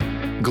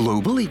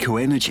Global Eco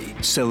Energy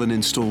sell and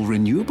install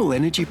renewable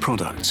energy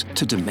products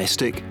to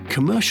domestic,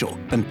 commercial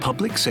and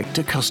public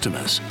sector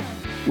customers.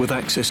 With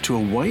access to a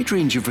wide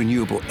range of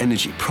renewable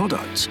energy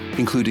products,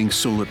 including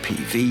solar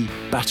PV,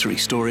 battery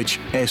storage,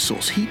 air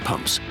source heat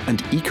pumps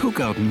and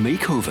eco-garden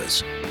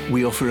makeovers,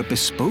 we offer a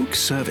bespoke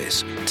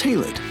service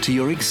tailored to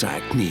your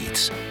exact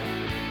needs.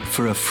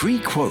 For a free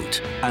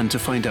quote and to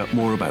find out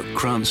more about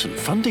grants and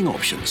funding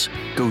options,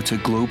 go to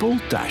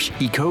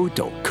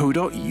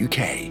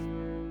global-eco.co.uk.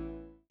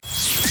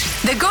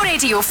 The Go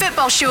Radio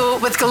Football Show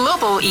with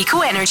Global Eco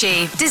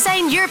Energy.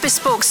 Design your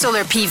bespoke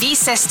solar PV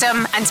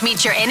system and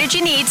meet your energy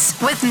needs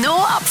with no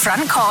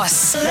upfront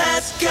costs.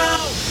 Let's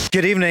go!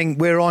 Good evening.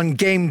 We're on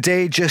game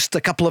day, just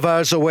a couple of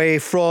hours away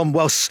from,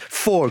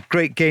 4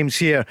 great games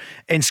here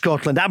in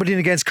Scotland. Aberdeen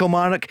against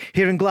Kilmarnock,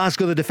 here in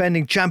Glasgow the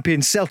defending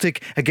champions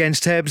Celtic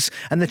against Hibs,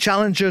 and the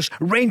challengers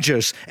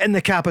Rangers in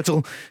the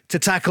capital to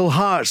tackle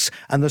Hearts,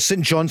 and there's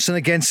St Johnstone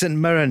against St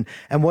Mirren.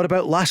 And what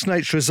about last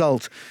night's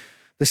result?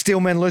 The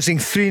Steelmen losing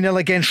 3-0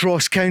 against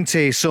Ross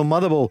County. So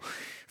Motherwell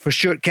for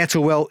Stuart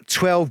Kettlewell,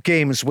 12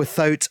 games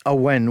without a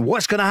win.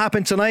 What's going to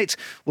happen tonight?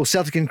 Will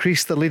Celtic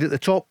increase the lead at the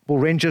top? Will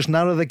Rangers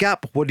narrow the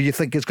gap? What do you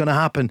think is going to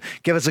happen?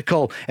 Give us a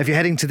call. If you're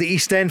heading to the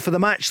East End for the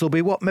match, there'll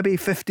be maybe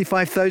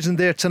 55,000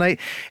 there tonight.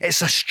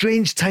 It's a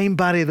strange time,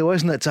 Barry, though,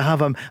 isn't it, to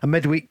have a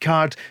midweek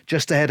card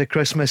just ahead of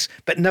Christmas.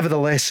 But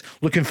nevertheless,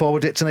 looking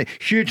forward to it tonight.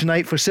 Huge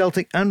night for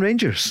Celtic and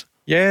Rangers.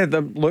 Yeah,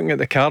 looking at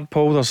the card,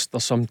 Paul, there's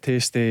some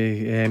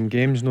tasty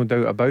games, no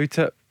doubt about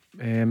it.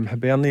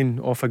 Hibernian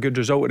off a good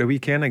result at the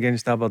weekend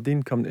against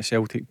Aberdeen, come to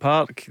Celtic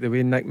Park. The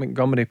way Nick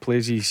Montgomery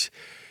plays his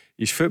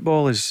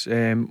football is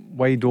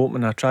wide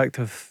open,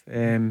 attractive,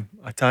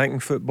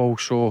 attacking football.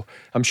 So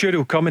I'm sure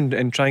he'll come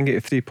and try and get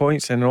the 3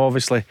 points. And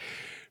obviously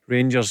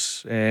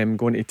Rangers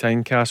going to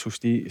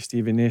Tynecastle,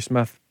 Stephen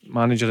Naismith,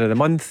 manager of the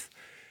month.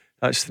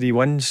 That's 3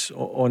 wins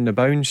on the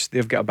bounce.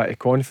 They've got a bit of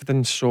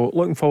confidence. So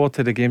looking forward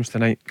to the games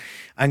tonight.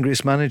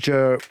 Angriest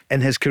manager in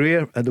his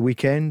career at the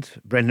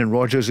weekend. Brendan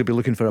Rodgers will be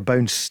looking for a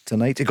bounce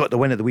tonight. He got the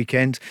win at the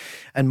weekend.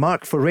 And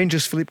Mark, for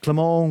Rangers, Philippe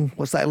Clement,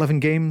 what's that, 11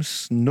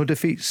 games, no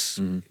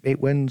defeats, 8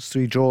 wins,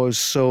 3 draws.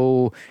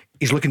 So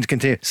he's looking to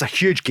continue. It's a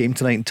huge game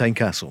tonight in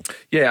Tynecastle.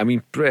 Yeah, I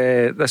mean,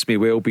 this may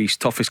well be his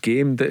toughest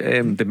game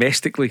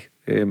domestically.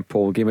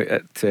 Paul, game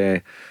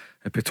at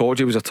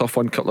Pittodrie was a tough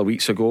one a couple of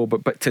weeks ago,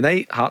 but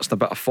tonight Hearts in a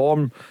bit of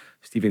form.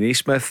 Stephen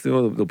Naismith,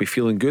 they'll be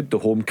feeling good. The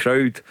home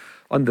crowd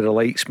under the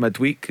lights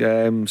midweek.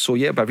 So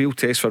yeah, but a real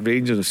test for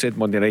Rangers. I said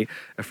Monday night,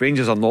 if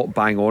Rangers are not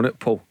bang on it,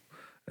 Paul,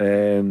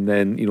 then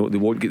they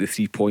won't get the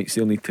 3 points.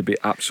 They'll need to be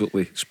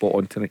absolutely spot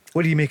on tonight.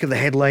 What do you make of the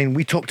headline?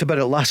 We talked about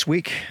it last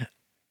week.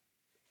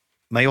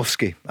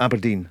 Majowski,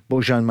 Aberdeen,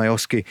 Bojan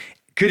Majowski.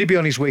 Could he be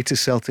on his way to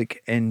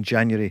Celtic in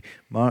January?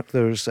 Mark,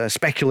 there's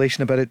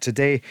speculation about it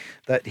today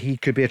that he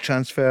could be a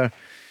transfer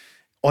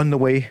on the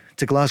way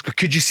to Glasgow.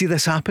 Could you see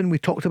this happen? We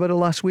talked about it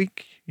last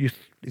week. He's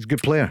a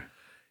good player.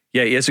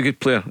 Yeah, he is a good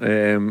player,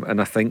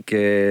 and I think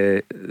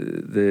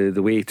the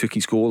way he took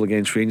his goal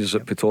against Rangers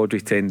at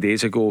Pittodrie 10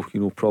 days ago,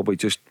 probably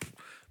just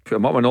put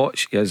him up a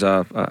notch. He is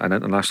an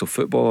international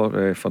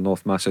footballer for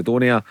North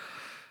Macedonia,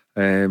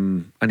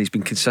 and he's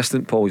been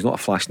consistent, Paul. He's not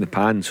a flash in the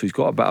pan, so he's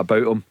got a bit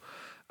about him.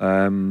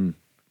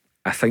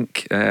 I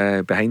think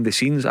behind the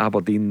scenes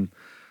Aberdeen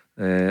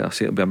I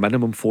say it'll be a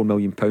minimum £4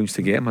 million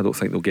to get him. I don't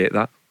think they'll get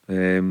that.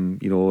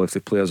 If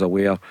the players are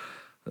aware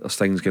that there's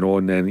things going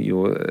on, then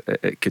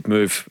it could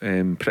move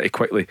pretty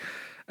quickly.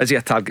 Is he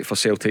a target for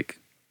Celtic?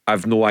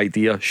 I've no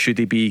idea. Should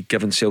he be,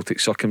 given Celtic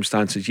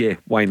circumstances? Yeah,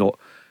 why not?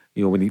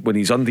 When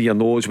he's under your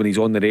nose, when he's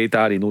on the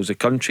radar, he knows the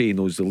country, he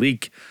knows the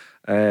league.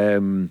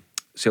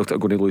 Celtic are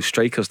going to lose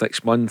strikers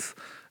next month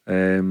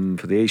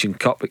for the Asian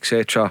Cup,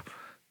 etc.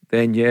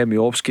 Then yeah,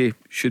 Majowski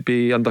should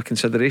be under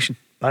consideration.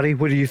 Barry,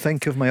 what do you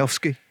think of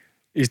Majowski?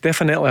 He's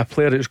definitely a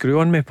player that's grew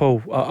on me,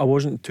 Paul. I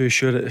wasn't too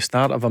sure at the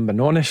start, if I'm being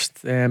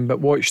honest, but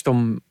watched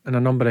him on a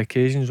number of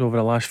occasions over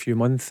the last few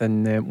months,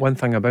 and one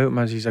thing about him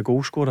is he's a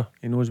goal scorer.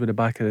 He knows where the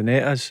back of the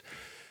net is,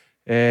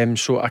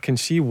 so I can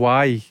see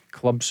why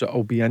clubs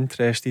will be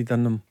interested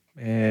in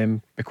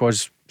him,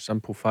 because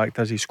simple fact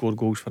is he scored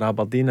goals for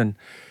Aberdeen,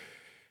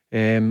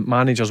 and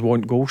managers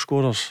want goal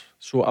scorers.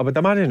 So I would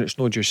imagine it's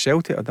not just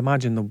Celtic. I'd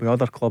imagine there'll be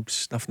other clubs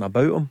sniffing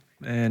about him.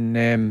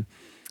 And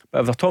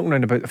but if they're talking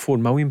around about the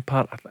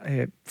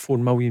 £4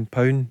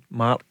 million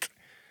mark,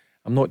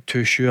 I'm not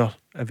too sure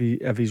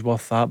if he's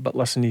worth that. But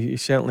listen,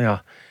 he's certainly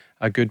a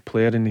good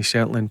player, and he's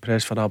certainly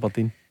impressed for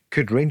Aberdeen.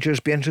 Could Rangers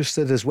be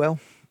interested as well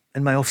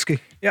in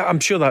Majowski? Yeah,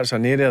 I'm sure that's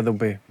an area they'll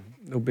be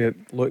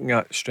looking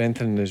at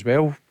strengthening as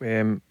well.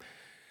 A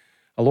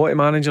lot of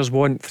managers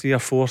want 3 or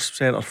 4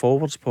 centre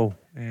forwards, Paul.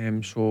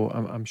 So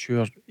I'm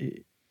sure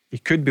he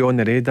could be on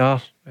the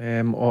radar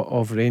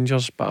of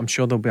Rangers, but I'm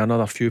sure there'll be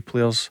another few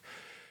players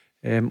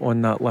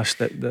on that list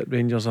that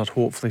Rangers are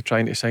hopefully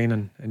trying to sign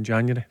in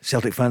January.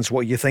 Celtic fans, what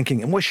are you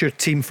thinking? And what's your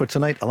team for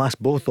tonight? I'll ask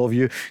both of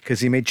you,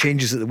 because he made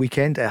changes at the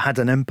weekend. It had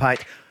an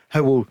impact.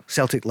 How will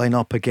Celtic line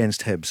up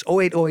against Hibs?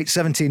 0808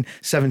 17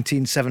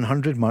 17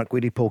 700. Mark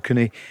Guidi, Paul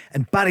Cooney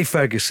and Barry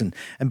Ferguson.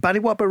 And Barry,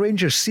 what about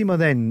Rangers? Sima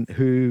then,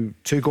 who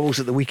 2 goals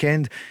at the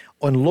weekend,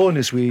 on loan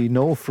as we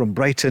know from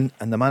Brighton,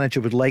 and the manager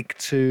would like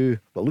to,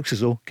 well, looks as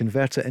though,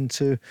 convert it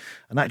into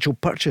an actual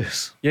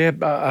purchase. Yeah,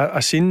 I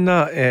seen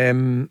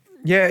that.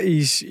 Yeah,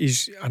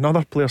 he's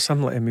another player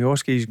similar to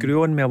Miovski. He's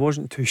grew on me. I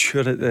wasn't too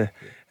sure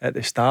at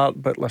the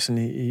start, but listen,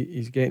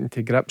 he's getting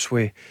to grips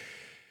with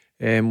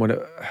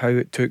how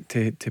it took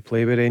to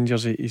play with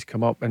Rangers. He's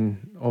come up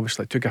and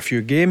obviously took a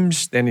few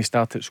games. Then he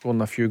started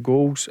scoring a few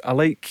goals. I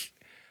like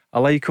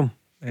him.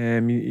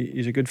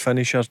 He's a good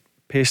finisher,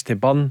 pace to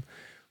burn,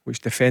 which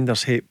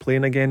defenders hate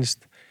playing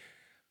against.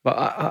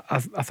 But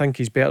I think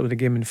he's better with the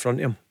game in front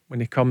of him. When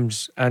he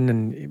comes in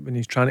and when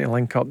he's trying to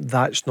link up,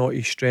 that's not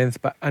his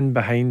strength, but in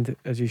behind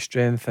is his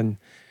strength. And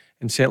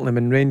certainly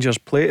when Rangers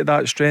play to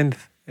that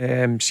strength,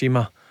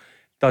 Sima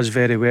does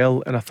very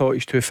well. And I thought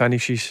his 2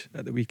 finishes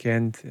at the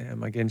weekend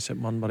against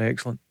St Mirren were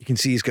excellent. You can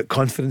see he's got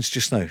confidence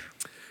just now.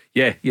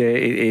 Yeah,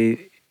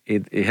 he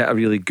hit a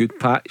really good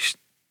patch,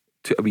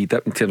 took a wee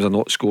dip in terms of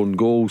not scoring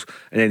goals,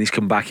 and then he's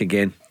come back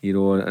again,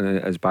 and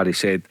as Barry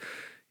said,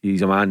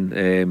 he's a man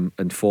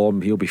in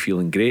form. He'll be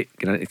feeling great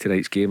getting into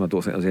tonight's game. I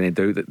don't think there's any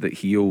doubt that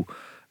he'll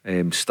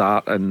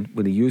start, and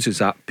when he uses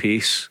that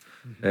pace,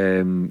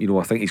 I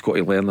think he's got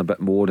to learn a bit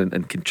more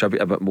and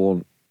contribute a bit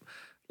more,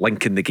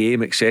 linking the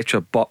game, etc.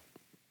 But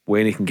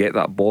when he can get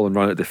that ball and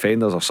run at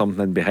defenders or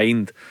something in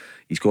behind,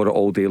 he's got it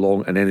all day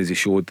long. And then as he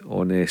showed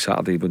on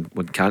Saturday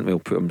when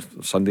Cantwell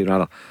Sunday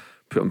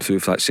put him through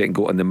for that second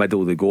goal in the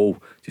middle of the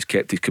goal, just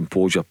kept his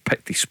composure,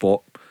 picked his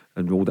spot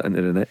and rolled it into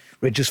the net.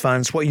 Rangers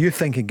fans, what are you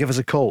thinking? Give us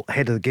a call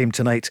ahead of the game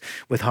tonight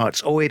with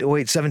Hearts.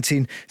 0808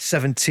 17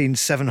 17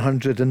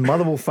 700. And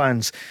Motherwell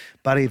fans,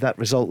 Barry, that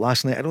result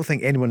last night, I don't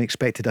think anyone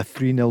expected a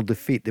 3-0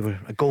 defeat. They were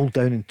a goal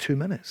down in 2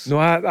 minutes. No,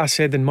 I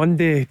said on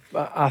Monday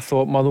I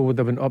thought Motherwell would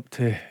have been up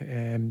to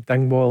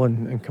Dingwall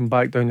and come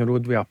back down the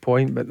road with a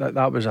point, but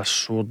that was a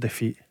sore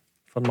defeat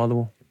for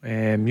Motherwell.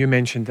 You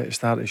mentioned at the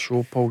start of the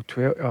show, Paul,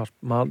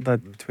 Mark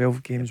did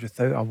 12 games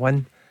without a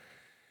win.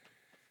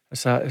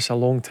 It's a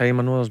long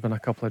time. I know there's been a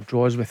couple of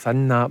draws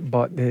within that,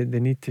 but they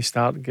need to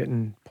start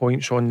getting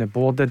points on the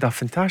board. They had a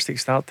fantastic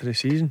start to the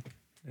season,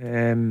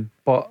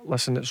 but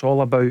listen, it's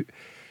all about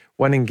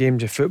winning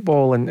games of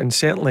football, and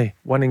certainly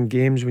winning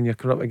games when you're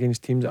coming up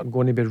against teams that are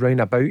going to be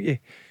round about you.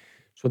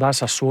 So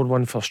that's a sore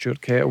one for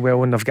Stuart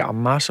Kettlewell, and they've got a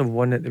massive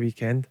one at the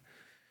weekend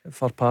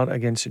for part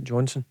against St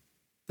Johnstone.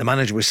 The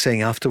manager was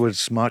saying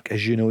afterwards, Mark,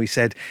 as you know, he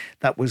said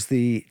that was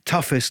the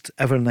toughest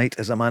ever night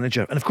as a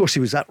manager. And of course he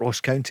was at Ross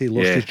County,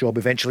 lost his job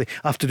eventually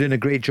after doing a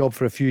great job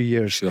for a few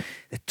years. Sure.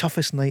 The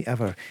toughest night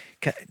ever.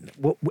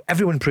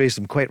 Everyone praised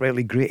him, quite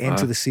rightly. Great end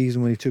to the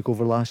season when he took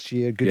over last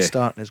year. Good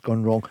start and it's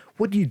gone wrong.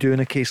 What do you do in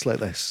a case like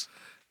this?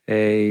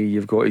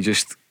 You've got to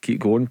just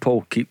keep going,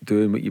 Paul. Keep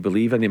doing what you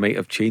believe in. He might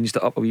have changed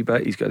it up a wee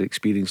bit. He's got an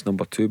experienced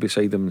number 2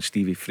 beside him,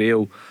 Stevie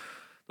Frail.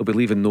 They'll be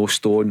leaving no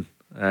stone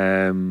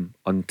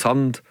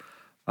unturned.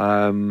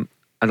 And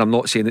I'm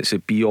not saying it's a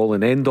be all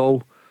and end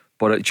all,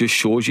 but it just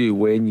shows you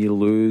when you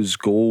lose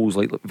goals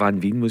like Van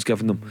Veen was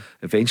giving them,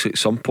 eventually at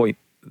some point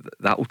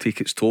that will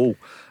take its toll,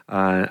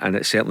 and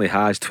it certainly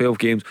has. 12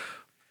 games,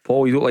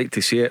 Paul, you don't like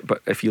to say it,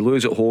 but if you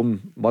lose at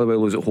home, Motherwell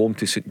lose at home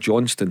to St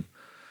Johnstone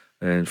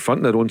in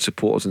front of their own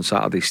supporters on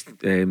Saturday,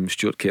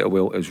 Stuart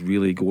Kettlewell is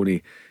really going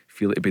to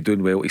feel like to be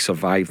doing well to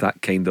survive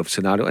that kind of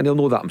scenario, and he'll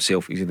know that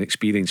himself. He's an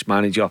experienced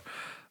manager,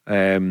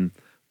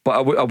 but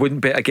I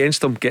wouldn't bet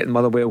against him getting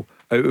Motherwell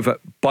out of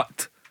it,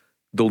 but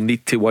they'll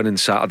need to win on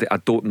Saturday. I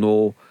don't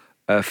know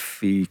if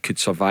he could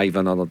survive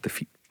another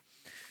defeat.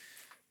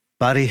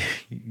 Barry,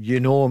 you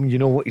know him, you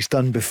know what he's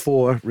done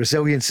before.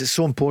 Resilience is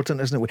so important,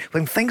 isn't it?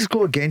 When things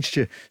go against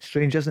you,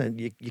 strange, isn't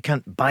it? You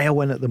can't buy a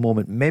win at the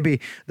moment.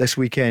 Maybe this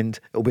weekend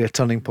it'll be a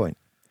turning point.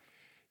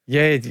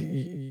 Yeah,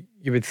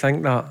 you would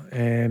think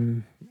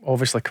that.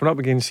 Obviously coming up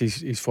against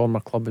his former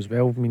club as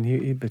well. I mean,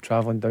 he'd be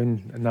travelling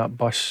down in that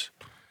bus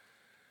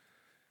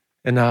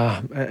in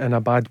a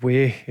bad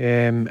way,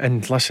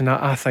 and listen,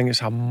 I think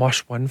it's a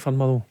must win for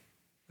Motherwell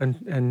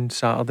in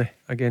Saturday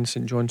against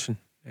St Johnstone,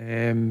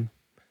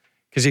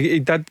 because he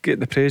did get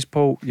the praise,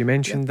 Paul. You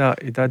mentioned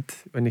that he did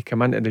when he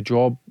came into the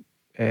job.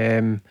 He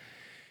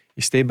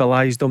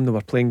stabilised them. They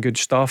were playing good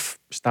stuff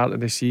start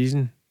of the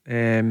season.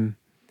 They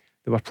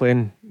were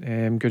playing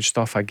good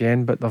stuff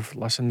again, but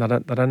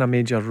they're in a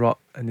major rut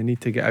and they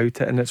need to get out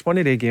it, and it's one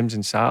of the games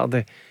on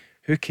Saturday.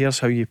 Who cares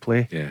how you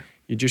play?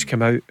 You just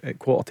come out at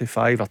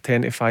 4:45 or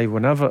 10:05,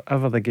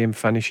 whenever the game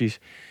finishes,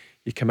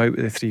 you come out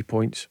with the 3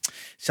 points.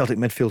 Celtic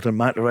midfielder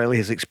Matt O'Reilly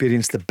has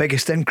experienced the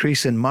biggest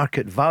increase in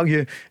market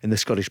value in the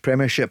Scottish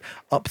Premiership,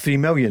 up 3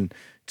 million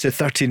to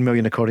 13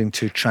 million according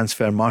to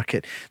Transfer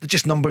Market. They're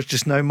just numbers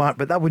just now, Mark,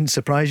 but that wouldn't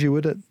surprise you,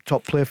 would it?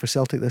 Top player for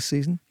Celtic this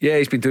season? Yeah,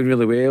 he's been doing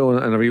really well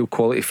and a real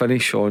quality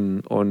finish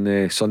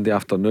on Sunday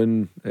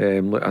afternoon.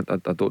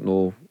 I don't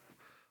know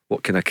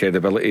what kind of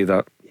credibility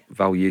that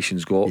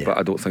valuation's got, but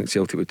I don't think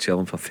Celtic would sell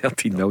him for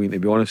 13 million, to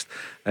be honest.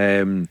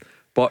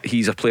 But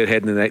he's a player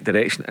heading in the right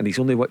direction, and he's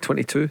only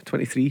 22,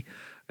 23.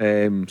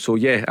 So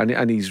yeah,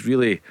 and he's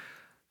really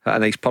had a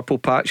nice purple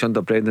patch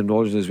under Brendan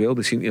Rodgers as well.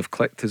 They seem to have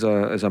clicked as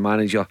a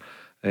manager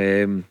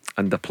and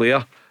a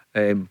player.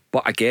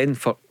 But again,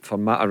 for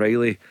Matt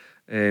O'Reilly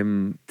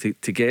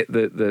to get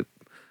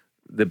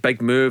the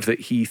big move that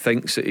he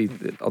thinks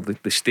that or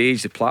the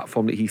stage, the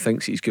platform that he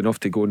thinks he's good enough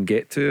to go and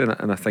get to,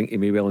 and I think he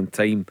may well in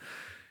time.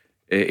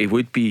 It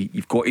would be,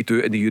 you've got to do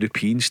it in the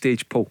European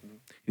stage, Paul.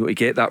 You know, to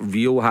get that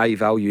real high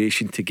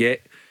valuation, to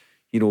get,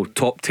 you know,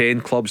 top 10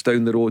 clubs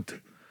down the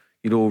road,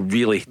 you know,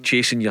 really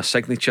chasing your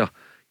signature.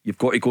 You've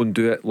got to go and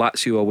do it.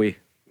 Lazio away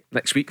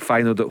next week,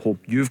 Feyenoord at home.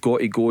 You've got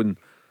to go and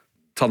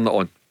turn it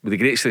on. With the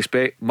greatest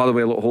respect,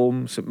 Motherwell at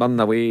home, St Mirren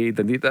away.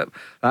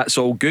 That's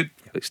all good.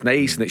 It's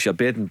nice and it's your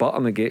bread and butter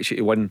and it gets you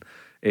to win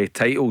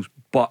titles,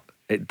 but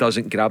it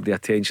doesn't grab the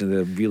attention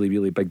of the really,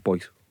 really big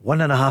boys.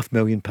 £1.5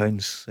 million,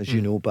 as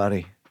you know,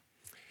 Barry.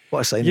 What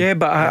a signing. Yeah,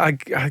 but I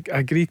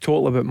agree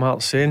totally about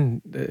Mark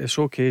saying. It's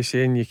okay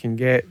saying you can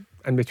get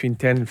in between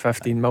 10 and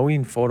 15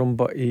 million for him,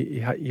 but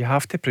you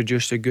have to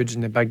produce the goods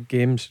in the big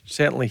games,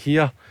 certainly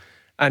here.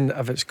 And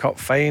if it's cup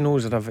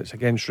finals or if it's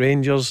against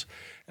Rangers,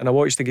 and I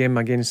watched the game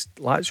against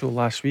Lazio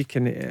last week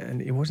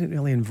and he wasn't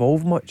really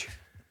involved much.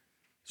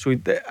 So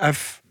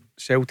if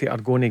Celtic are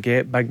going to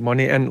get big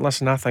money, and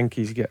listen, I think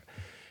he's got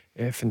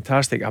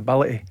fantastic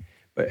ability,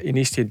 but he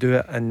needs to do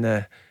it in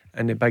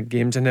the big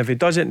games. And if he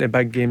does it in the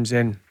big games,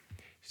 then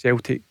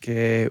Celtic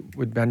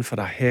would be in for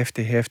a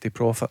hefty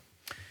profit.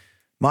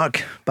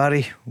 Mark,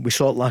 Barry, we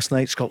saw it last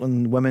night.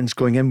 Scotland women's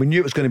going in. We knew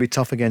it was going to be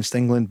tough against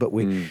England, but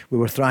we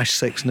were thrashed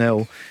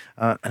 6-0,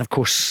 and of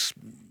course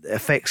it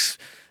affects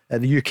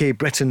the UK,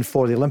 Britain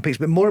for the Olympics.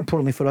 But more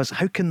importantly for us,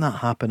 how can that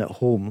happen at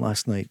home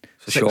last night?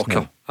 It's a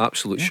shocker,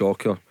 absolute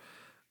shocker.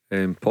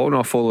 Paul and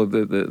I follow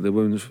the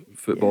women's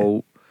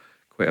football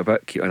quite a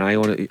bit. Keep an eye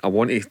on it. I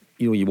want to,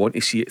 you want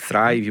to see it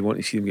thrive. You want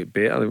to see them get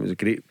better. It was a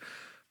great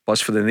buzz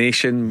for the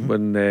nation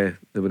when they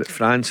were at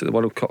France at the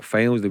World Cup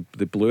finals.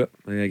 They blew it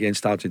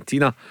against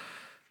Argentina.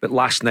 But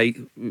last night,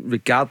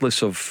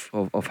 regardless of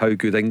how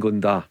good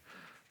England are,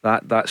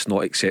 that's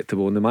not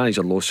acceptable. And the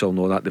manager Loss will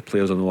know that. The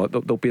players will know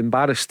that. They'll be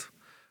embarrassed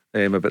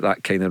about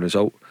that kind of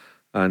result.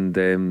 And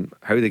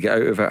how they get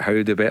out of it, how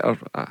they better,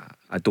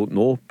 I don't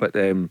know. But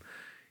you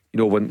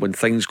know, when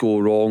things go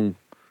wrong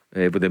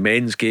with the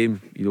men's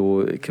game, you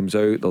know, it comes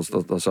out.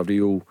 There's a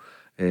real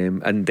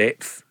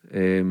in-depth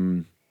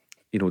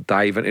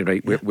dive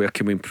into where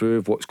can we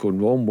improve, what's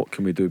going wrong, what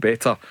can we do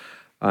better.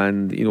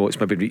 And you know, it's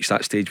maybe reached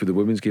that stage with the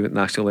women's game at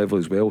national level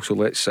as well. So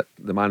let's sit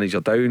the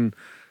manager down,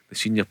 the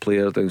senior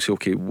players down, and say,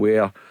 okay,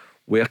 where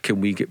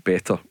can we get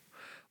better?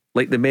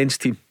 Like the men's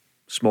team,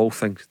 small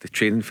things, the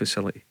training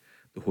facility,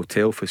 the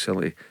hotel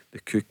facility, the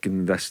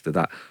cooking, this,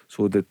 that.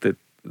 So the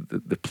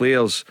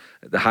players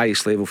at the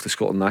highest level for the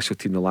Scotland national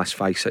team the last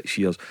 5-6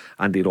 years,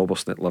 Andy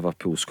Robertson at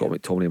Liverpool, Scott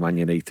McTominay Man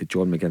United,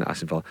 John McGinn at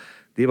Aston Villa,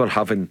 they were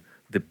having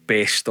the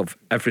best of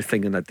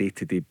everything on a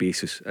day-to-day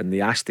basis, and they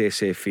asked the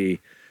SFA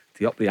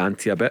to up the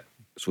ante a bit.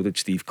 So did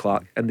Steve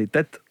Clarke, and they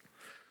did.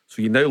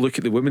 So you now look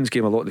at the women's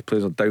game, a lot of the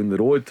players are down the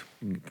road.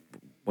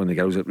 One of the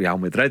girls at Real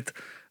Madrid,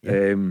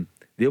 they'll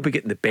be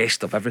getting the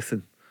best of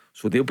everything.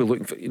 So they'll be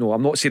looking for, you know,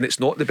 I'm not saying it's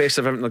not the best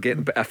of everything they're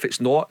getting, but if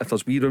it's not, if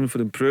there's wee room for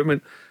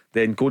improvement,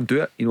 then go and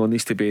do it. You know, it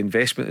needs to be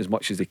investment as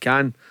much as they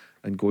can,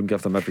 and go and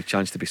give them every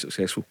chance to be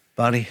successful.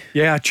 Barry?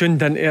 Yeah, I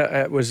tuned into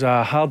it. It was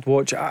a hard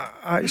watch.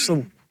 I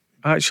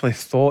actually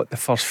thought the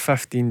first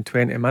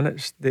 15-20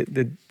 minutes they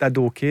did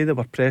okay. They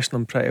were pressing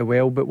them pretty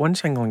well, but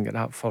once England got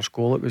that first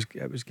goal, it was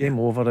game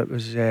over. It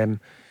was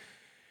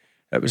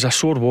a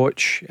sore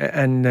watch,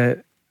 and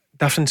the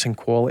difference in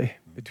quality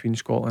between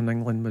Scotland and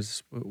England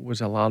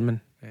was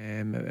alarming.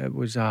 It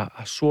was a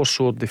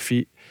sore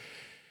defeat,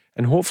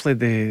 and hopefully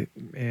they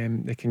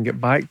can get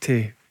back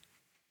to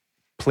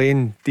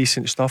playing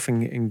decent stuff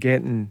and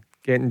getting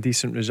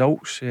decent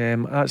results.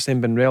 That's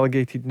then been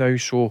relegated now,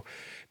 so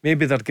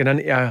maybe they're getting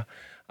into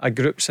a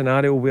group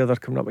scenario where they're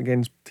coming up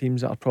against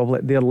teams that are probably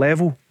at their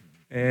level.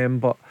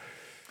 But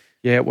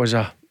yeah, it was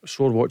a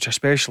sore watch,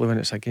 especially when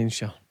it's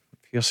against your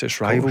fiercest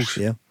rivals.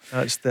 Yeah,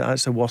 that's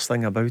the worst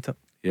thing about it.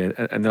 Yeah,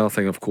 and the other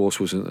thing, of course,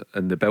 was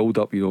in the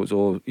build-up. You know, it's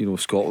all, you know,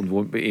 Scotland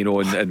won't be, you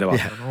know, and they were,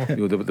 you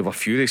know, they were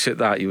furious at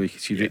that. You know, you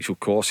could see Rachel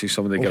Cossey,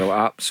 some of the girls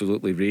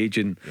absolutely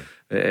raging.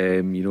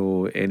 You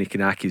know, any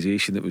kind of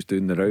accusation that was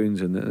doing the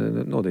rounds,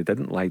 and no, they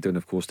didn't lie down.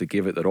 Of course, they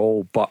gave it their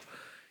all, but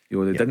you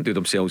know, they didn't do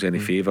themselves any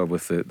favour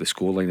with the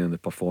scoreline and the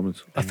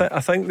performance. I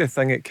think the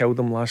thing that killed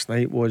them last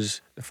night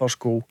was the first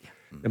goal.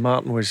 The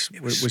Martin was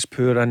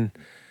poor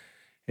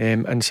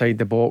inside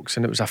the box,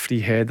 and it was a free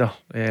header,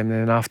 and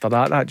then after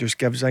that just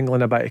gives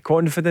England a bit of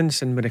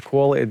confidence, and with the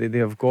quality that they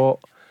have got,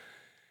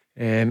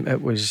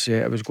 it was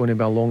going to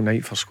be a long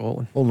night for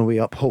Scotland. On the way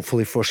up,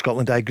 hopefully, for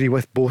Scotland. I agree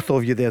with both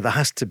of you there. There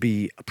has to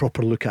be a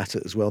proper look at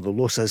it as well. The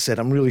Loss has said,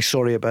 I'm really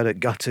sorry about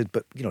it, gutted,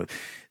 but you know,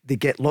 they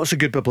get lots of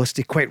good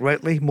publicity, quite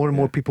rightly. More and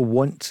more people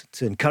want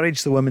to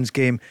encourage the women's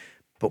game,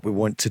 but we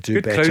want to do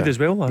Good better. crowd as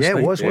well last night. Yeah,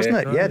 it was, wasn't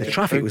it? Yeah, Yeah, the yeah,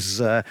 traffic crowd.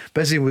 was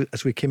busy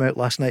as we came out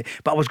last night.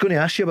 But I was going to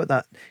ask you about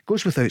that. It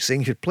goes without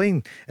saying, if you're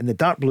playing in the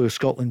dark blue of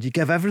Scotland, you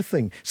give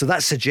everything. So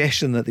that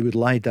suggestion that they would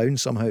lie down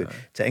somehow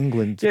to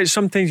England. Yeah,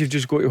 sometimes you've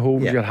just got to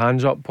hold Yeah. your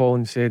hands up, Paul,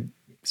 and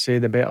say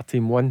the better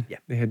team won. Yeah.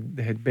 They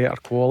had better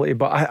quality,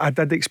 but I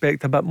did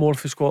expect a bit more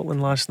for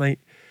Scotland last night.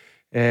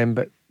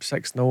 But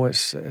 6-0,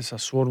 it's a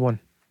sore one.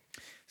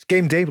 It's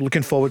game day. We're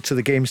looking forward to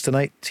the games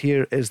tonight.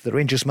 Here is the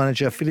Rangers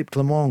manager, Philippe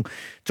Clement,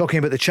 talking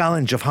about the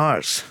challenge of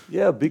Hearts.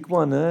 Yeah, big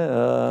one.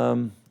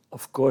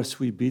 Of course,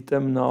 we beat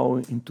them now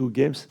in 2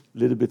 games. A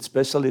little bit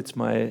special. It's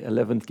my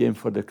 11th game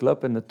for the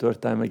club and the 3rd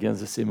time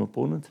against the same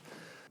opponent.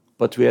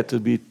 But we had to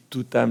be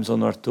 2 times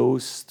on our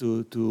toes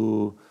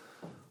to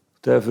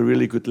have a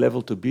really good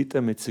level to beat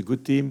them. It's a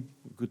good team,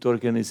 good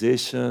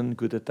organization,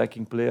 good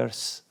attacking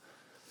players.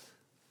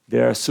 They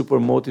are super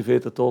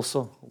motivated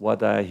also.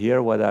 What I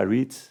hear, what I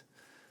read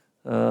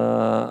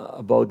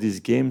about this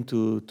game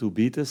to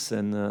beat us.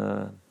 And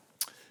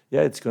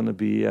yeah, it's going to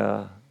be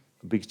a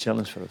big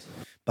challenge for us.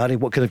 Barry,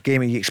 what kind of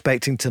game are you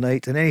expecting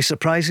tonight? And any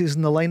surprises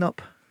in the lineup?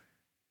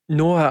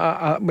 No,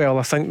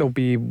 I think there'll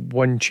be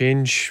one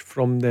change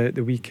from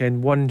the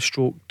weekend,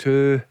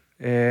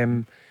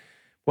 1/2.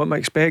 What am I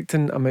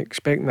expecting? I'm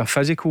expecting a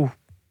physical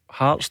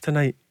Hearts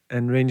tonight,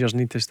 and Rangers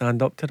need to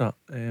stand up to that.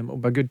 It'll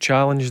be a good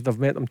challenge. They've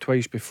met them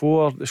twice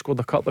before. They scored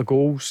a couple of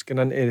goals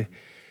going into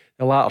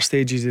the latter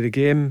stages of the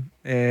game.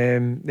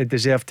 They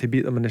deserve to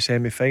beat them in the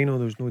semi-final.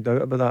 There's no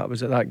doubt about that. I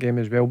was at that game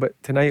as well.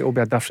 But tonight will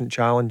be a different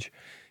challenge.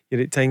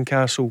 You're at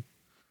Tynecastle,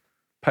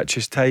 pitch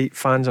is tight,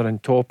 fans are on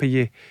top of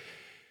you.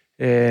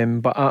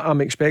 But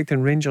I'm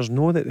expecting Rangers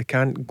know that they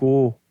can't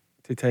go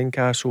to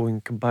Tynecastle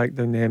and come back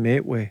down the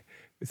M8 way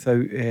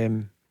without,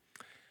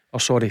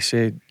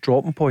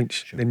 dropping points.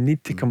 Sure. They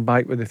need to come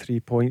back with the 3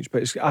 points.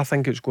 But I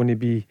think it's going to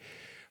be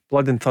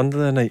blood and thunder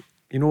tonight.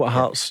 You know what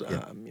Hearts?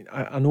 Yeah.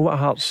 I know what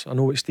Hearts. I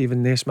know what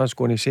Stephen Naismith's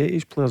going to say to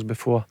his players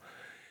before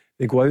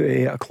they go out at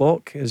 8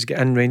 o'clock is get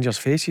in Rangers'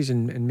 faces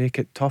and make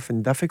it tough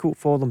and difficult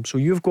for them. So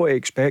you've got to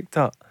expect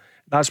that.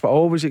 That's what I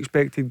always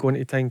expected going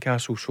to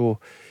Tynecastle. So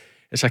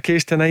it's a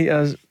case tonight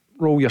as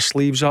roll your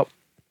sleeves up,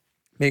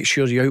 make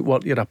sure you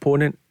outwork your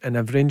opponent, and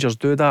if Rangers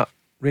do that,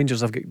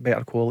 Rangers have got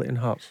better quality in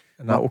Hearts,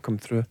 and that will come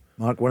through.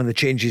 Mark, one of the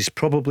changes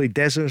probably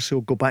Dessers,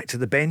 who'll go back to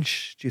the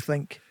bench, do you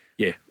think?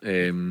 Yeah,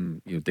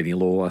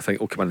 Danilo, I think,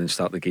 will come in and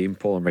start the game,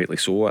 Paul, and rightly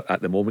so.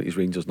 At the moment, he's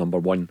Rangers' number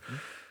 1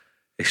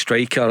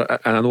 striker,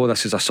 and I know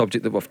this is a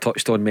subject that we've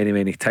touched on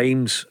many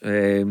times,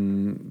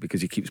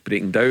 because he keeps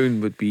breaking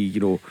down. Would be,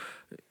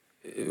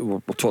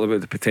 we're talking about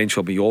the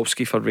potential of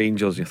Biowski for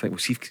Rangers. You think, well,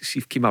 see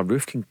if Kemar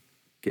Roof can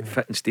get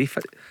fit and stay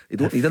fit. They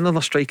don't need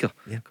another striker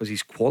because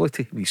he's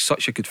quality. I mean, he's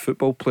such a good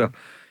football player.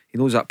 He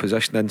knows that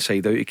position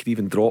inside out. He could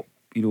even drop,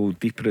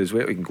 deeper as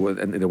well. He can go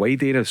into the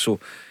wide areas. So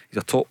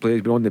he's a top player.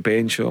 He's been on the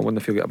bench. I wonder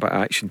if he'll get a bit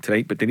of action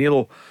tonight. But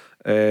Danilo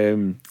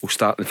will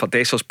start. And for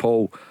Dessers,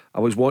 Paul,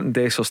 I was wanting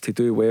Dessers to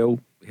do well.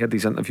 He had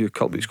his interview a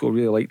couple weeks ago.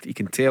 Really liked. You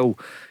can tell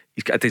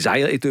he's got a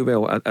desire to do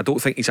well. I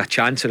don't think he's a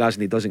chancer as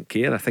and he doesn't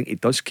care. I think he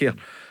does care.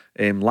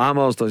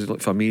 Lammers doesn't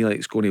look for me like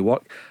it's going to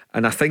work,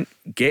 and I think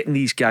getting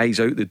these guys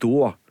out the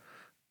door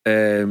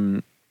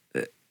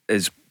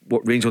is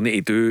what Rangers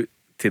need to do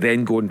to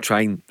then go and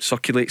try and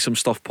circulate some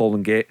stuff, Paul,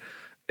 and get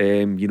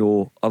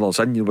others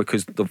in,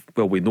 because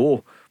we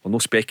know, we're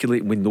not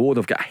speculating, we know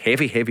they've got a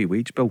heavy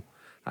wage bill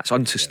that's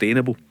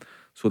unsustainable,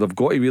 so they've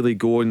got to really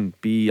go and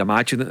be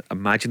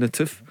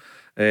imaginative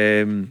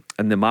in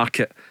the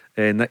market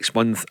next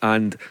month,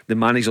 and the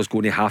manager's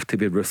going to have to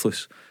be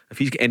ruthless. If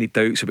he's got any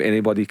doubts about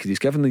anybody, because he's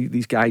given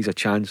these guys a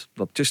chance,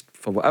 they're just,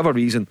 for whatever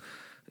reason,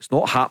 it's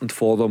not happened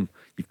for them.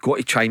 You've got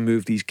to try and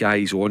move these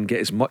guys on, get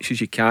as much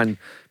as you can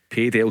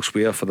paid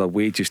elsewhere for their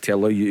wages to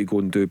allow you to go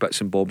and do bits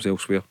and bobs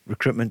elsewhere.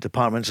 Recruitment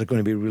departments are going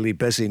to be really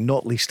busy,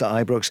 not least at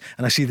Ibrox.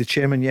 And I see the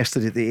chairman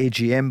yesterday at the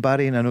AGM,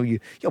 Barry, and I know you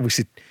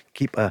obviously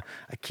keep a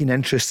keen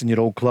interest in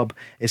your old club,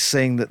 is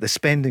saying that the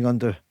spending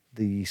under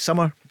the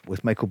summer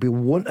with Michael Beale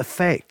won't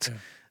affect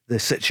the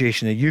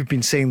situation. You've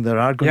been saying there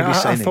are going to be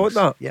signings. I thought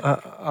that. Yeah.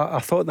 I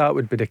thought that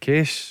would be the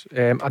case.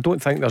 I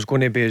don't think there's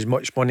going to be as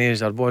much money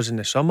as there was in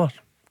the summer,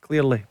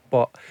 clearly,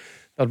 but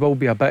there will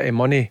be a bit of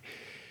money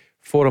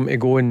for him to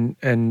go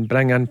and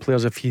bring in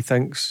players if he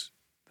thinks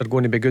they're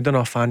going to be good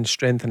enough and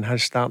strengthen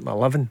his starting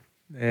 11.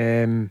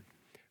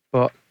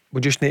 But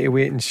we just need to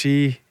wait and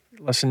see.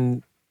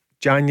 Listen,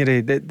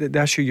 January,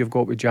 the issue you've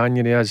got with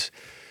January is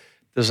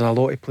there's a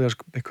lot of players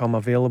become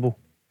available.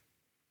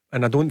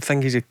 And I don't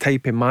think he's a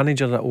type of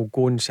manager that will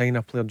go and sign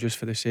a player just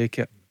for the sake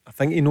of it. I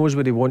think he knows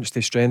what he wants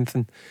to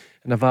strengthen,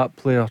 and if that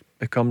player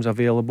becomes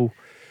available,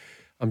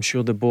 I'm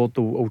sure the board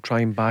will try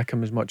and back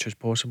him as much as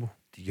possible.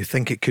 Do you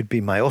think it could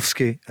be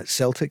Majowski at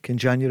Celtic in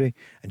January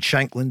and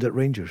Shankland at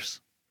Rangers?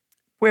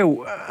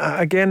 Well,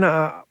 again,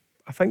 I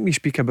think we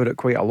speak about it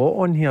quite a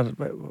lot on here.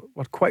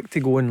 We're quick to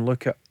go and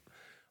look at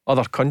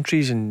other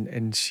countries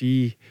and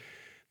see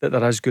that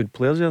there is good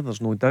players there, there's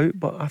no doubt,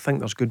 but I think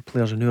there's good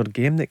players in our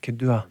game that could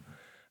do a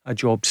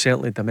job,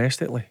 certainly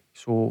domestically.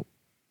 So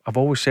I've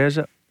always says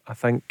it. I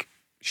think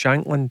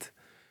Shankland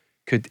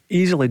could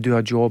easily do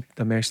a job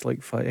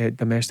domestically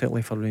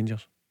for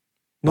Rangers.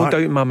 No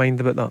doubt in my mind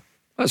about that.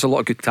 There's a lot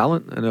of good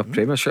talent in our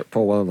Premiership,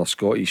 Paul, whether they're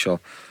Scottish or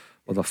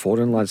they're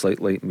foreign lads like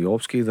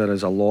Miovski. There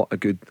is a lot of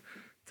good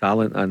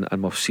talent,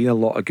 and we've seen a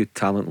lot of good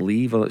talent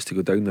leave, whether it's to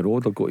go down the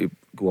road or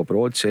go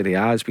abroad. Serie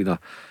A has been a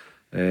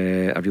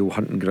real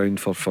hunting ground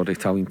for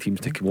Italian teams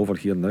to come over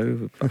here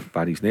now.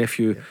 Barry's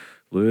nephew,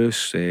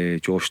 Lewis,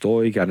 Josh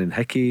Doig, Aaron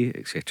Hickey,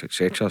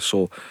 etc.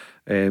 So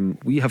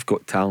we have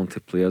got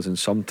talented players, and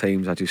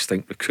sometimes I just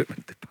think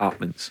recruitment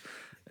departments,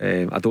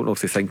 I don't know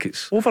if they think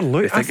it's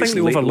overlooked. I think they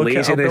overlook it,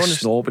 laziness,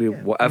 snobbery,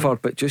 whatever.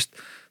 But just,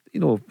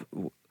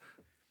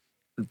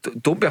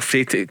 don't be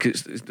afraid to,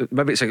 cause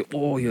maybe it's like,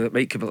 it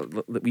might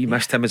come that we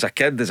missed him as a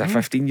kid, as a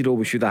 15-year-old,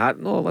 we should have had.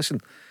 No,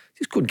 listen,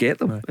 just go and get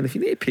them. And if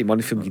you need to pay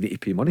money for them, you need to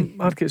pay money.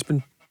 Mark, it's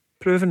been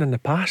proven in the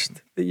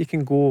past that you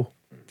can go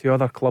to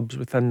other clubs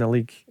within the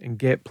league and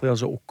get players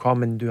that will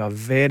come and do a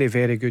very,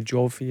 very good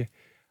job for you.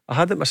 I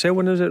had it myself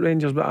when I was at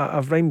Rangers, but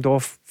I've rhymed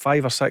off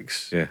 5 or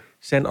 6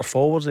 centre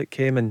forwards that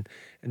came and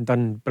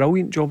done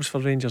brilliant jobs for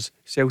Rangers.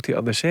 Celtic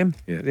are the same.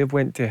 They've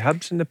went to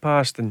Hibs in the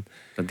past, and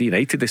Dundee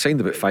United, they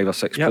signed about 5 or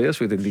 6 players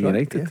with Dundee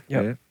United.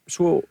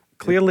 So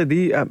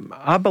clearly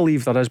I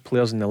believe there is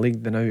players in the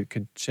league that now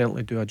could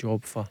certainly do a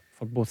job for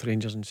both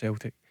Rangers and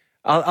Celtic.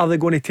 Are they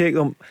going to take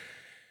them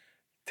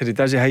to the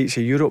dizzy heights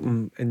of Europe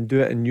and do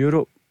it in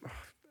Europe?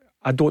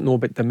 I don't know,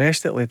 but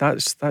domestically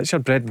that's your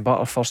bread and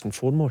butter first and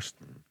foremost.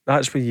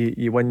 That's where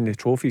you win the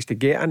trophies to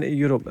get into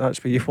Europe.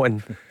 That's where you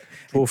win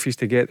trophies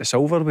to get the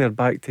silverware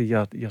back to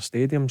your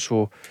stadium.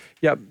 So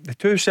the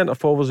 2 centre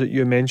forwards that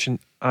you mentioned,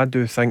 I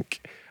do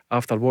think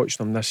after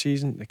watching them this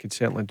season, they could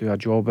certainly do a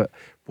job at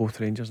both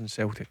Rangers and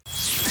Celtic.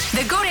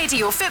 The Go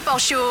Radio Football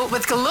Show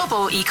with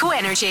Global Eco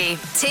Energy.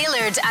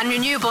 Tailored and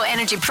renewable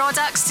energy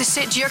products to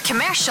suit your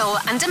commercial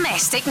and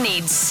domestic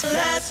needs.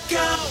 Let's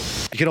go!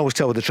 You can always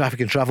tell with the traffic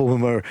and travel when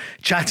we're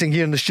chatting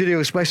here in the studio,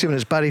 especially when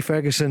it's Barry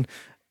Ferguson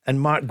and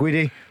Mark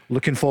Guidi.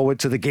 Looking forward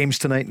to the games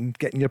tonight and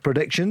getting your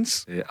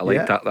predictions. I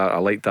like that. I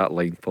like that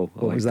line, Paul.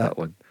 I like that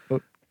one.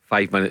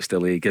 5 minutes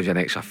delay gives you an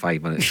extra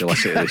 5 minutes to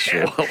listen to the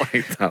show. I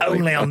like that.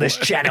 Only on this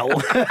channel.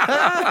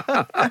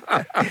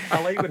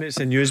 I like when it's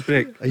a news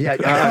break. I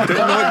do.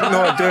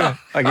 I do.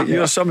 I get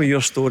you some of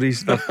your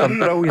stories. They're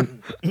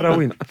brilliant.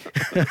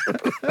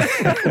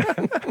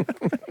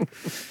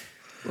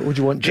 What would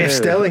you want, Jeff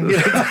Stelling?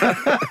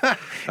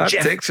 That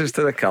takes us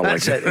to the colour.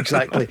 That's it,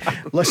 exactly.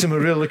 Listen, we're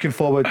really looking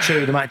forward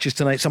to the matches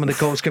tonight. Some of the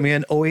calls coming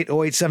in 08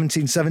 08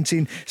 17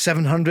 17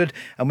 700,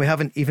 and we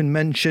haven't even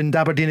mentioned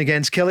Aberdeen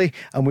against Killie,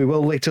 and we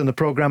will later in the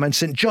programme, and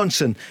St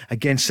Johnstone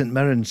against St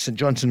Mirren. St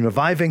Johnstone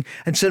reviving,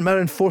 and St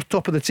Mirren 4th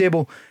top of the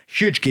table.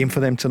 Huge game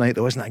for them tonight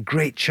though, isn't it? A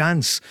great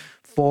chance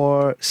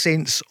for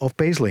Saints of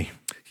Paisley.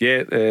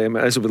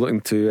 As we're looking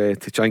to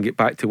try and get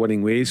back to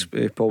winning ways.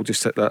 Paul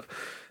just hit that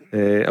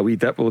a wee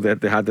dip.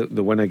 They had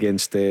the win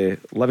against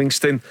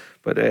Livingston,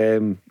 but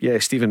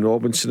Stephen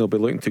Robinson will be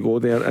looking to go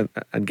there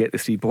and get the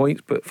 3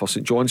 points. But for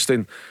St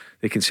Johnstone,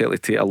 they can certainly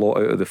take a lot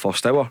out of the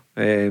first hour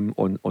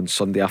on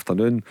Sunday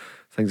afternoon.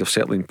 Things have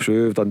certainly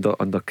improved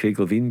under Craig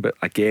Levein, but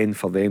again,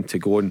 for them to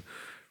go and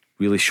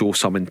really show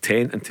some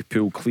intent and to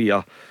pull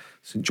clear,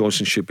 St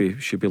Johnstone should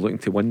be looking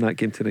to win that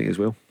game tonight as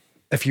well.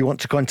 If you want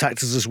to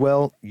contact us as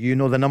well, you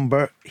know the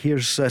number.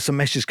 Here's some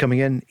messages coming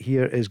in.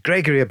 Here is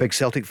Gregory, a big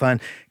Celtic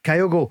fan.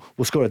 Kyogo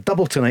will score a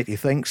double tonight, he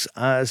thinks,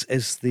 as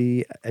is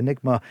the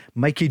enigma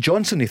Mikey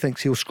Johnson. He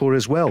thinks he'll score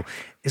as well.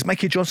 Is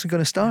Mikey Johnson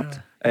going to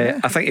start?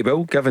 I think he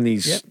will, given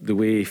the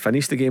way he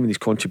finished the game and his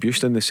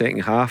contribution in the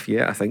second half.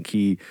 I think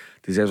he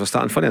deserves a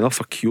start. And funny enough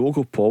for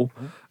Kyogo, Paul,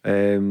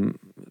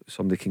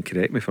 somebody can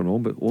correct me if I'm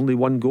wrong, but only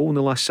 1 goal in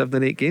the last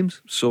 7 or 8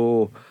 games.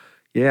 So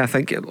I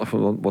think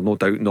we're no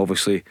doubting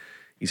obviously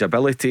his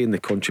ability and the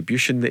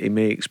contribution that he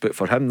makes, but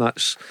for him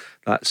that's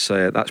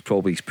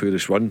probably his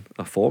purest run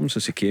of form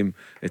since he came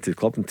into the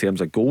club in terms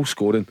of goal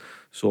scoring.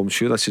 So I'm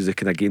sure this is the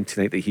kind of game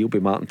tonight that he'll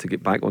be marking to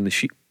get back on the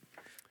sheet.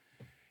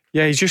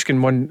 He's just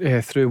going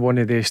through one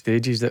of the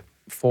stages that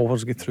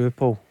forwards get through,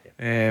 Paul.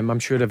 I'm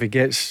sure if he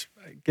gets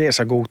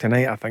a goal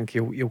tonight, I think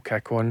he'll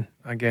kick on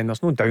again.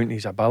 There's no doubt in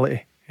his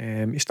ability.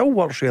 He still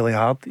works really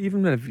hard,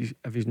 even if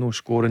he's no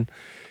scoring.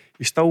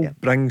 He still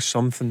brings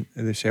something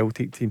to the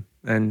Celtic team,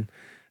 and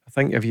I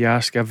think if you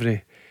ask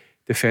every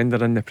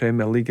defender in the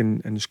Premier League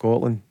in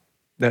Scotland,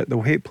 that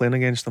they'll hate playing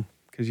against him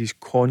because he's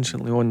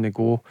constantly on the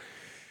go.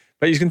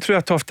 But he's going through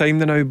a tough time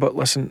now. But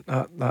listen,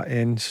 that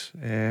ends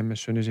as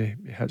soon as he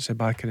hits the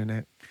back of the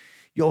net.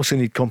 You also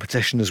need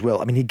competition as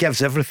well. I mean, he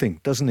gives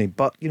everything, doesn't he?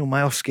 But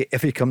Majowski,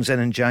 if he comes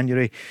in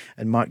January,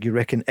 and Mark, you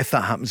reckon if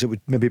that happens, it would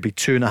maybe be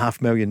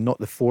 2.5 million, not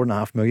the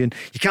 4.5 million.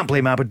 You can't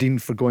blame Aberdeen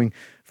for going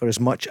for as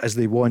much as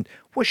they want.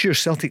 What's your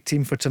Celtic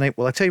team for tonight?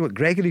 Well, I tell you what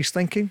Gregory's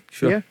thinking.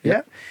 Sure.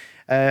 Yeah.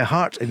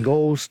 Hart in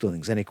goals, don't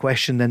think there's any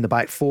question. Then the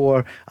back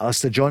 4,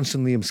 Alistair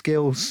Johnson, Liam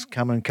Scales,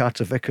 Cameron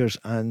Carter-Vickers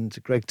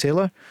and Greg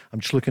Taylor.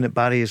 I'm just looking at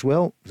Barry as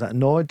well. Is that a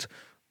nod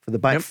for the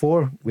back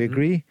 4? We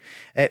agree.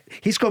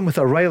 He's gone with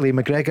O'Reilly,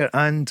 McGregor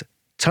and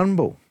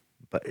Turnbull.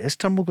 but is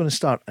Turnbull going to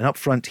start? And up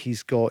front,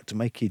 he's got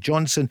Mikey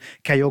Johnson,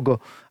 Kyogo,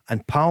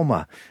 and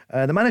Palma.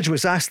 The manager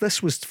was asked,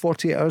 this was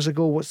 48 hours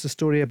ago, what's the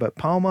story about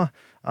Palma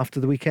after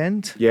the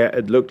weekend? Yeah,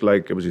 it looked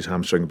like it was his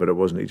hamstring, but it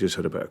wasn't. He just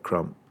had a bit of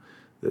cramp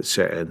that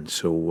set in.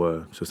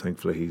 So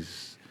thankfully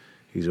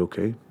he's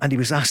okay. And he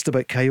was asked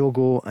about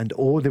Kyogo and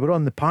they were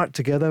on the park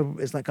together.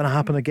 Is that going to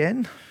happen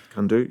again?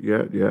 Can do,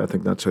 yeah. I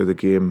think that's how the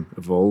game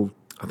evolved.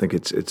 I think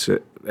it's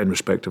in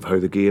respect of how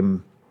the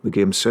game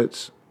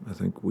sits. I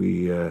think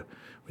we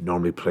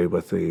normally play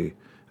with a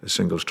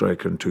single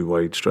striker and two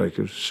wide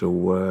strikers.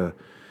 So,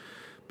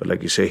 but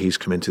like you say, he's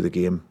come into the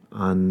game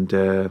and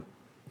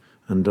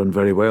done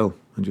very well,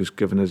 and just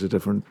given us a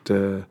different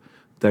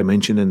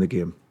dimension in the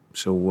game.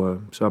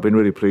 So I've been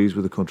really pleased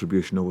with the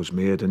contribution that was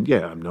made, and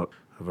yeah, I'm not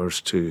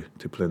averse to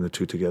playing the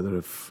two together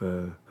if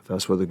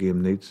that's what the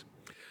game needs.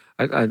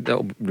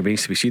 That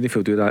remains to be seen if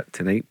he'll do that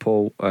tonight,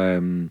 Paul.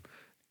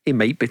 He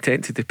might be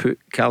tempted to put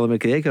Callum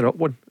McGregor up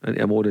one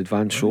into a more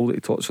advanced role that he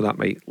thought, so that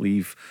might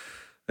leave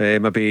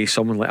maybe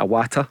someone like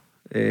Awata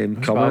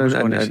coming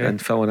in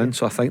and filling in.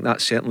 So I think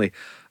that's certainly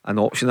an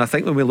option. I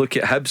think when we look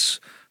at Hibs,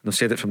 and I've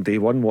said it from day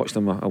one,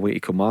 watching them away to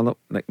Kilmarnock,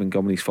 Nick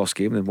Montgomery's first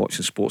game, and then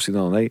watching Sportsy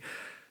the other night,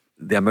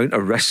 the amount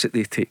of risks that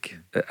they take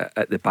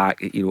at the back,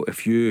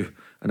 if you,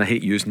 and I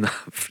hate using that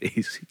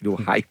phrase,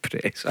 high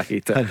press, I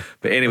hate it,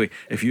 but anyway,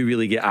 if you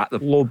really get at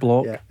them, low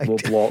block,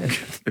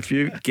 if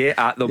you get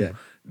at them,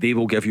 they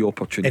will give you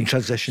opportunity in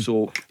transition.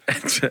 So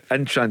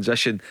in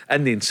transition,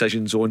 in the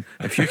incision zone,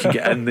 if you can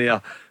get in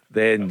there,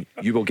 then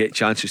you will get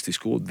chances to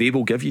score. They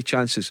will give you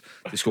chances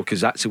to score,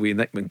 because that's the way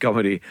Nick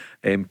Montgomery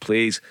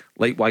plays.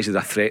 Likewise with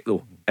a threat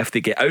though, if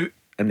they get out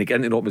and they get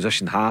into the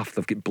opposition half,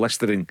 they've got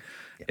blistering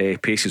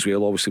pace as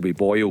well, obviously with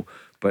Boyle.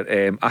 But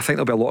I think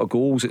there'll be a lot of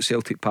goals at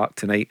Celtic Park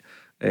tonight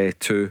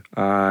too,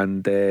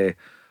 and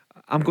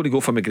I'm going to go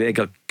for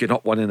McGregor getting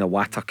up one in a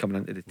Awata coming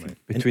into the team.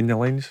 Between the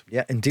lines.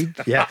 Yeah, indeed.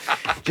 Yeah.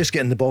 Just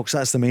get in the box,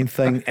 that's the main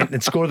thing,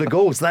 and score the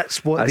goals.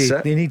 That's what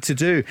they need to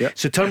do. Yep.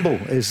 So Turnbull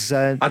is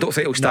I don't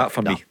think he'll start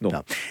for me.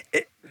 No.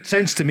 It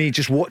sounds to me,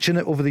 just watching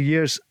it over the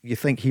years, you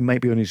think he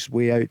might be on his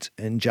way out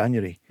in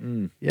January.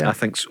 Yeah, I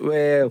think so.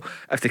 Well,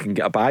 if they can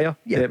get a buyer,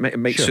 it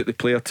might suit the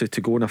player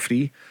to go on a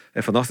free.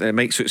 If for nothing, it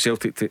might suit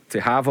Celtic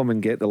to have him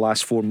and get the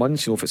last 4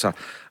 months. If it's a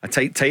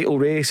tight title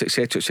race,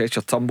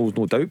 etc. Turnbull's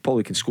no doubt, Paul,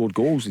 he can score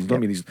goals. I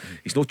mean,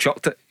 he's not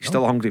chucked it. He's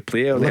still a hungry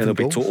player, and he'll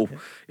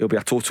be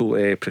a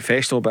total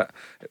professional. But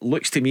it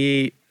looks to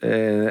me,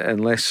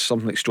 unless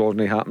something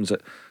extraordinary happens,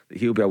 that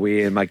he'll be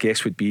away. And my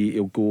guess would be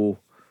he'll go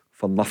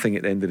for nothing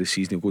at the end of the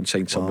season. He'll go and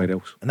sign somewhere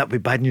else. And that would be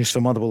bad news for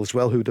Motherwell as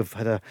well, who would have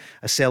had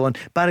a sell on.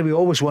 Barry, we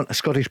always want a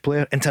Scottish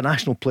player,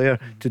 international player,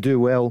 to do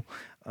well.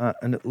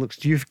 And it looks,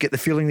 do you get the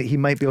feeling that he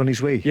might be on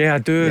his way? Yeah, I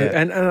do.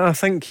 Yeah. And I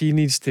think he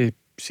needs to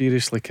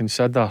seriously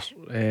consider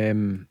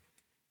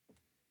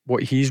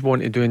what he's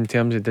wanting to do in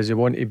terms of, does he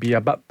want to be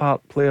a bit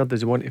part player?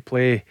 Does he want to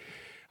play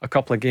a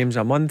couple of games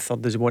a month, or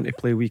does he want to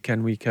play week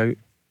in, week out?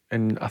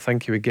 And I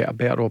think he would get a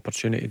better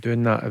opportunity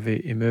doing that if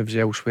he moves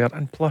elsewhere.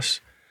 And plus,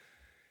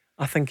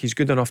 I think he's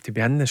good enough to be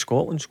in the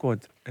Scotland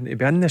squad. And to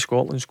be in the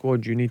Scotland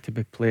squad, you need to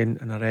be playing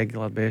on a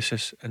regular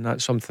basis. And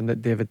that's something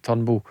that David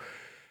Turnbull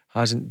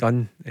hasn't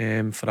done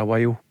for a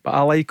while. But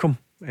I like him.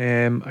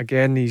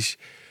 Again,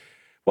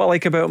 what I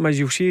like about him is,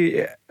 you'll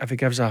see if he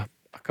gives a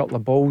couple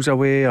of balls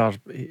away, or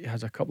he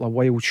has a couple of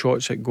wild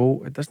shots at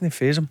goal, it doesn't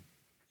faze him.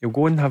 He'll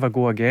go and have a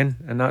go again.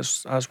 And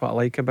that's what I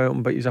like about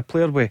him. But he's a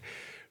player with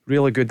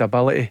really good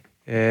ability.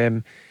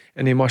 And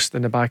he must,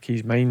 in the back of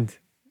his mind,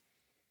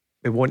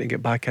 we want to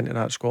get back into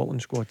that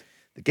Scotland squad.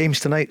 The game's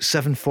tonight,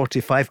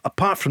 7:45,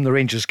 apart from the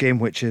Rangers game,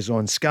 which is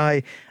on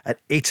Sky at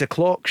 8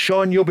 o'clock.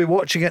 Sean, you'll be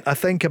watching it, I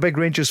think, a big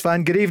Rangers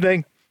fan. Good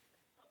evening.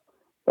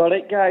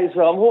 Alright guys,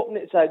 well, I'm hoping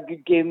it's a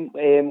good game,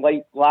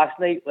 like last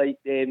night, like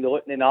the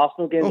Luton and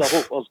Arsenal games. I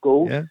hope there's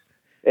goals.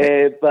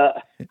 Yeah.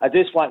 But I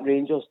just want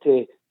Rangers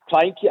to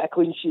try and keep a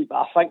clean sheet, but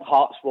I think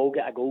Hearts will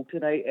get a goal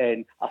tonight,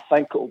 and I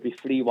think it will be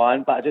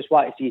 3-1, but I just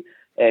want to see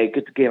a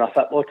good game of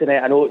football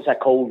tonight. I know it's a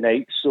cold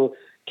night, so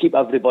keep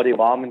everybody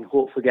warm and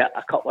hopefully get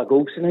a couple of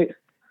goals tonight.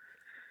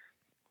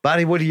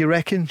 Barry, what do you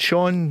reckon?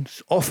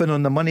 Sean's often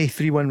on the money,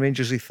 3-1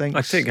 Rangers, he thinks.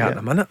 I take that in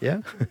a minute.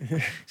 Yeah.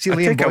 See, I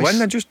take a win.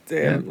 I just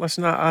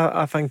listen,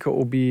 I think it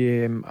will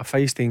be a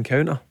feisty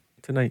encounter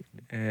tonight.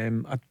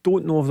 I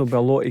don't know if there'll be a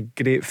lot of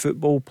great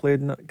football played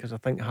in it, because I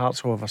think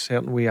Hearts will have a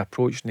certain way of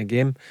approaching the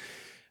game.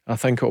 I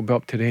think it'll be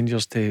up to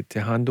Rangers to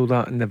handle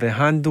that, and if they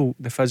handle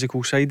the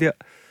physical side of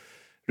it,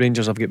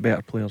 Rangers have got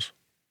better players.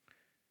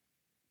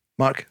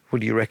 Mark, what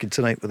do you reckon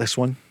tonight with this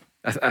one?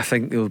 I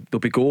think there'll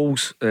be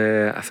goals.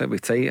 I think we're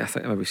tight. I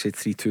think I maybe said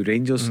 3-2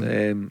 Rangers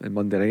on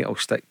Monday night. I'll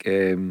stick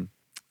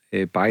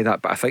by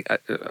that. But I think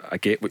I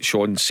get what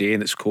Sean's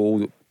saying. It's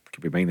cold. It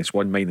could be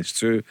 -1,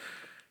 -2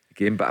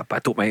 again. But I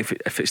don't mind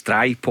if it's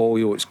dry,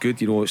 Paul. It's good.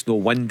 It's no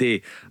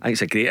windy. I think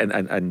it's a great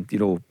and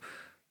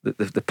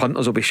the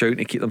punters will be shouting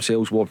to keep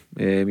themselves warm.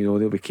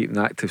 They'll be keeping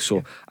active.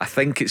 So I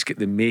think it's got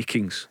the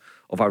makings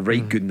of a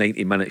right good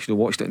 90 minutes.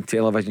 Watched it on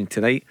television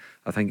tonight.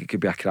 I think it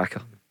could be a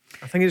cracker.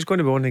 I think it's going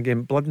to be on the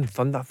game Blood and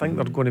Thunder. I think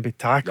there are going to be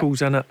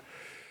tackles in it.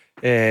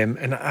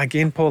 And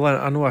again, Paul,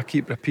 I know I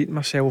keep repeating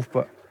myself,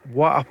 but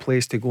what a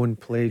place to go and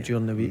play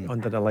during the week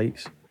under the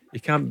lights. You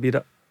can't beat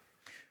it.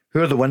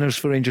 Who are the winners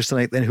for Rangers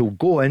tonight then, who'll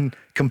go in,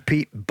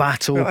 compete,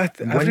 battle? Well,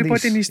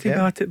 everybody needs to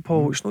bat it,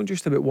 Paul. It's not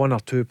just about one or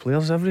two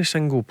players. Every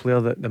single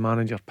player that the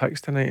manager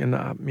picks tonight. And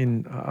I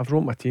mean, I've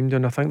wrote my team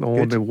down. I think there'll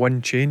only be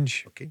one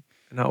change, and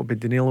that'll be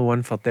Danilo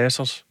in for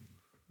Dessers.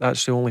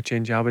 That's the only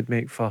change I would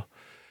make for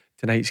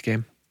tonight's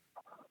game.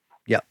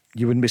 Yeah,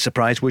 you wouldn't be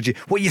surprised, would you?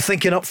 What are you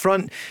thinking up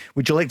front?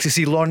 Would you like to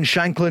see Lawrence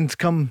Shankland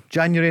come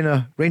January in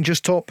a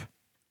Rangers top?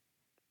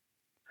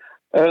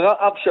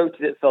 I've shouted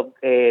it for,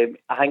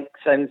 I think,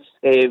 since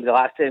the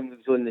last time we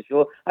was on the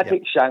show. I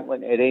take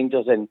Shankland to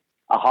Rangers in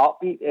a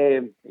heartbeat.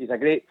 He's a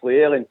great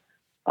player, and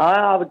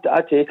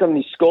I'd take him.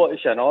 He's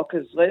Scottish,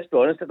 because let's be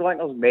honest, I don't think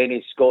there's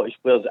many Scottish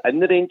players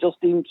in the Rangers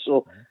team.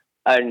 So,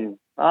 and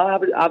I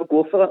would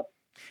go for it.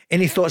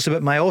 Any thoughts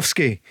about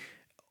Majowski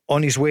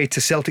on his way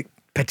to Celtic?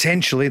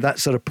 Potentially,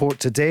 that's a report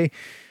today.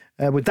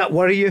 Would that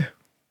worry you,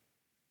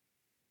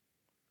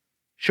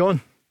 Sean?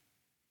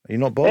 Are you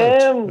not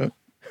bothered?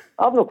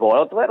 I'm not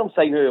bothered. Let them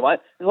sign who they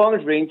want. As long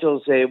as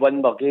Rangers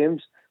win their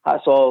games,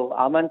 that's all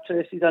I'm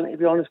interested in, to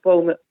be honest,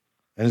 Paul.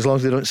 And as long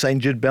as they don't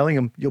sign Jude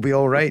Bellingham, you'll be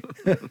all right.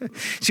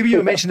 See, when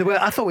you mentioned the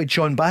weather, I thought we'd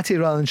Sean Batty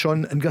rather than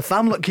Sean and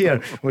Gothamlook here.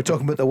 We're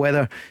talking about the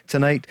weather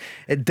tonight.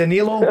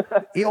 Danilo,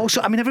 he also,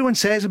 I mean, everyone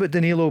says about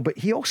Danilo, but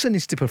he also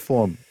needs to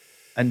perform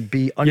and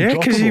be undroppable. Yeah,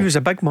 because he was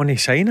a big money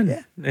signing.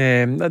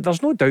 Yeah.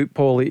 There's no doubt,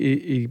 Paul,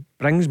 he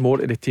brings more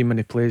to the team when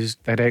he plays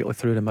directly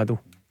through the middle.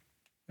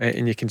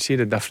 And you can see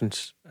the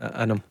difference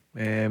in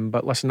him.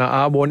 But listen,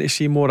 I want to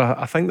see more.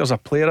 I think there's a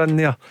player in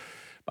there.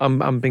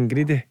 I'm being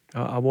greedy.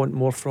 I want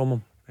more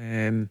from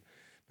him.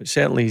 But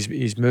certainly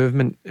his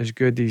movement is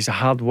good. He's a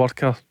hard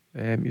worker.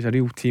 He's a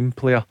real team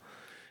player.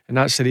 And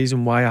that's the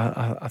reason why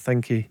I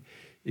think he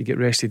get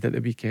rested at the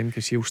weekend,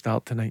 because he'll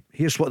start tonight.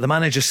 Here's what the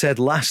manager said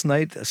last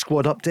night, a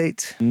squad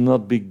update.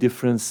 Not big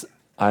difference,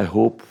 I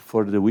hope,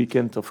 for the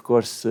weekend. Of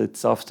course,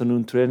 it's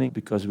afternoon training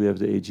because we have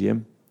the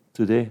AGM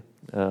today.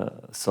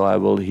 So I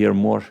will hear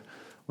more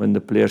when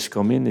the players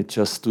come in. It's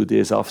just 2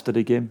 days after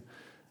the game.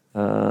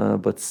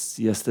 But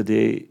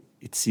yesterday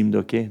it seemed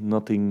okay.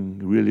 Nothing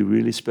really,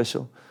 really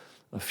special.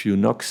 A few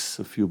knocks,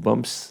 a few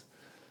bumps.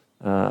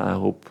 I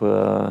hope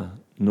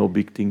no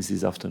big things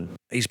this afternoon.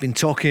 He's been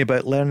talking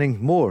about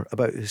learning more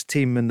about his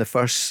team in the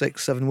first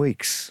 6-7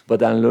 weeks.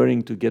 But I'm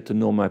learning to get to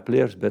know my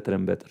players better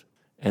and better.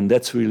 And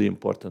that's really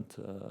important.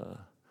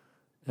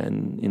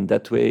 And in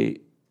that way,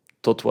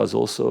 Todd was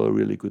also a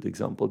really good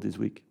example this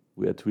week.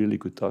 We had really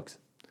good talks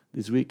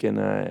this week, and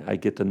I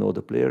get to know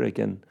the player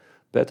again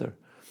better,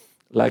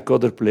 like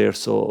other players.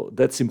 So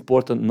that's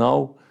important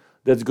now.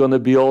 That's going to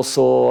be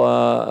also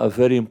a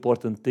very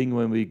important thing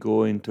when we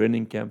go in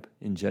training camp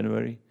in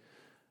January,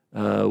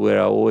 where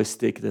I always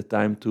take the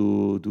time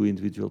to do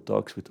individual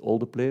talks with all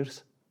the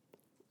players.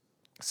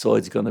 So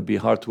it's going to be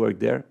hard work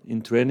there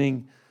in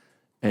training,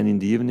 and in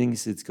the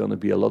evenings it's going to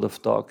be a lot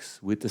of talks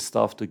with the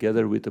staff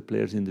together, with the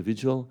players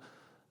individual,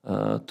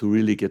 to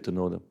really get to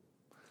know them.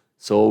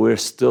 So we're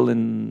still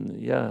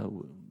in,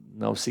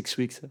 now 6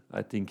 weeks,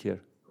 I think,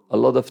 here. A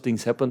lot of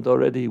things happened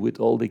already with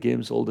all the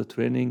games, all the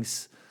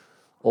trainings,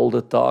 all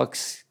the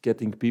talks,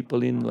 getting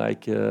people in,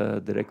 like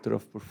director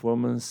of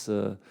performance,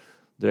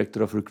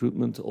 director of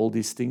recruitment, all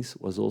these things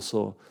was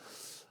also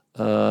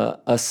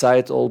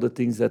aside all the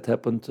things that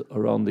happened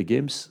around the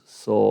games.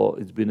 So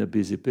it's been a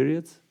busy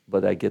period,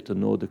 but I get to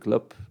know the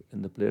club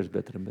and the players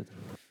better and better.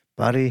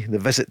 Barry, the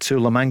visit to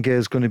La Manga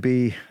is going to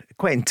be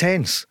quite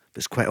intense.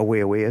 It's quite a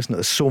way away, isn't it?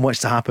 There's so much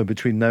to happen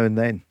between now and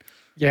then.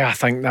 Yeah, I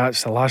think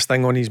that's the last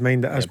thing on his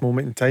mind at this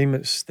moment in time.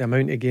 It's the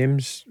amount of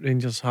games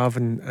Rangers have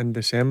in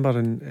December,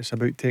 and it's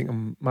about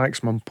taking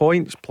maximum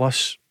points,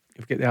 plus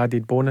you've got the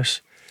added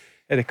bonus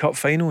at the cup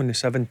final on the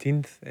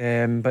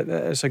 17th. But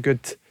it's a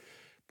good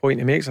point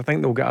he makes. I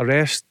think they'll get a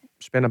rest,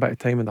 spend a bit of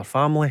time with their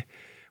family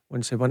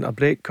once the winter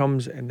break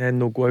comes, and then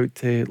they'll go out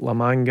to La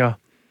Manga,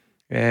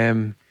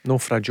 no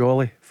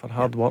Fragioli, for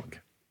hard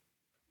work.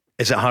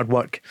 Is it hard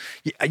work?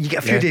 You get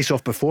a few days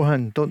off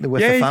beforehand, don't they,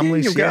 with the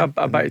families? You'll get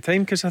a bit of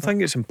time, because I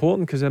think it's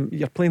important, because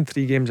you're playing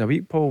 3 games a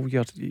week, Paul.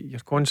 You're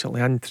constantly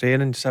in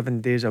training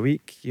 7 days a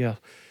week. You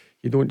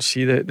don't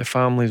see the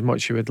family as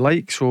much as you would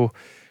like, so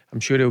I'm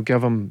sure he'll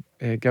give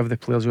the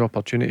players the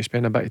opportunity to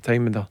spend a bit of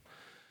time with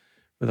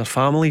their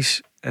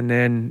families, and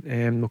then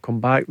they'll come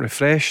back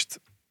refreshed,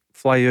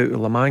 fly out to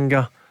La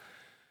Manga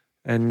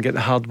and get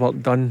the hard work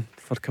done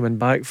for coming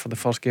back for the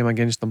first game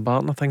against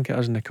Dumbarton, I think it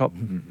is, in the cup.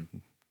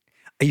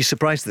 Are you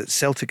surprised that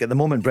Celtic at the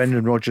moment,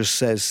 Brendan Rodgers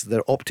says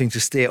they're opting to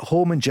stay at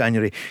home in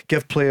January,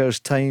 give players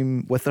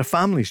time with their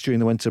families during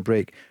the winter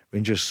break?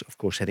 Rangers, of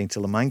course, heading to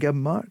La Manga.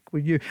 Mark,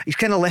 would you? He's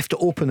kind of left it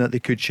open that they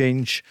could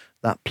change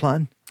that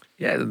plan.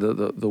 Yeah,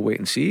 they'll wait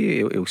and see.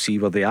 He'll see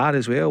where they are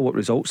as well, what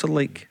results are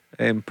like,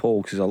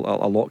 Paul, because a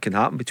lot can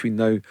happen between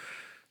now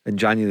and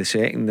January the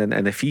 2nd.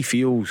 And if he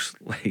feels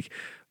like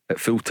at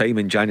full time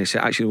in January,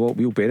 actually, what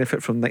we'll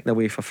benefit from nicking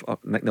away for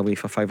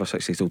 5 or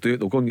 6 days, they'll do it.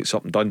 They'll go and get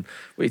something done.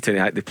 Wait till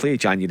they play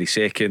January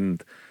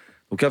 2nd.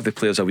 They'll give the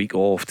players a week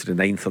off to the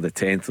 9th or the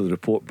 10th. They'll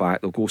report back.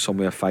 They'll go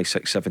somewhere 5,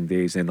 6, 7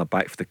 days, and then they're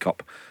back for the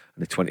Cup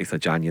on the 20th of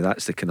January.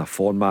 That's the kind of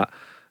format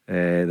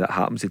that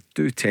happens. They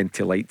do tend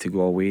to like to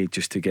go away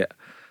just to get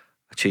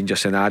a change of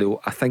scenario.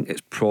 I think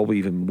it's probably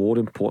even more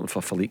important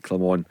for Philippe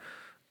Clement,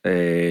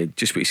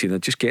 just what he's saying, they're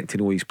just getting to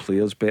know his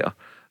players better,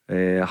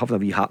 having a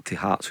wee heart to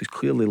heart. So he's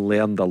clearly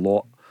learned a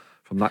lot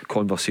from that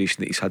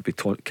conversation that he's had with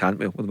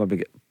Cantwell.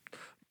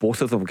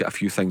 Both of them will get a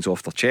few things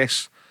off their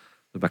chests.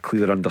 There'll be a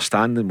clearer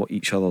understanding what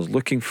each other's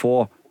looking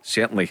for.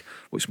 Certainly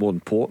what's more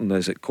important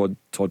is that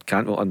Todd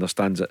Cantwell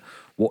understands that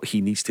what he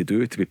needs to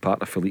do to be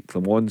part of Philippe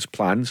Clement's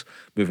plans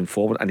moving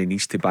forward, and he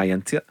needs to buy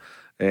into it.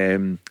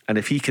 And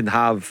if he can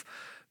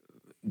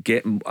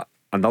get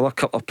another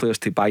couple of players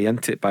to buy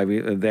into it,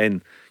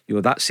 then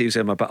that saves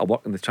him a bit of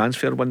work in the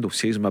transfer window,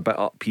 saves him a bit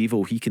of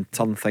upheaval. He can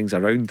turn things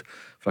around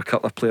for a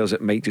couple of players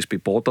that might just be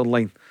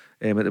borderline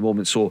at the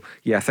moment. So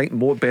yeah, I think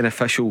more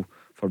beneficial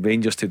for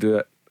Rangers to do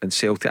it in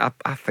Celtic.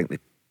 I think they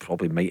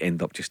probably might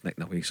end up just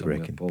nicking away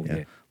somewhere.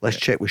 Yeah. Let's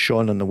check with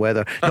Sean on the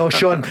weather. No,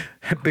 Sean,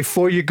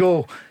 before you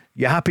go,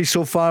 you happy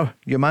so far?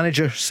 Your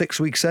manager 6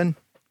 weeks in?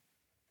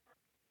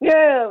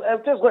 Yeah,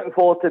 I'm just looking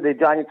forward to the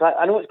January.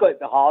 I know it's going to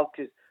be hard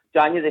because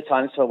January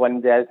transfer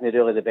window isn't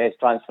really the best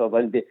transfer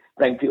window to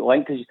bring people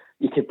in, because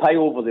you can pay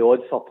over the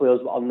odds for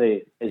players that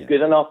aren't as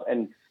good enough,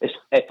 and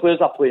if players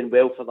are playing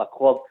well for the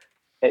club,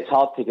 it's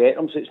hard to get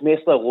them, so it's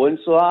mostly loans.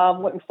 So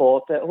I'm looking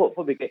forward to it.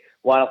 Hopefully we get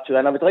one or two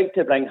in. I would like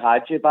to bring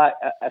Hadji back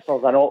if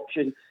there's an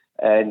option,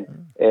 and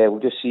we'll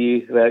just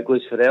see where it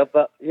goes for there.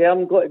 But yeah,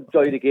 I'm going to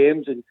enjoy the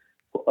games, and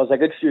there's a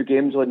good few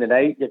games on the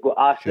night. You've got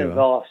Aston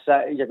Villa,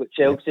 City, you've got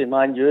Chelsea,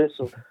 Man U,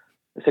 so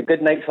it's a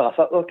good night for a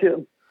football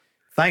game.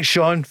 Thanks,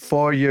 Sean,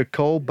 for your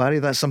call, Barry.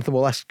 That's something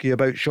we'll ask you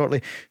about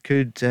shortly.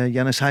 Could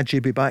Yanis Hadji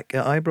be back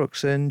at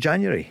Ibrox in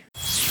January?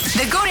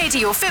 The Go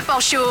Radio Football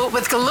Show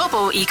with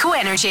Global Eco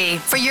Energy.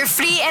 For your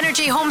free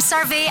energy home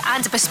survey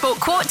and bespoke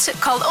quote,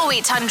 call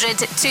 0800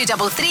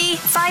 233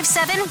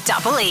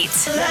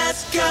 5788.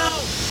 Let's go!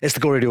 It's the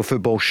Go Radio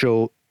Football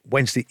Show,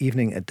 Wednesday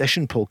evening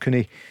edition. Paul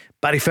Cooney,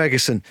 Barry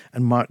Ferguson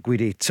and Mark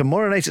Guidi.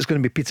 Tomorrow night it's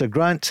going to be Peter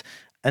Grant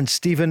and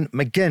Stephen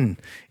McGinn.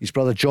 His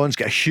brother John's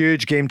got a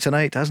huge game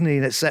tonight, hasn't he?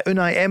 And it's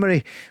Unai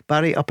Emery,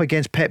 Barry, up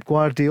against Pep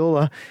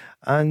Guardiola,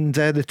 and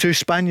the two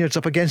Spaniards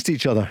up against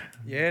each other.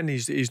 Yeah, and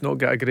he's not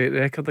got a great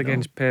record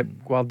against Pep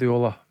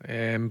Guardiola.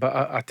 But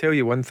I tell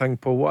you one thing,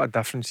 Paul, what a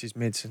difference he's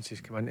made since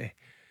he's come in to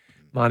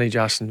manage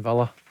Aston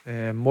Villa.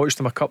 Watched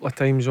him a couple of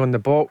times on the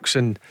box,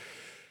 and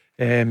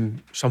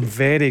some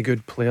very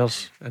good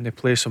players, and they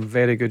play some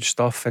very good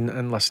stuff.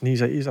 And listen,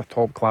 he's a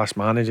top class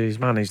manager. He's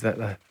managed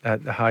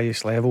at the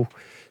highest level.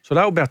 So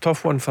that'll be a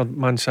tough one for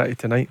Man City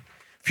tonight.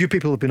 Few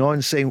people have been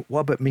on saying, what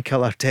about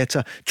Mikel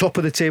Arteta? Top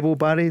of the table,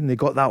 Barry, and they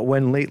got that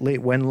win,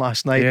 late win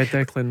last night. Yeah,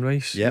 Declan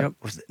Rice. Yep.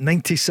 Was it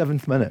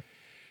 97th minute?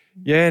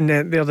 Yeah, and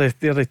they're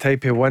the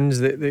type of wins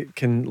that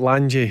can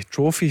land you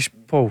trophies,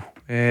 Paul.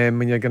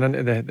 When you're going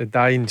into the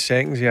dying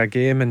seconds of a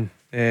game,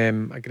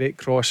 and a great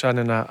cross in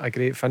and a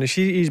great finish.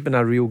 He's been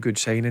a real good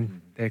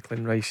signing,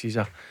 Declan Rice. He's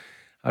a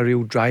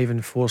real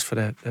driving force for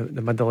the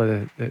middle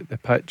of the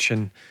pitch,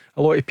 and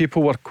a lot of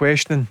people were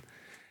questioning,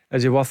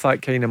 is he worth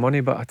that kind of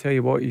money? But I tell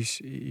you what, he's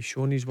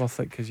shown he's worth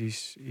it, because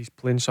he's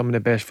playing some of the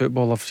best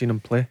football I've seen him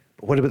play.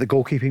 But what about the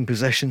goalkeeping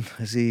position?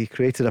 Has he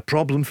created a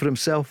problem for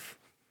himself?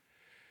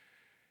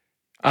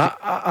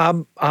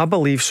 I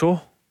believe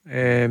so.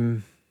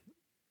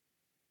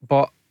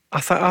 But I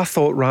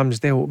thought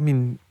Ramsdale, I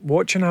mean,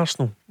 watching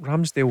Arsenal,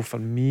 Ramsdale for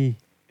me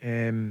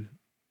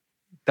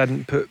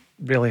didn't put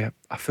really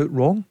a foot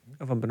wrong,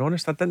 if I'm being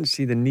honest. I didn't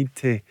see the need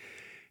to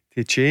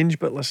change.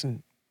 But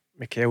listen,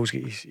 Mikel's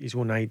got his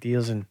own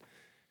ideas and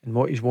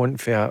what he's wanting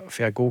for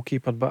a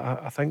goalkeeper. But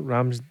I think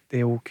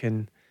Ramsdale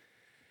can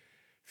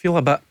feel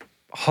a bit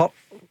hurt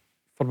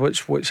for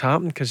what's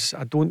happened, because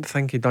I don't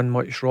think he done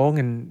much wrong.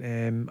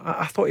 And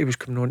I thought he was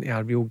coming on to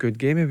a real good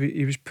game.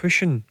 He was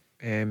pushing,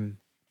 do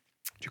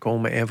you call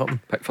him at Everton?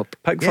 Pickford.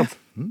 Yeah.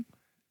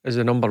 Is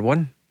the number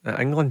one at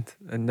England.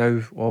 And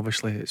now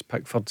obviously it's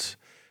Pickford's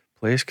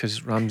place, because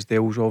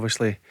Ramsdale's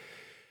obviously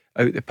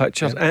out the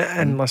pictures.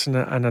 And listen,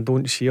 and I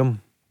don't see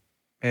him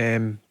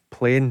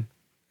playing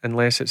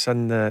unless it's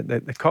in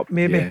the cup,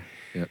 maybe,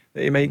 that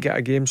he might get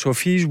a game. So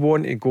if he's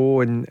wanting to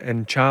go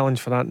and challenge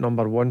for that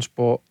number one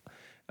spot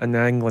in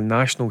the England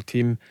national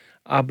team,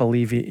 I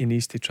believe he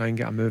needs to try and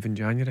get a move in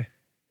January.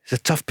 It's a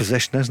tough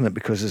position, isn't it?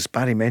 Because as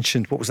Barry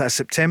mentioned, what was that,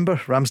 September?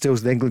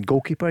 Ramsdale's the England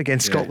goalkeeper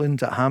against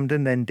Scotland at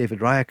Hampden. Then David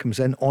Raya comes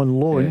in on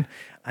loan,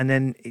 and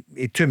then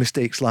he had two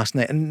mistakes last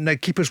night. And now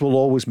keepers will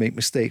always make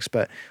mistakes,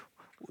 but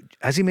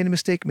has he made a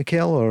mistake,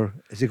 Mikel, or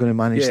is he going to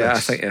manage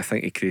this? I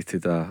think he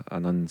created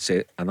an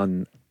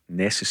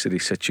unnecessary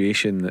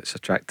situation that's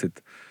attracted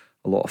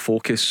a lot of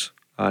focus.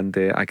 And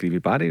I agree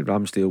with Barry.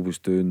 Ramsdale was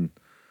doing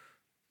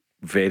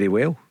very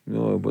well.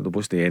 But there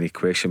wasn't any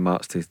question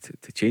marks to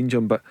change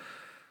him. But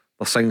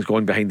there's things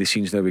going behind the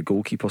scenes now with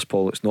goalkeepers,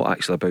 Paul. It's not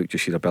actually about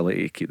just your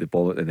ability to keep the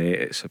ball at the net.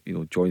 It's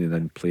joining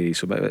in play.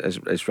 So is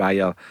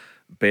Raya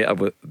better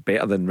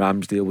than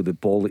Ramsdale with the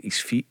ball at his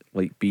feet,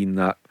 like being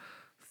that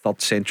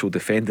third central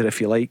defender,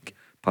 if you like.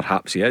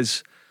 Perhaps he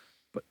is.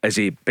 But is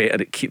he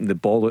better at keeping the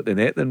ball at the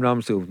net than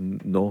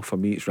Ramsdale? No, for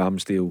me it's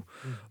Ramsdale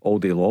all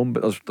day long.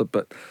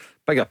 But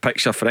bigger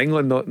picture for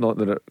England, not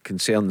that it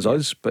concerns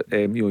us, but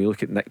you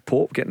look at Nick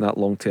Pope getting that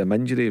long-term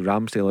injury,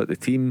 Ramsdale out the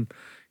team.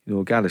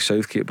 Gareth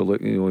Southgate will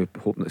look,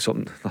 hoping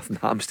that nothing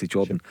happens to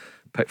Jordan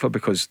Pickford,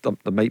 because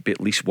there might be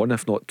at least one,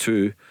 if not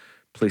two,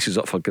 places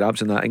up for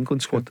grabs in that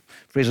England squad.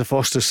 Fraser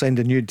Foster signed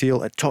a new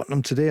deal at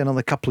Tottenham today,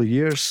 another couple of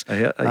years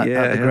at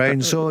the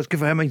ground. So it's good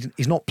for him.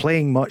 He's not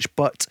playing much,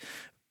 but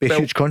a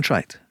huge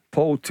contract.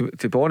 Paul, to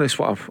be honest,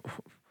 what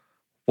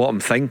I'm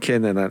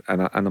thinking, and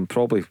I'm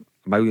probably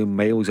a million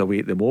miles away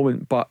at the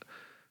moment, but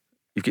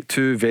you've got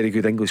two very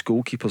good English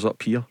goalkeepers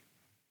up here,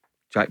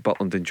 Jack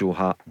Butland and Joe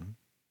Hart.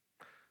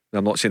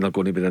 I'm not saying they're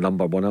going to be the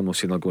number one. I'm not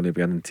saying they're going to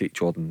be in and take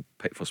Jordan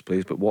Pickford's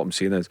place. But what I'm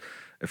saying is,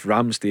 if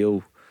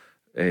Ramsdale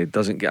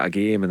doesn't get a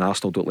game and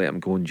Arsenal don't let him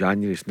go in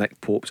January, if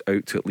Nick Pope's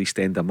out to at least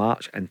end of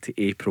March into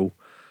April,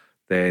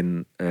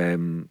 then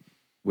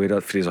where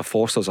Fraser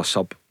Foster's a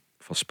sub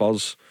for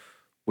Spurs,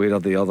 where are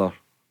the other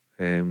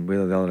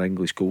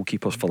English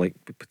goalkeepers for like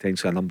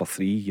potentially a number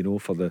three,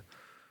 for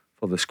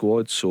the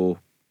squad? So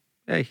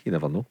you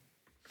never know.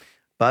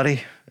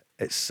 Barry,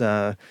 it's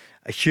a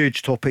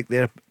huge topic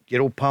there.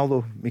 Your old pal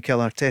though, Mikel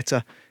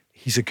Arteta,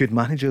 he's a good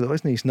manager though,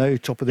 isn't he? He's now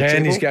top of the table.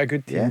 And he's got a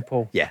good team,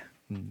 Paul. Yeah.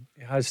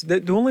 He has.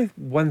 The only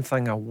one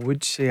thing I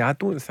would say, I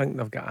don't think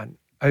they've got an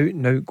out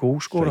and out goal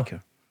scorer.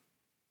 Striker.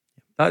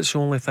 That's the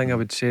only thing I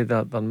would say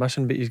that they're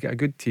missing, but he's got a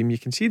good team. You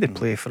can see the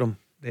play for him.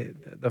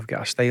 They've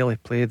got a style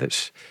of play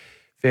that's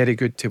very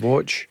good to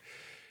watch,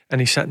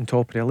 and he's sitting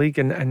top of the league,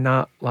 and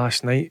that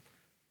last night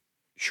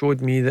showed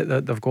me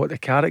that they've got the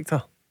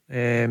character,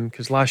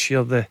 because last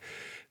year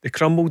they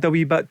crumbled a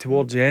wee bit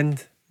towards the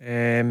end.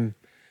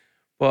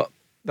 But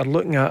they're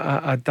looking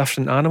at a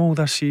different animal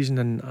this season,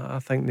 and I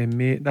think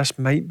this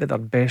might be their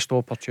best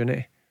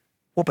opportunity.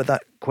 What about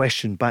that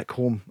question back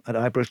home at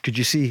Ibrox? Could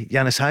you see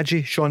Yanis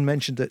Hadji? Sean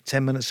mentioned it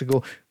 10 minutes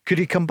ago. Could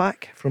he come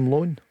back from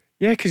loan?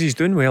 Yeah, because he's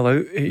doing well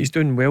out. He's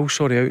doing well,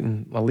 out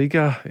in La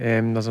Liga.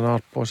 There's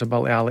another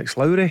possibility, Alex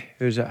Lowry,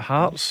 who's at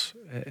Hearts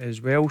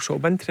as well. So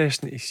it'll be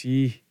interesting to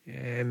see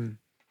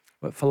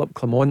what Philip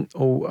Clement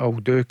will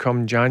do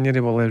come January.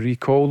 Will he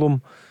recall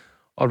them,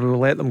 or will we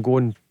let them go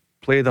and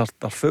play their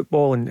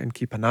football and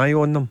keep an eye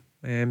on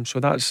them? So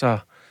that's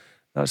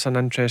an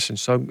interesting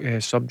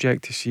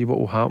subject to see what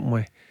will happen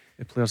with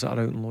the players that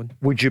are out on loan.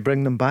 Would you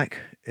bring them back?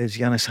 Is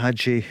Yanis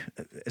Hadji,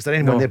 is there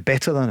anyone there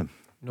better than him?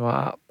 No,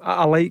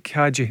 I like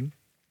Hadji,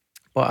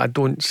 but I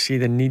don't see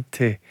the need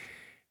to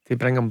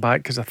bring him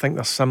back, because I think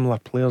there's similar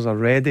players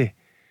already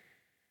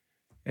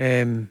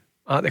at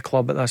the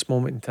club at this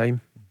moment in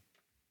time.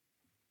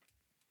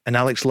 And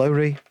Alex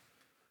Lowry,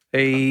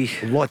 a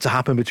lot to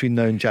happen between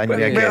now and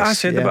January, I guess. I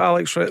said about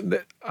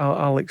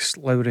Alex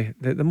Lowry,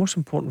 the most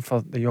important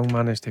for the young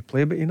man is to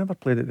play, but he never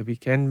played at the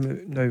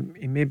weekend. Now,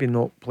 he maybe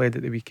not played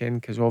at the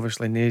weekend because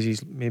obviously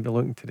Nazy's maybe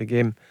looking to the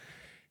game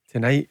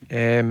tonight.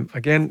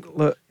 Again,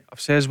 look, I've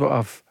said what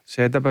I've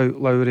said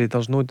about Lowry.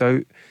 There's no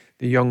doubt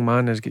the young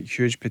man has got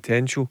huge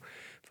potential.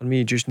 For me,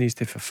 he just needs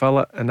to fulfil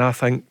it, and I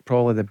think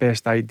probably the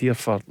best idea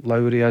for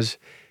Lowry is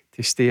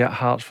to stay at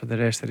Hearts for the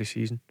rest of the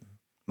season.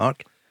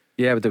 Mark?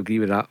 Yeah, I would agree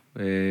with that.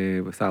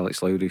 With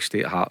Alex Lowry,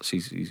 stay at Hearts,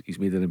 he's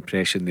made an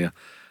impression there,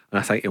 and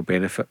I think he'll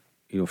benefit,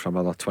 from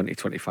other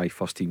 20-25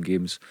 first team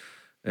games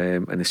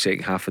in the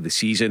second half of the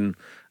season.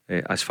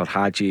 As for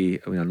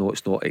Hadji, I know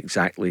it's not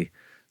exactly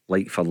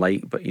like for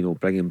like, but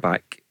bringing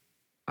back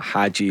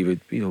Hadji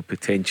would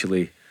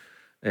potentially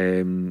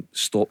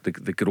stop the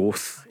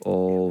growth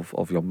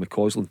of young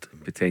McCausland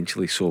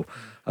potentially. So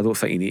I don't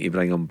think you need to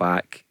bring him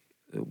back.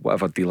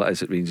 Whatever deal it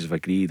is that Rangers have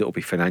agreed, it'll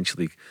be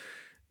financially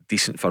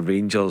decent for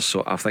Rangers.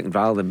 So I think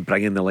rather than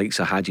bringing the likes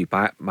of Hadji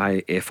back,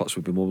 my efforts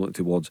would be more looking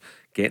towards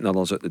getting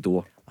others out the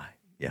door.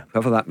 Yeah,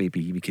 whoever that may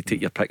be, you could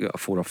take your pick out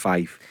of 4 or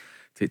 5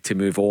 to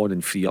move on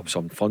and free up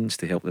some funds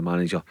to help the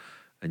manager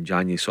in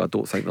January. So I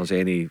don't think there's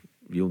any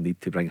real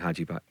need to bring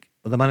Hadji back.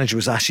 Well, the manager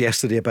was asked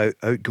yesterday about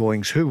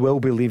outgoings. Who will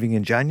be leaving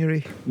in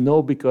January?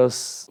 No,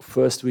 because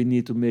first we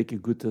need to make a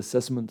good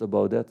assessment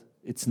about that.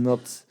 It's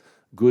not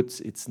good,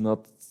 it's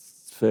not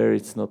fair,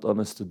 it's not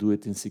honest to do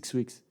it in 6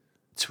 weeks.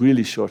 It's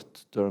really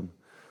short term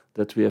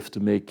that we have to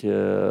make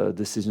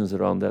decisions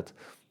around that.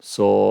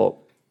 So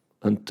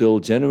until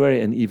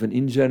January, and even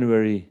in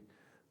January,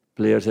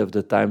 players have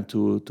the time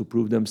to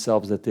prove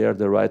themselves that they are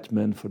the right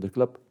man for the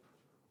club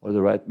or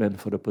the right man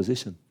for the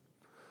position.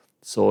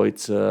 So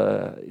it's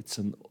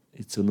an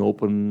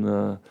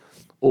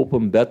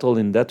open battle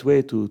in that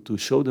way to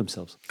show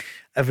themselves.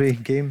 Every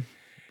game.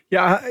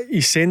 Yeah,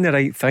 he's saying the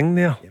right thing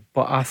there,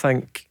 but I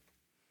think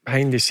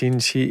behind the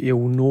scenes he'll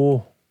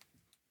know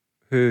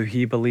who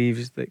he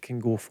believes that can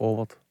go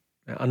forward.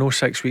 I know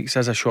 6 weeks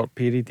is a short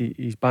period.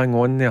 He's bang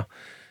on there,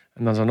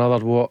 and there's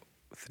another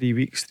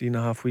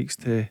 3.5 weeks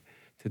to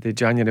the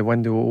January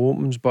window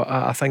opens. But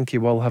I think he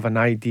will have an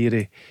idea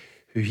of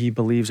who he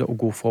believes that will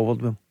go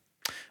forward with him.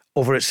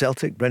 Over at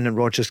Celtic, Brendan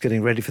Rodgers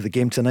getting ready for the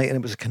game tonight, and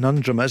it was a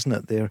conundrum, isn't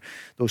it?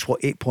 Those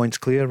 8 points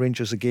clear,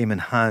 Rangers a game in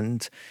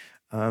hand,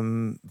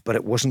 but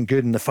it wasn't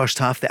good in the first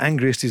half, the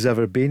angriest he's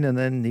ever been, and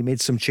then he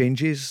made some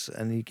changes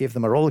and he gave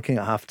them a rollicking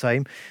at half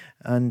time,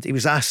 and he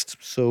was asked,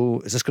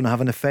 so is this going to have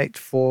an effect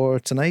for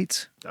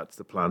tonight? That's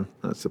the plan.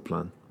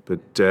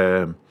 But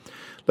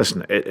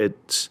listen,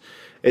 it's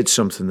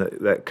something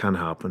that can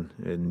happen,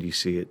 and you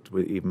see it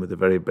even with the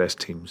very best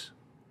teams.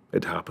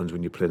 It happens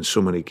when you play in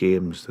so many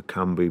games. There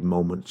can be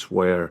moments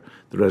where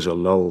there is a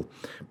lull,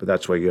 but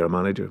that's why you're a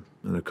manager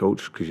and a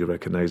coach, because you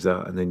recognise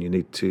that, and then you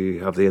need to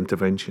have the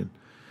intervention.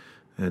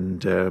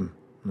 And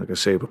like I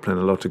say, we're playing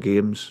a lot of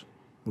games.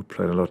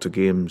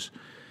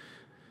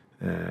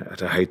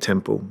 At a high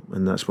tempo,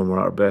 and that's when we're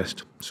at our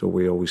best. So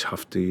we always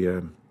have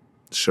to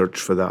search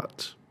for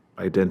that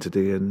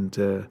identity, and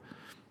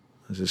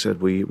as I said,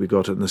 we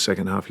got it in the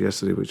second half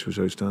yesterday, which was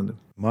outstanding.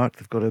 Mark,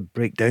 they've got to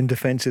break down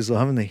defences though,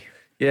 haven't they?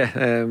 Yeah,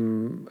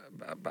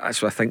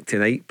 that's what I think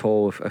tonight,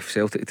 Paul. If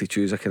Celtic to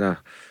choose a kind of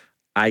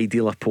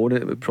ideal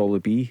opponent, it would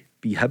probably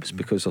be Hibs,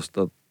 because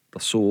they're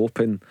so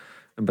open.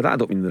 And by that I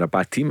don't mean they're a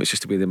bad team. It's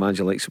just the way the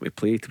manager likes them to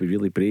play, to be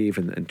really brave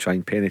and try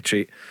and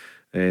penetrate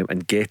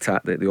and get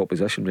at the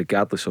opposition,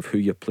 regardless of who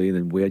you're playing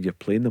and where you're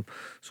playing them.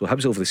 So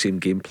Hibs will have the same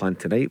game plan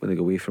tonight when they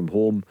go away from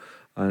home.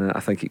 And I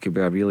think it could be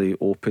a really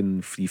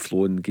open,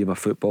 free-flowing game of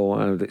football.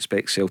 I would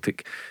expect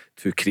Celtic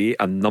to create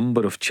a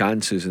number of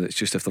chances, and it's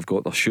just if they've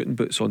got their shooting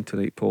boots on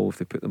tonight, Paul, if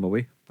they put them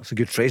away. That's a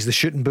good phrase, the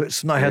shooting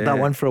boots. Not heard that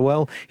one for a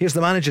while. Here's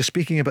the manager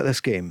speaking about this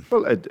game.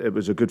 Well, it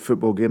was a good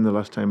football game the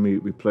last time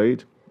we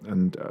played,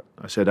 and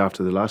I said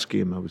after the last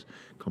game I was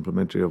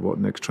complimentary of what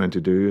Nick's trying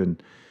to do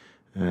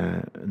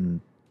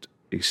and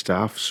his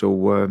staff.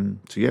 So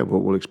yeah,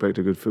 we'll expect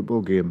a good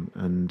football game.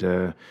 And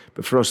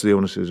but for us, the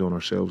onus is on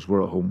ourselves.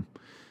 We're at home.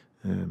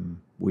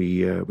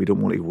 We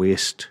don't want to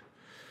waste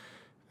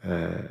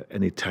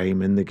any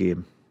time in the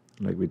game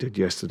like we did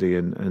yesterday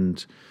and in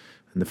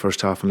the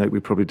first half, and like we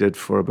probably did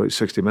for about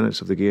 60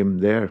 minutes of the game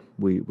there.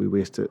 We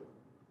wasted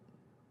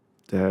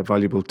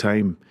valuable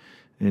time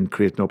in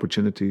creating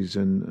opportunities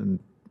and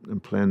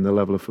playing the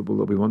level of football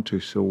that we want to.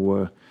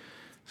 So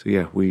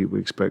yeah, we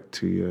expect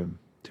to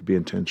be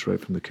intense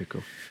right from the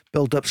kickoff.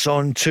 Build-ups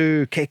on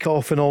to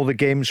kick-off in all the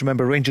games.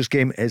 Remember, Rangers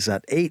game is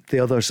at 8, the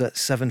others at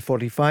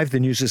 7:45. The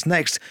news is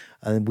next,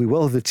 and we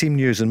will have the team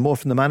news and more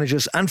from the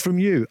managers and from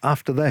you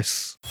after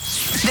this.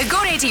 The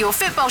Go Radio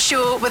Football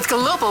Show with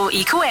Global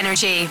Eco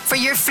Energy. For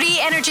your free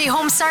energy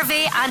home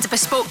survey and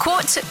bespoke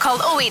quote,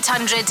 call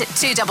 0800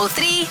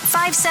 233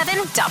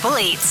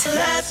 5788.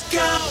 Let's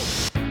go!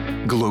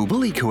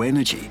 Global Eco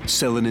Energy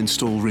sell and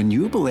install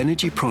renewable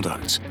energy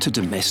products to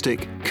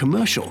domestic,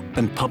 commercial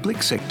and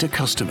public sector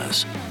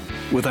customers.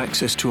 With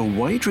access to a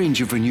wide range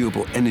of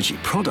renewable energy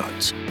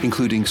products,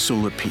 including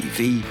solar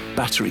PV,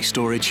 battery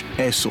storage,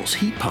 air source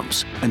heat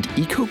pumps and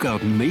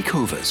eco-garden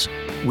makeovers,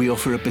 we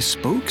offer a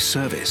bespoke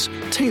service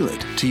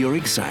tailored to your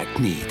exact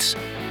needs.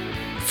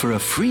 For a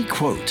free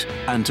quote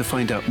and to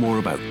find out more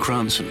about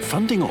grants and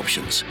funding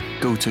options,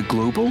 go to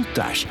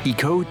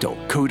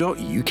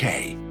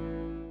global-eco.co.uk.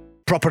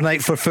 Proper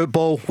night for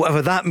football,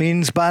 whatever that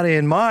means. Barry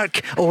and Mark,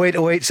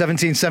 0808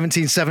 17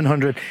 17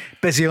 700.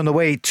 Busy on the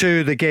way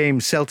to the game.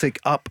 Celtic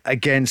up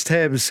against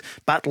Hibs.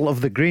 Battle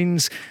of the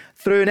Greens.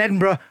 Through in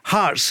Edinburgh,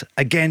 Hearts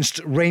against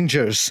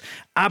Rangers.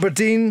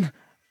 Aberdeen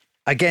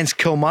against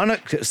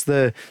Kilmarnock. It's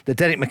the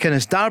Derek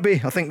McInnes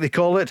derby, I think they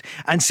call it.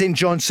 And St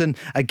Johnstone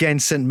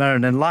against St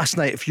Mirren. And last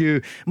night, a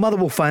few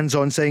Motherwell fans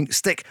on saying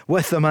stick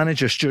with the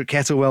manager, Stuart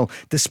Kettlewell,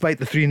 despite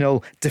the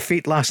 3-0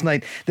 defeat last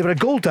night. They were a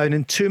goal down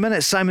in 2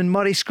 minutes, Simon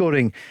Murray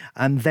scoring,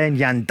 and then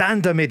Jan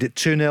Danda made it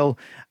 2-0,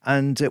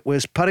 and it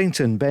was Ben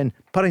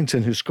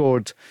Purrington, who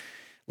scored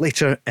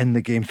later in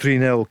the game,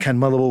 3-0. Can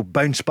Motherwell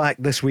bounce back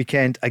this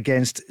weekend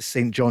against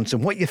St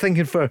Johnstone? What are you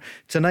thinking for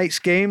tonight's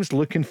games?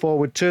 Looking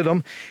forward to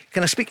them.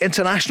 Can I speak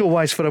international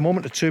wise for a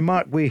moment or two?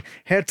 Mark, we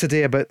heard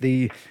today about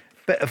the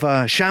bit of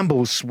a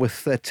shambles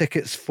with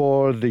tickets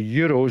for the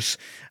Euros,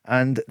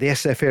 and the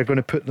SFA are going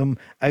to put them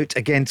out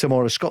again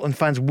tomorrow. Scotland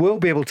fans will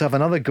be able to have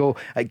another go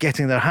at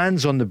getting their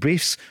hands on the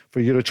briefs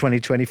for Euro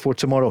 2024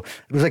 tomorrow.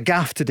 It was a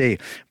gaffe today.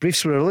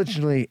 Briefs were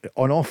originally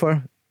on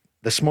offer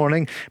this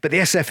morning, but the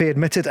SFA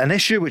admitted an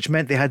issue which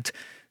meant they had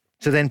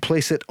to then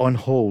place it on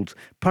hold.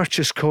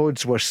 Purchase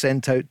codes were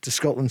sent out to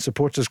Scotland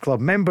Supporters Club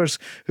members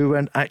who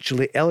weren't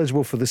actually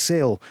eligible for the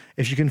sale.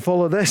 If you can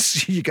follow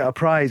this, you get a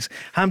prize.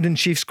 Hampden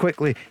Chiefs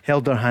quickly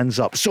held their hands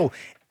up. So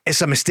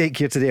it's a mistake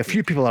here today. A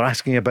few people are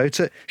asking about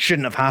it.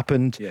 Shouldn't have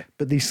happened,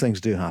 but these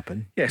things do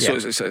happen. So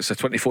it's a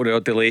 24-hour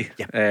delay.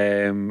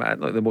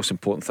 The most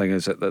important thing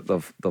is that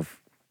they've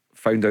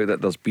found out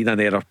that there's been an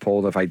error,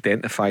 Paul. They've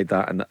identified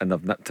that and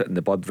they've nipped it in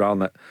the bud rather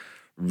than it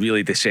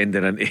really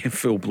descending into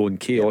full-blown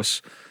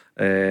chaos.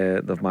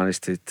 They've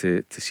managed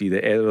to see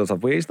the errors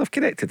of ways and they've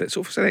corrected it.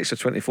 So for the next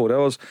 24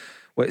 hours,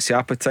 what's the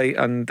appetite?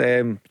 And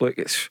look,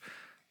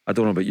 I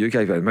don't know about you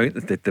guys,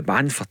 but the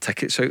demand for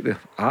tickets out there,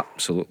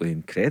 absolutely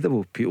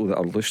incredible. People that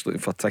are looking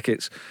for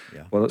tickets.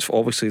 Well, it's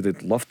obviously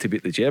they'd love to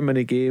beat the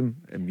Germany game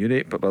in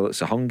Munich, but whether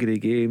it's a Hungary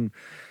game,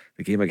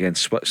 the game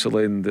against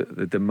Switzerland,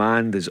 the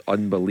demand is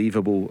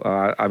unbelievable.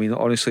 I mean,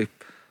 honestly,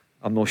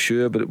 I'm not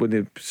sure, but it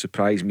wouldn't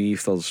surprise me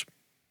if there's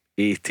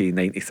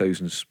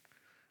 80,000-90,000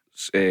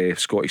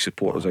 Scottish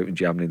supporters out in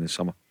Germany in the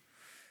summer.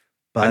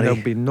 Barry, and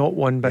there'll be not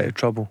one bit of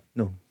trouble.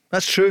 No,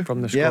 that's true.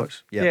 From the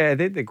Scots. Yeah,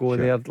 they go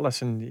there.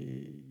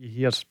 Listen, you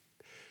hear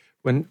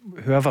when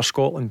whoever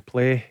Scotland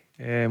play,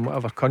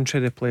 whatever country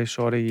they play,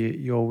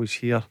 you always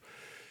hear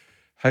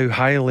how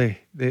highly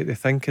they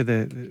think of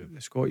the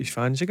Scottish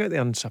fans. They go out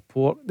there and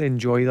support, they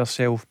enjoy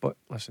themselves, but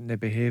listen, they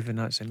behave, and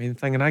that's the main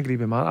thing. And I agree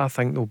with Mark. I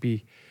think there'll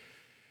be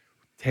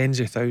tens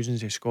of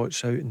thousands of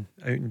Scots out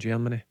in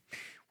Germany.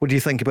 What do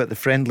you think about the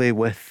friendly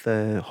with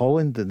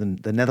Holland and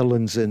the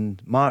Netherlands in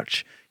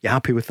March? You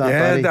happy with that,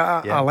 Barry?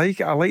 I like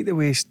it. I like the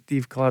way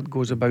Steve Clarke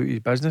goes about his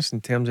business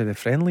in terms of the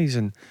friendlies.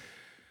 And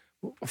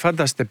I've had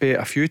this debate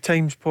a few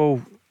times,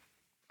 Paul.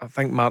 I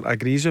think Mark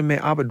agrees with me.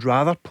 I would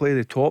rather play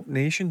the top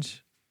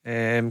nations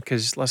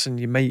because, listen,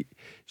 you might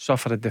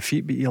suffer a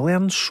defeat, but you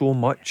learn so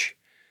much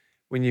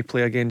when you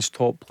play against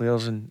top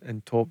players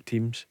and top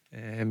teams.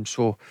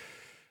 So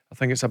I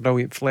think it's a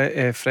brilliant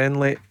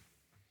friendly.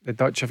 The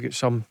Dutch have got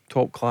some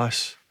top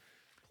class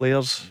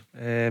players,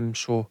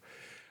 so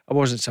I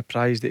wasn't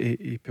surprised that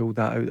he pulled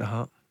that out of the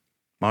hat.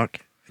 Mark,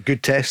 a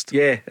good test.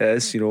 Yeah, it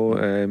is.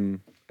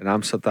 In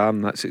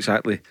Amsterdam, that's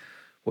exactly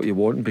what you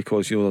want,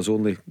 because there's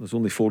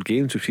only 4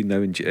 games between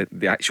now and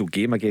the actual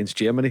game against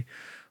Germany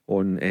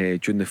on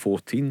June the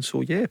 14th.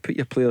 So yeah, put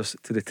your players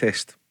to the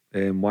test.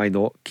 Why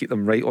not? Keep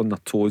them right on their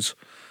toes.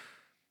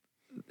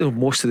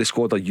 Most of the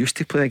squad are used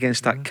to playing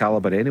against that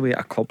calibre anyway at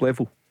a club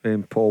level.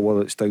 Paul,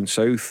 whether it's down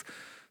south,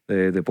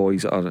 the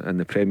boys that are in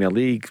the Premier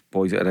League,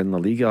 boys that are in La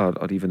Liga,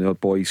 or even our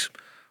boys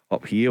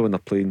up here when they're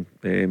playing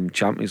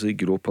Champions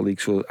League, Europa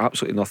League. So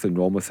absolutely nothing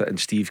wrong with it. And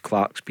Steve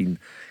Clarke's been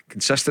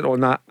consistent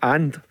on that.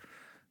 And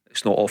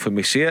it's not often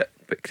we say it,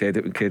 but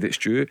credit when credit's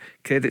due.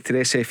 Credit to the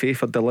SFA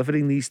for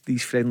delivering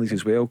these friendlies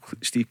as well.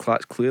 Steve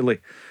Clarke's clearly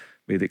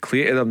made it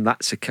clear to them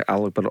that's the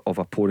calibre of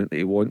opponent that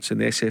he wants, and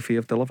the SFA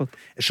have delivered.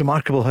 It's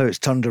remarkable how it's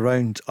turned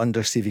around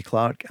under Stevie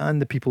Clarke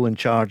and the people in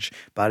charge,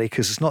 Barry,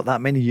 because it's not that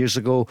many years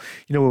ago,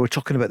 we were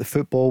talking about the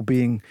football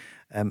being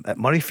at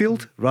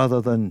Murrayfield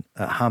rather than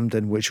at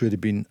Hampden, which would have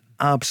been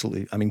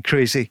absolutely,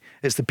 crazy.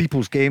 It's the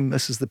people's game.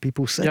 This is the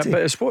people's city. Yeah,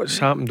 but it's what's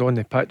happened on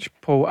the pitch,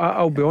 Paul.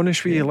 I'll be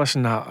honest with you.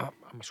 Listen, I'm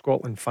a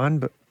Scotland fan,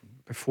 but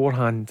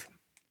beforehand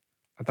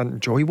I didn't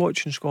enjoy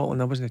watching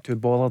Scotland. I wasn't too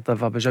bothered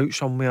if I was out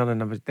somewhere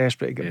and I was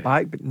desperate to get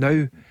back. But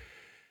now,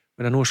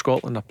 when I know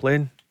Scotland are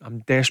playing, I'm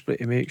desperate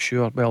to make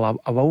sure,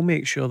 I will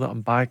make sure that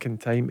I'm back in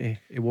time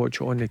to watch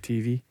it on the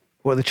TV.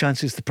 What are the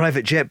chances? The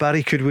private jet,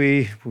 Barry, do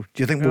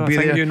you think we'll be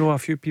there? You know a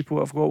few people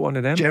have got one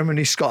of them.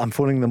 Germany, Scotland, I'm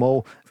phoning them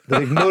all.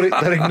 They're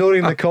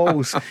ignoring the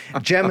calls.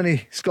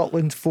 Germany,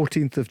 Scotland,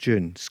 14th of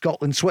June.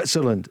 Scotland,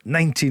 Switzerland,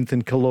 19th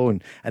in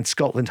Cologne. And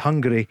Scotland,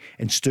 Hungary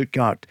in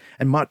Stuttgart.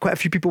 And Mark, quite a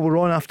few people were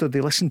on after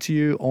they listened to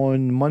you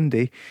on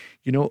Monday.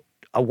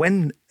 A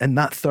win in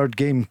that third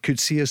game could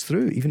see us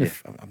through, even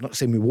if I'm not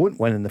saying we won't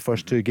win in the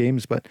first 2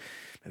 games, but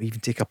maybe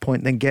even take a point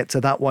and then get to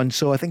that one.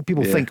 So I think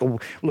people think, oh,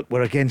 look,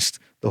 we're against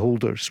the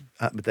holders,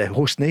 the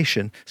host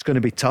nation. It's going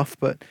to be tough,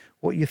 but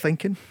what are you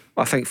thinking?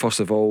 I think, first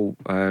of all,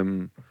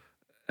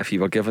 if you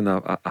were given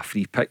a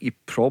free pick, you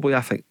probably,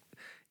 I think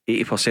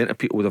 80% of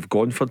people would have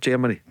gone for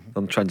Germany.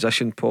 They're in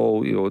transition,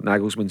 Paul.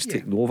 Nagelsmann's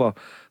taken over.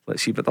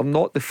 Let's see, but they're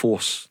not the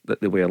force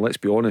that they were, let's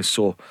be honest.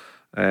 So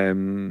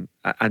and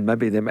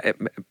maybe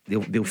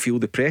they'll feel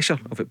the pressure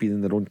of it being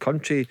in their own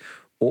country.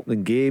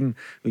 Opening game,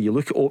 when you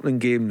look at opening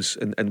games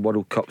in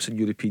World Cups and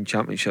European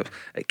Championships,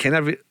 it kind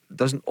of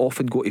doesn't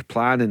often go to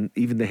plan, and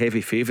even the heavy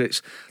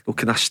favourites, they'll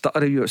kind of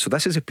stutter you. So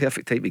this is a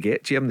perfect time to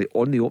get Germany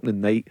on the opening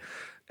night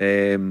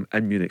in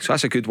Munich. So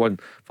that's a good one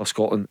for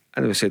Scotland.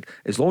 And as I said,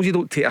 as long as you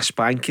don't take a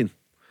spanking,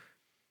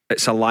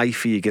 it's a lie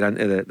for you to get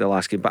into the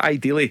last game. But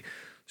ideally,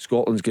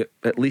 Scotland's got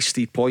at least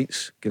 3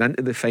 points, get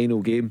into the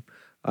final game.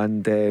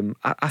 And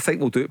I think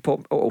we'll do it.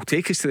 It'll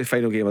take us to the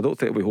final game. I don't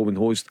think it'll be home and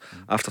hosed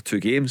after 2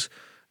 games.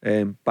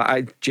 But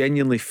I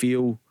genuinely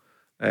feel,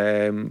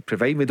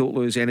 provided we don't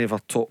lose any of our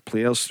top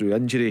players through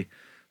injury,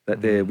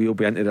 that we'll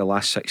be into the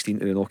last 16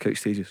 to the knockout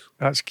stages.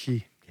 That's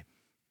key.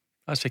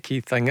 That's a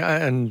key thing.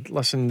 And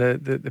listen,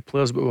 the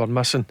players that we were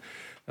missing,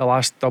 the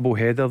last double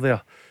header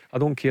there, I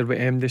don't care what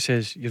MD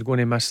says, you're going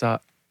to miss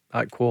that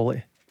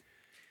quality.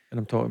 And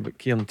I'm talking about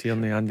Kieran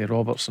Tierney, Andy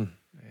Robertson,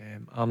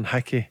 Aaron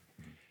Hickey,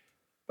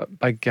 but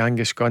big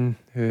Angus Gunn,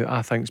 who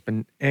I think's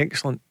been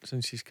excellent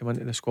since he's come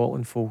into the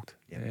Scotland fold.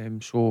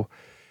 So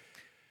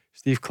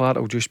Steve Clarke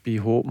will just be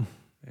hoping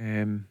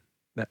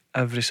that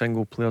every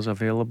single player's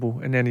available,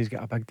 and then he's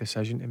got a big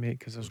decision to make,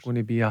 because there's going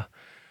to be a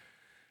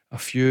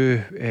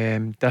few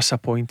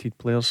disappointed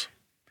players.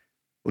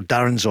 Well,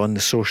 Darren's on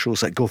the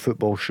socials at Go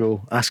Football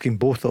Show asking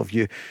both of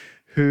you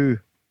who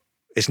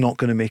is not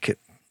going to make it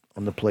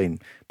on the plane.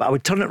 But I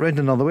would turn it round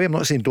another way. I'm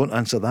not saying don't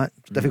answer that,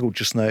 it's difficult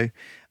just now.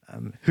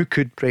 Who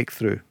could break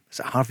through? Is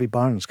it Harvey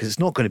Barnes? Because it's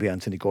not going to be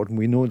Anthony Gordon,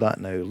 we know that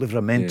now.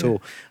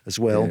 Livramento as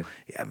well.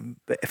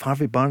 But if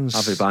Harvey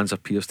Barnes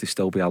appears to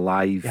still be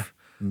alive,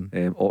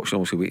 Auction,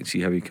 obviously wait and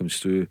see how he comes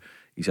through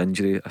his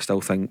injury. I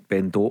still think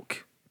Ben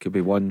Doak could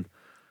be one.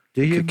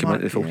 Do you? Could come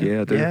into the field.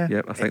 Yeah, I do.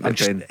 Yeah, I think that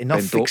Ben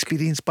enough Doak,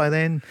 experience by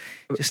then.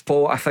 Just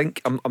Paul, I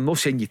think I'm not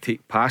saying you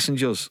take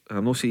passengers.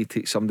 I'm not saying you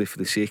take somebody for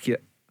the sake of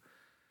it.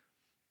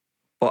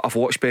 But I've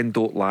watched Ben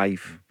Doak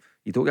live.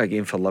 You don't get a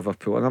game for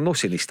Liverpool, and I'm not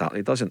saying he started.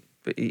 He doesn't.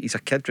 But he's a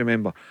kid,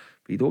 remember.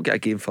 But you don't get a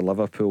game for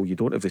Liverpool. You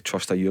don't have the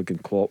trust of Jurgen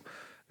Klopp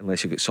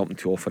unless you've got something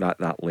to offer at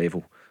that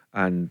level.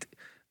 And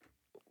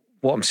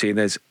what I'm saying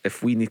is,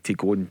 if we need to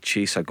go and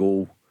chase a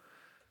goal,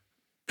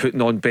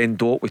 putting on Ben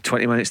Doak with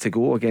 20 minutes to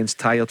go against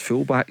tired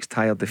fullbacks,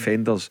 tired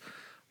defenders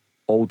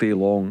all day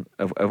long.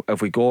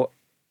 If we got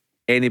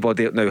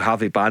anybody now,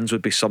 Harvey Barnes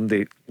would be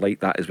somebody like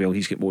that as well.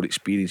 He's got more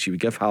experience. You would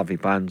give Harvey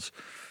Barnes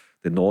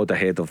the nod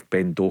ahead of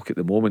Ben Doak at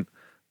the moment.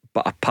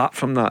 But apart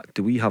from that,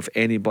 do we have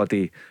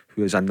anybody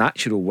who is a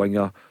natural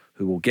winger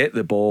who will get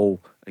the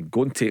ball and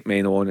go and take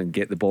men on and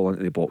get the ball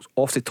into the box?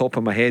 Off the top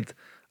of my head,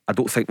 I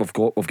don't think we've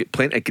got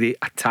plenty of great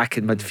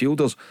attacking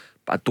midfielders,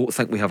 but I don't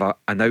think we have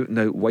an out and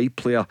out wide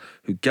player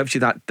who gives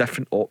you that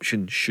different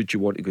option should you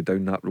want to go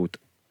down that road.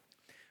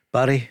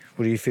 Barry,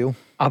 what do you feel?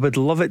 I would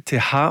love it to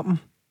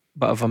happen,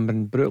 but if I'm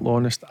being brutally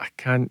honest, I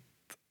can't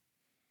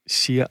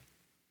see it.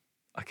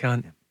 I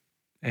can't.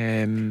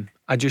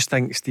 I just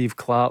think Steve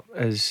Clarke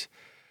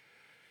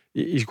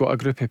he's got a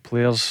group of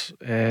players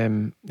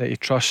that he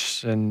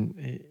trusts, and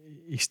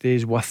he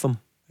stays with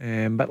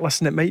them. But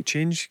listen, it might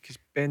change because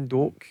Ben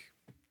Doak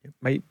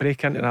might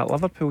break into that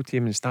Liverpool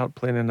team and start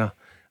playing on a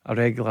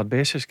regular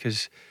basis.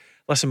 Because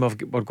listen,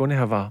 we're going to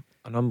have an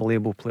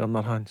unbelievable player in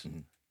our hands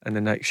in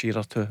the next year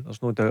or two.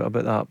 There's no doubt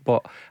about that.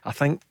 But I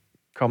think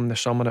come the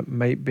summer it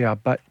might be a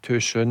bit too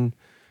soon.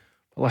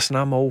 But listen,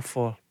 I'm all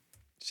for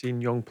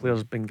seeing young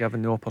players being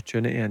given the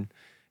opportunity, and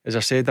as I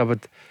said,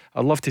 I'd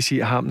love to see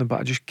it happening,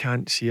 but I just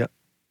can't see it.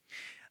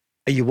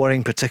 Are you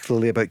worrying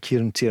particularly about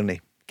Kieran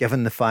Tierney,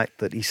 given the fact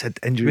that he's had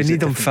injuries? We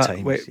need him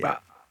fit.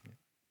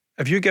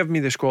 If you give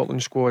me the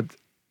Scotland squad,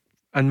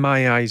 in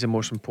my eyes, the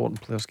most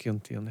important player is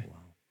Kieran Tierney. Wow.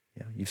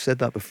 Yeah, you've said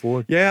that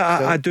before.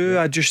 Yeah, I do.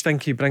 I just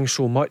think he brings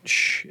so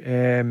much.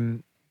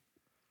 Not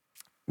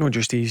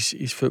just his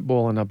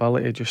footballing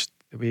ability, just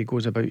the way he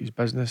goes about his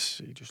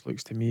business. He just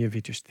looks to me if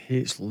he just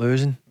hates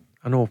losing.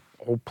 I know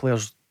all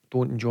players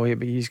don't enjoy it,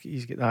 but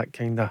he's got that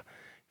kind of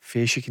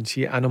face, you can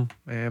see it in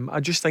him. I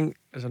just think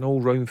as an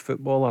all-round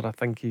footballer, I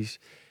think he's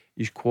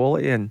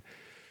quality, and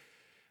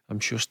I'm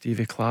sure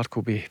Stevie Clarke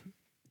will be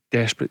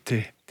desperate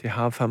to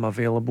have him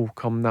available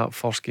come that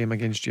first game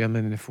against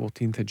Germany on the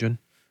 14th of June.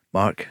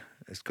 Mark,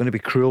 it's going to be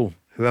cruel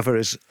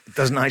whoever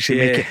doesn't actually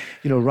make it.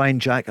 You know, Ryan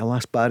Jack,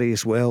 alas Barry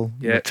as well,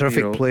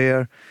 terrific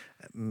player.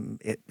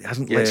 It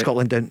hasn't let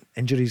Scotland down.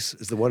 Injuries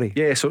is the worry.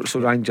 Yeah, so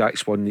Ryan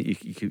Jack's one that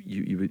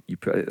you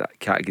put in that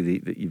category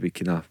that you would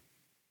kind of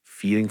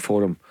fearing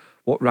for him.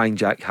 What Ryan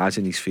Jack has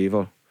in his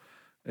favour,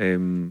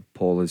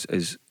 Paul,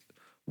 is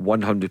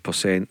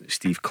 100%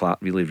 Steve Clarke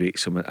really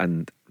rates him,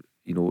 and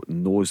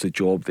knows the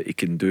job that he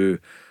can do.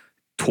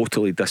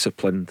 Totally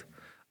disciplined,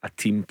 a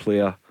team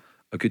player,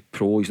 a good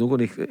pro. He's not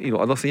going to,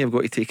 other thing you've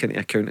got to take into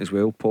account as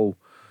well, Paul,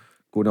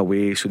 going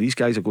away. So these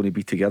guys are going to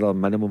be together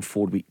minimum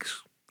 4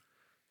 weeks.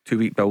 2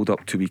 week build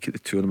up, 2 week at the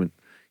tournament.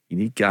 You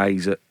need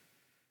guys that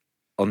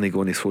aren't they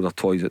going to throw their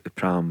toys at the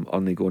pram,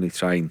 aren't they going to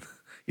try and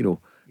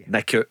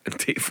nick out and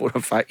take 4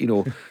 or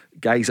 5,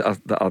 guys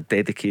that are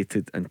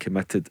dedicated and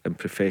committed and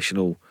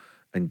professional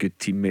and good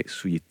teammates.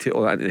 So you take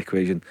all that into the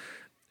equation.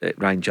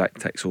 Ryan Jack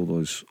ticks all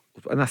those,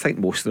 and I think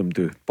most of them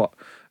do. But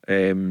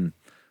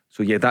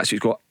so yeah, that's who's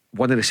got.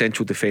 One of the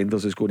central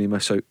defenders is going to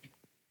miss out.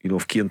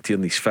 If Kieran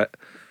Tierney's fit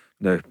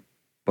now,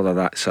 whether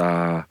that's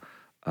a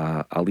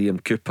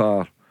Liam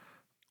Cooper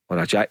or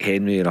a Jack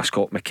Henry or a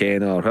Scott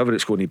McKenna or whoever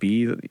it's going to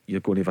be, you're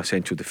going to have a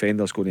central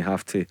defender that's going to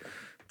have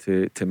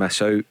to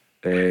miss out.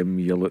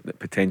 You're looking at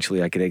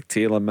potentially a Greg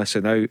Taylor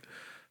missing out.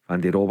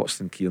 Andy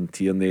Robertson, Kieran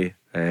Tierney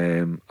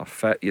are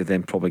fit. You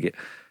then probably get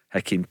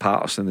Hickey and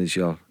Patterson as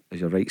your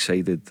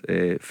right-sided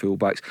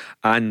fullbacks,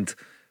 and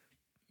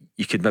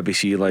you could maybe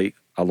see like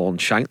a Lon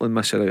Shanklin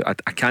missing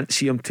out. I can't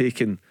see him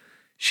taking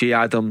Shea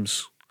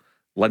Adams,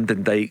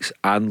 Lyndon Dykes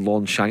and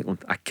Lon Shanklin.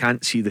 I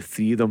can't see the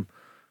three of them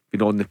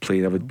being on the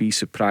plane. I would be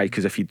surprised,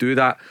 because if you do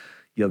that,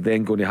 you're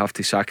then going to have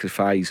to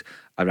sacrifice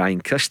a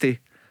Ryan Christie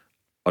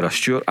or a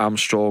Stuart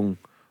Armstrong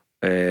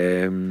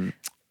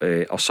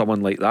or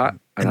someone like that,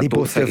 and I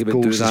don't think he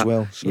would do that as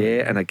well, so.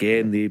 Yeah, and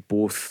again they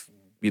both,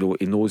 he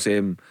knows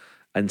them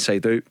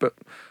inside out. But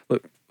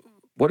look,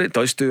 what it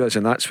does do is,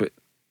 and that's what,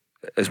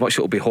 as much as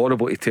it'll be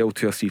horrible to tell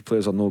 2 or 3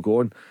 players are no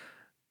going,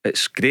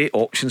 it's great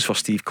options for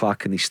Steve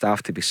Clarke and his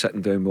staff to be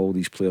sitting down with all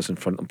these players in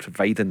front of them,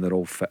 providing they're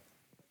all fit.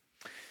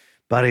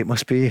 Barry,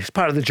 it's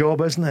part of the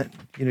job, isn't it?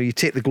 You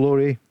take the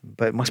glory,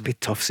 but it must be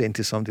tough saying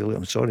to somebody, look,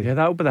 I'm sorry. Yeah,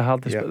 that'll be the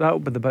hardest, but that'll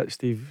be the bit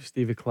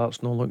Stevie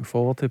Clarke's not looking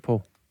forward to,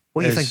 Paul.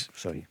 What do you think?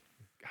 Sorry.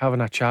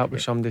 Having a chat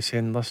with somebody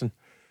saying, listen,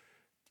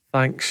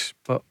 thanks,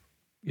 but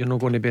you're not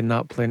going to be in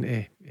that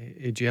plane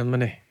to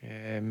Germany.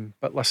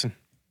 But listen,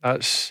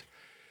 that's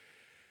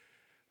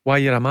while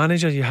you're a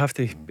manager, you have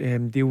to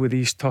deal with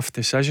these tough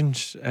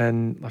decisions.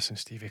 And listen,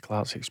 Stevie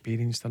Clark's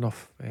experienced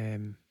enough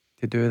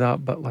to do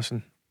that. But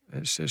listen,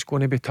 it's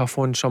going to be tough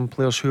on some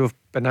players who have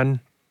been in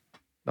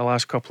the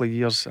last couple of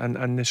years and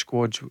in the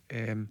squads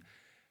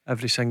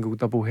every single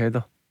double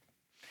header.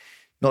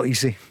 Not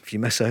easy if you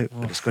miss out,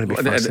 but it's going to be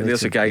fascinating. And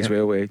there's a guy as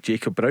well,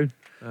 Jacob Brown,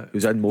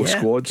 who's in most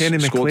squads. Kenny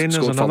McLean is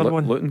another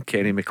one. Luton.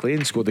 Kenny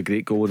McLean scored a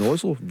great goal in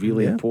Oslo,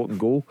 really important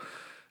goal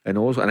in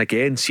Oslo. And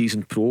again,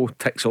 seasoned pro,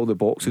 ticks all the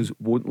boxes,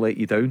 won't let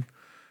you down.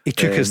 He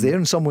took us there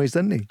in some ways,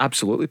 didn't he?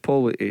 Absolutely,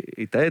 Paul.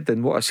 He did.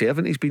 And what a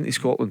servant he's been to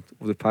Scotland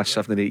over the past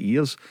 7 or 8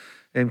 years.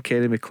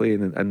 Kenny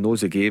McLean, and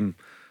knows the game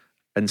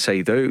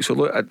inside out. So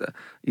look,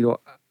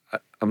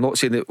 I'm not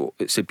saying that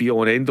it's a be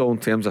all and end all in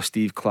terms of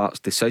Steve Clark's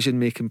decision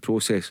making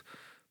process,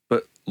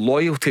 but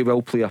loyalty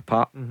will play a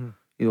part. And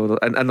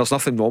there's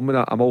nothing wrong with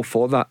that. I'm all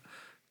for that.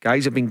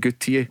 Guys have been good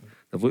to you,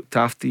 they've looked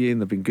after you,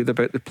 and they've been good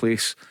about the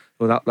place.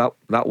 Well,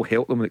 that will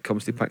help them when it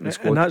comes to picking the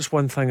squad. And that's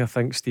one thing I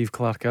think Steve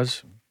Clark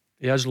is.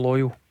 He is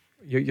loyal.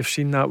 You've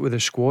seen that with the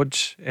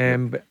squads.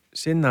 But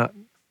saying that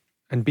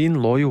and being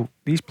loyal,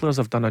 these players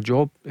have done a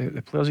job.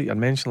 The players that you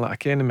mentioned, like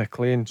Kenny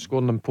McLean,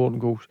 scoring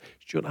important goals.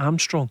 Stuart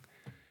Armstrong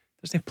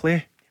doesn't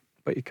play,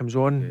 but he comes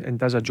on and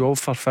does a job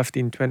for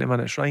 15-20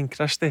 minutes. Ryan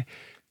Christie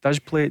does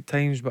play at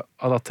times, but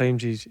other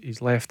times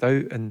he's left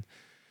out. And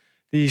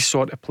these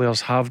sort of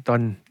players have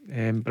done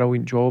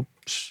brilliant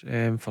jobs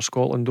for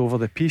Scotland over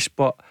the piece,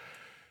 but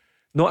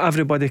not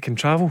everybody can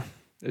travel.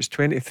 It's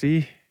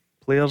 23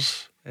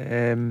 players,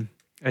 and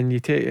you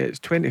take it's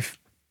 20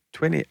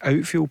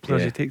 outfield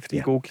players. You take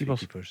three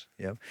goalkeepers.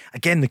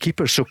 Again, the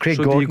keepers. So Craig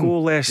so Gordon. do you go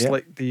less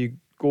like? Do you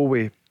go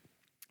with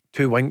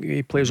two wing?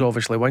 He plays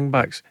obviously wing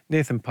backs.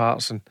 Nathan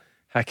Patterson,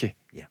 Hickey.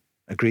 Yeah,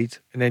 agreed.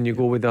 And then you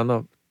go with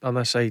the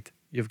other side.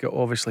 You've got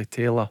obviously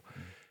Taylor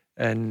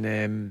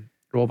and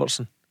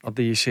Robertson. Or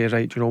do you say,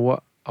 right, you know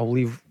what? I'll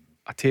leave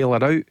a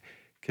Taylor out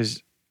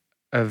because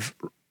if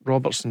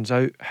Robertson's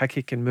out,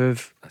 Hickey can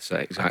move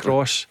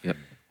across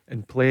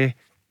and play.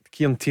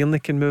 Kieran Tierney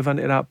can move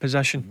into that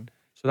position.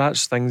 So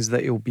that's things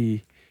that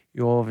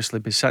you'll obviously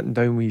be sitting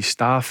down with his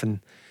staff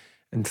and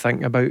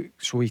thinking about,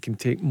 so he can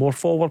take more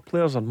forward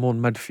players or more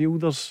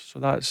midfielders. So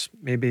that's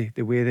maybe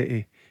the way that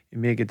he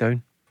may go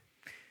down.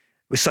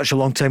 It was such a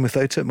long time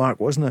without it, Mark,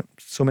 wasn't it?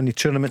 So many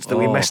tournaments that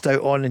we missed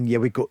out on, and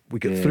we got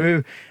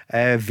through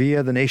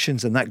via the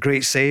Nations and that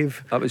great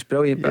save. That was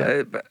brilliant.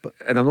 But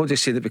and I'm not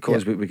just saying it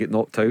because we get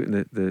knocked out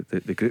in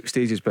the group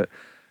stages, but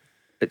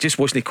it just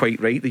wasn't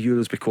quite right, the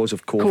Euros, because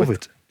of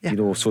COVID.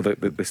 So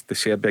the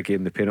Serbia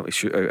game, the penalty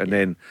shootout, and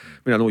then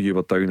I know you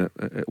were down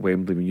at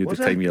Wembley when you had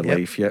the time of your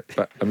life,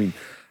 but I mean,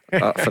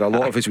 for a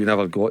lot of us, we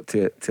never got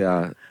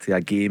to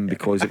a game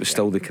because it was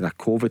still the kind of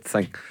COVID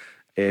thing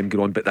going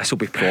on. But this will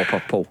be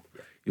proper, Paul.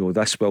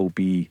 This will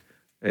be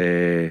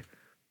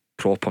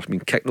proper. I mean,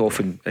 kicking off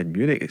in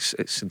Munich,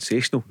 it's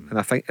sensational, and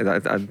I think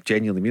I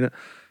genuinely mean it.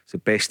 It's the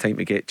best time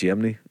to get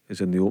Germany is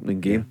in the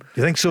opening game.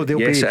 Do you think so?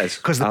 They'll yes, be, it is.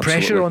 Because the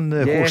pressure on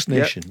the host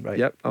nation, right?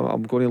 Yep.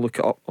 I'm going to look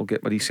it up. I'll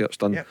get my research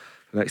done the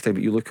next time.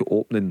 But you look at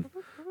opening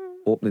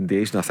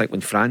days, and I think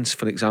when France,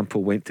 for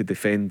example, went to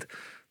defend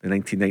the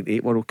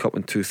 1998 World Cup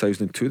in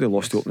 2002, they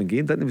lost the opening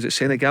game, didn't they? Was it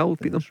Senegal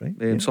beat them?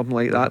 Right. Something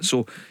like that.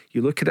 So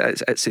you look at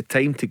it, it's a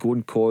time to go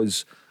and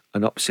cause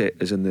an upset,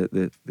 as in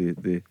the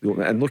opening.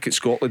 And look at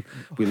Scotland,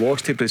 we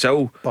lost to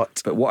Brazil,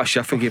 but what a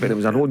shift we gave it. It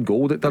was our own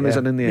goal that done us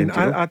in the end.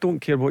 I don't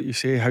care what you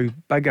say, how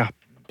big a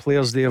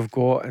players they have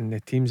got and the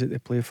teams that they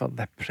play for.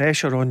 The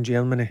pressure on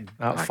Germany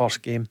that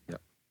first game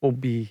will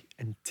be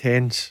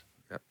intense.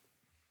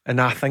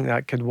 And I think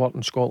that could work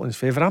in Scotland's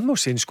favour. I'm not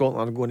saying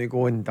Scotland are going to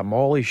go and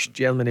demolish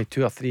Germany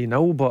 2 or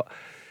 3-0, but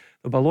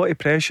there'll be a lot of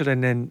pressure,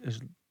 and then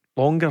as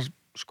longer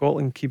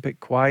Scotland keep it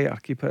quiet or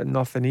keep it at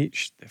nothing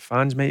each, the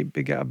fans might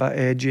get a bit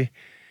edgy.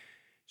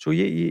 So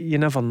you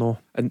never know.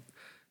 And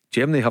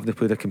Germany haven't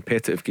played a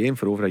competitive game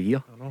for over a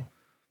year. I know.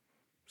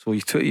 So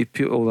you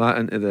put all that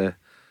into the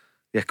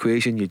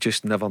equation, you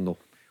just never know.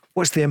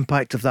 What's the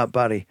impact of that,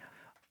 Barry?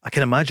 I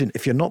can imagine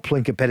if you're not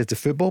playing competitive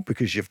football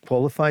because you've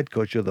qualified,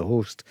 because you're the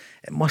host,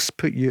 it must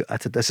put you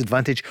at a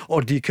disadvantage.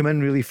 Or do you come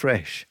in really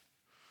fresh?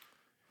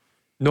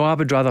 No, I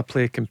would rather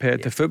play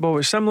competitive football.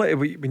 It's similar to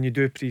when you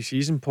do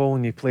pre-season, Paul,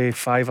 and you play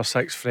 5 or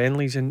 6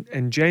 friendlies,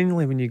 and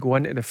generally when you go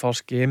into the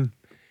first game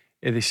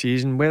of the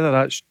season, whether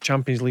that's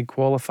Champions League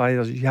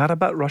qualifiers, you are a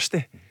bit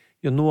rusty.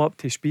 You're not up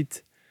to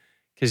speed,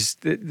 because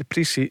the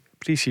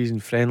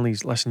pre-season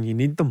friendlies, listen, you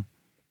need them,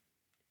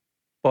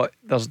 but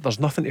there's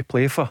nothing to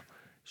play for.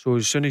 So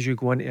as soon as you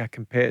go into a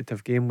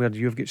competitive game where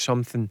you've got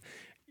something,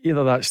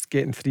 either that's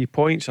getting 3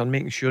 points or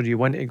making sure you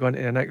want to go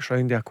into the next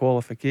round of a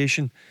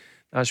qualification,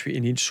 that's what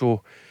you need.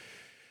 So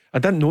I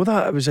didn't know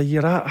that it was a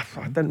year out.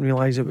 I didn't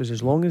realise it was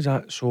as long as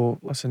that. So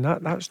listen,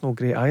 that's no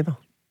great either.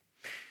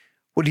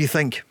 What do you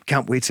think?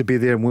 Can't wait to be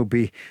there, and we'll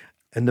be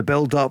in the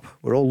build-up.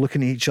 We're all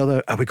looking at each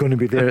other. Are we going to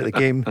be there at the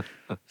game?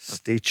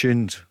 Stay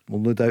tuned. We'll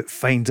no doubt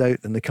find out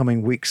in the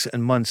coming weeks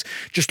and months.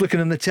 Just looking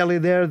in the telly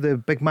there, the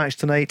big match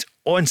tonight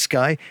on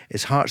Sky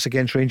is Hearts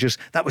against Rangers.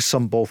 That was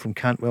some ball from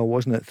Cantwell,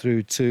 wasn't it?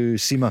 Through to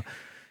Seema.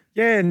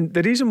 Yeah, and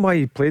the reason why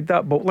he played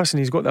that, but listen,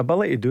 he's got the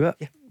ability to do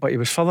it, but he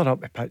was further up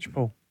the pitch,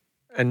 Paul.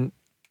 And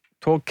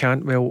Todd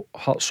Cantwell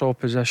hurts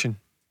opposition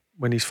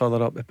when he's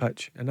further up the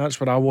pitch, and that's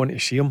where I want to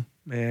see him.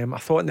 I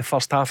thought in the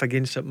first half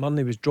against St Mirren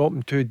he was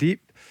dropping too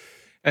deep,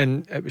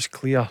 and it was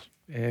clear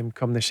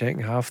come the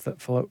second half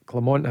that Philip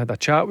Clement had a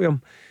chat with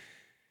him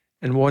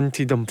and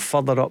wanted him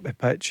further up the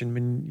pitch, and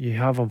when you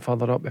have him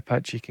further up the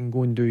pitch he can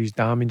go and do his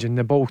damage, and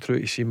the ball through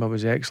to Sima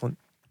was excellent.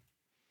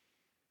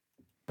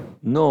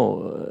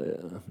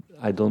 No,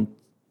 I don't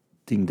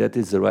think that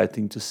is the right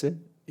thing to say.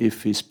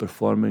 If he's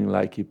performing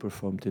like he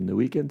performed in the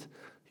weekend,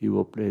 he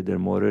will play there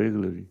more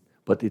regularly.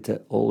 But it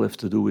all has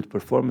to do with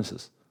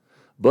performances.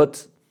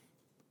 But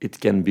it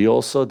can be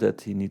also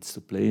that he needs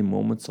to play in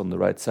moments on the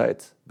right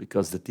side,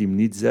 because the team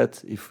needs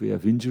that if we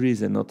have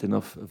injuries and not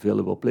enough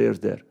available players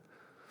there.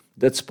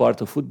 That's part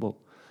of football.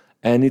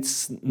 And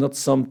it's not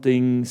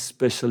something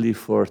specially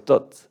for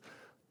Todd.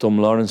 Tom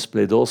Lawrence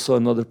played also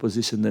another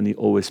position than he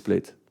always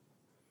played.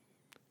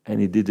 And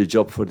he did the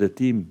job for the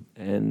team.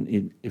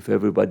 And if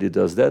everybody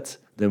does that,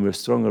 then we're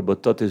stronger.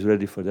 But Todd is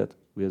ready for that.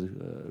 We had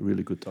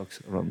really good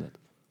talks around that.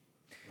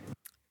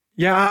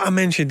 Yeah, I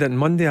mentioned it on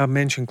Monday. I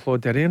mentioned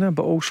Claude Arena,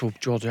 but also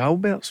George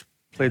Alberts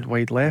played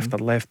wide left or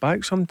left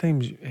back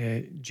sometimes.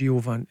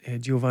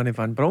 Giovanni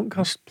Van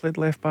Bronckhorst played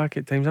left back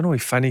at times. I know he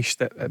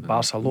finished at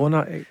Barcelona,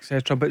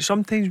 etc. But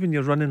sometimes when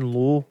you're running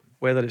low,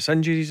 whether it's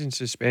injuries and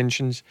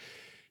suspensions,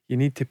 you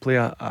need to play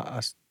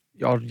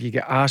or you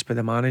get asked by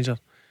the manager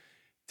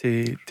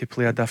to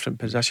play a different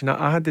position.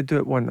 I had to do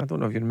it one. I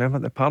don't know if you remember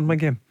the Parma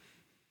game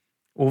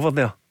over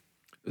there.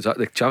 Is that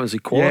the Champions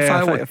League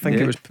qualifier? Yeah, I think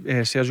it was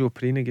Sergio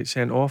Perini gets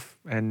sent off,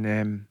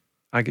 and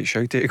I get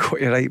shouted to go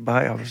to right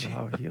back. I was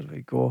like, here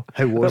we go.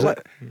 How was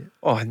it?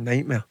 Oh,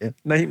 nightmare. Yeah.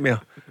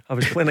 Nightmare. I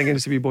was playing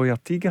against the wee boy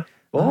Ortega.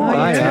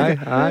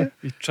 Aye.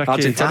 You tricky.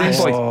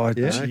 Argentinian boy.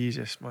 Oh,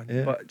 Jesus, man.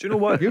 Yeah. But do you know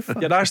what?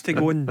 You're asked to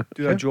go and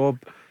do a job.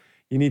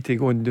 You need to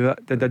go and do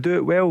it. Did I do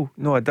it well?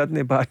 No, I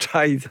didn't, but I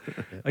tried.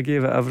 I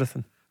gave it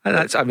everything. And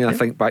that's, I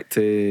think back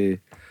to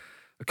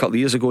a couple of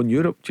years ago in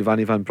Europe,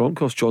 Giovanni Van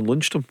Bronckhorst, John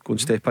Lundstrom go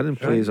and step in and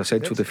play as a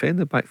central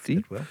defender, back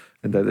three,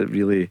 and did it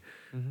really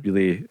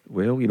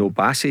well. You know,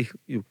 Bassey,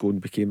 go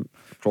and became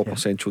a proper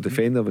central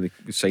defender when he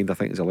was signed, I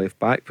think, as a left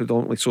back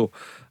predominantly. So,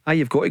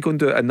 you've got to go and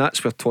do it, and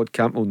that's where Todd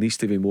Campbell needs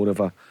to be more of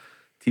a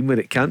team where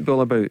it can't be all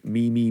about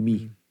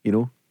me. You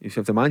know, if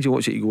the manager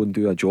wants you to go and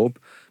do a job,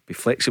 be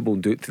flexible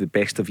and do it to the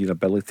best of your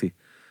ability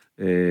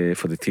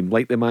for the team.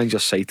 Like the manager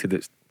cited,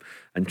 it's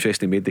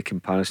interesting, made the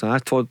comparison. I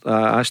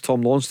asked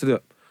Tom Lawrence to do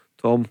it.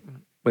 Tom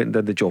went and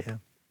did the job.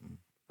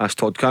 Asked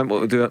Todd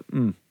Campbell to do it.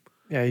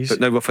 Yeah, but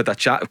now we've had a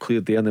chat of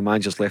clear day and the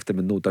manager's left him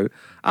in no doubt.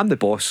 I'm the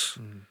boss.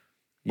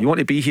 You want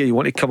to be here, you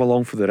want to come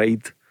along for the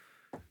ride,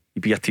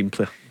 you be a team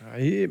player.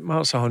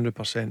 Mark's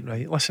 100%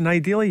 right. Listen,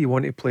 ideally you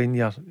want to play in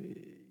your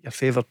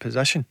favoured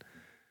position,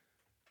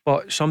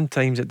 but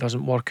sometimes it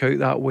doesn't work out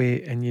that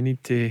way, and you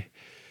need to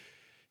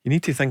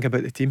think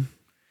about the team.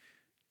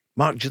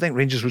 Mark, do you think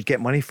Rangers would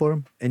get money for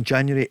him in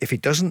January if he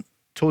doesn't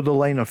toe the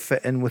line or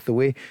fit in with the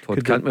way?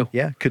 Could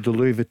the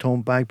Louis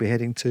Vuitton bag be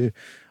heading to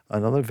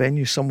another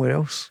venue somewhere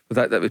else?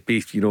 Well, that would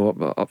be, you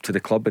know, up to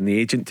the club and the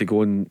agent to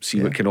go and see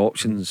what kind of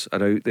options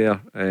are out there.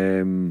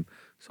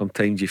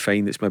 Sometimes you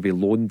find it's maybe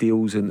loan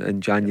deals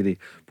in January,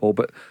 Paul.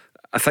 But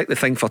I think the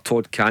thing for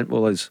Todd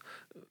Cantwell is,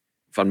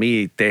 for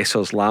me,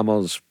 Dessers,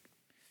 Lammers,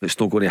 it's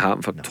not going to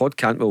happen. For Todd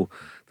Cantwell,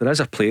 there is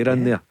a player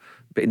in there,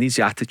 but he needs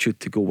the attitude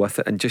to go with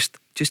it. And just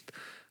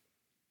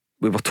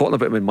we were talking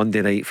about him on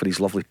Monday night for his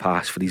lovely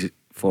pass,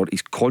 for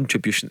his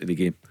contribution to the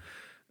game.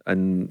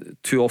 And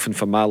too often,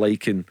 for my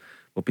liking,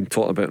 we've been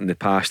talking about in the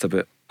past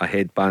about a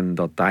headband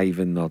or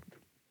diving or,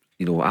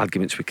 you know,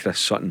 arguments with Chris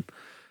Sutton.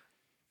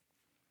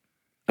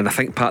 And I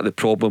think part of the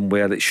problem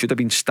where it should have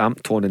been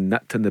stamped on and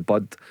nipped in the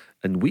bud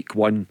in week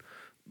one,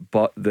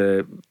 but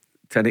to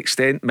an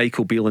extent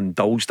Michael Beale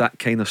indulged that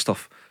kind of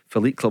stuff.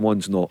 Philippe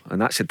Clement's not,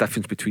 and that's the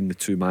difference between the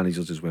two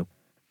managers as well.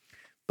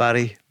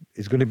 Barry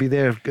is going to be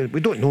there. We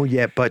don't know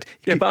yet, but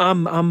but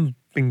I'm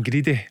being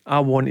greedy. I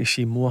want to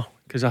see more,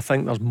 because I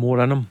think there's more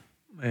in him,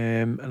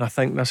 and I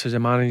think this is a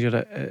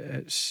manager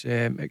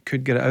it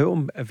could get it out of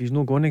him. If he's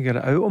not going to get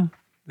it out of him,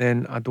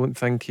 then I don't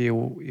think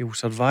he'll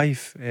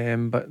survive.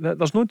 But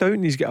there's no doubt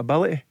he's got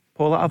ability,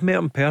 Paul. I've met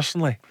him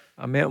personally.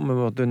 I met him when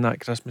we were doing that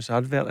Christmas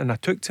advert, and I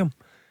took to him.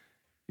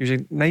 He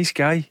was a nice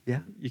guy. Yeah,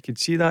 you could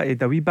see that. He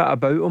had a wee bit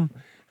about him,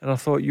 and I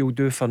thought, you'll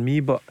do for me.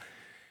 But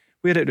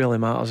where it really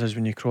matters is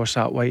when you cross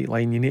that white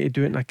line, you need to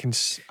do it on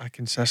a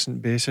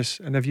consistent basis.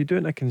 And if you do it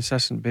on a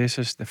consistent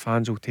basis, the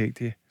fans will take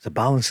to you. It's a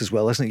balance as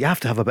well, isn't it? You have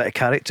to have a bit of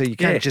character. You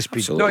can't just be...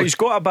 Absolutely. No, he's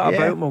got a bit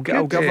about him. I'll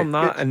give him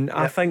that. And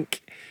I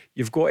think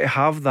You've got to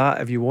have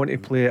that if you want to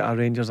play at a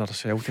Rangers or a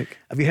Celtic.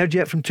 Have you heard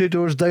yet from two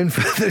doors down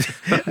for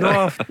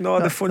the No,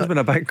 the phone's been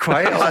a bit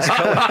quiet last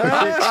couple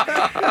of weeks.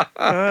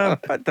 A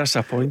bit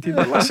disappointed,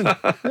 but listen,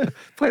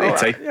 plenty of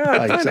time.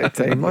 Plenty of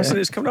time. Listen,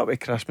 it's coming up with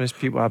Christmas,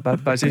 people are a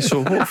bit busy,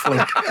 so hopefully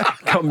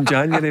come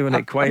January when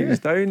it quiets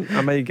down,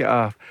 I might get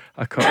a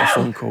couple of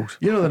phone calls.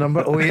 You know the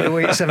number,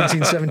 0808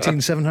 17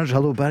 17 700.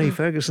 Hello, Barry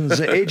Ferguson's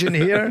agent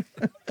here.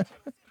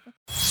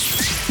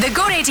 The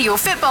Go Radio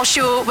Football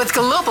Show with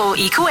Global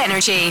Eco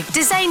Energy.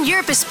 Design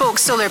your bespoke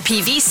solar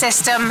PV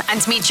system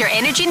and meet your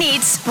energy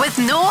needs with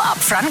no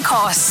upfront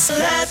costs.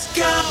 Let's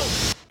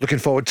go! Looking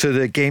forward to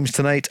the games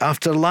tonight.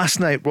 After last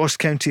night, Ross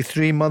County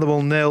 3,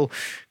 Motherwell 0.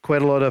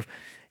 Quite a lot of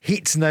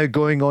heat now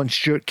going on.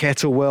 Stuart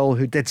Kettlewell,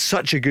 who did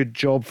such a good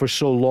job for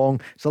so long.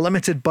 It's a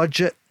limited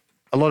budget.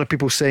 A lot of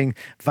people saying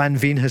Van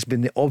Veen has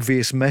been the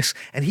obvious miss,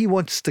 and he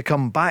wants to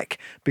come back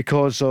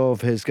because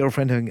of his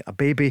girlfriend having a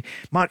baby.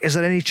 Mark, is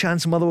there any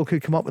chance Motherwell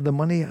could come up with the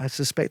money? I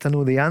suspect I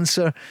know the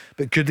answer,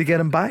 but could they get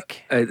him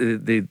back?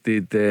 They'd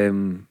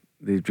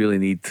really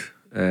need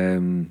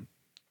Van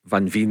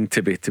Veen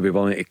to be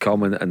willing to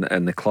come,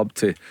 and the club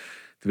to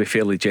be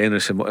fairly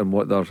generous in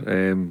what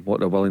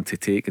they're willing to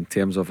take in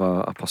terms of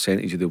a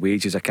percentage of the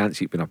wages. I can't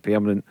see it being a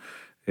permanent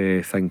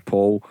thing,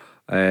 Paul.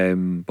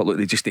 But look,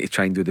 they just need to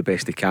try and do the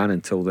best they can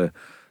until the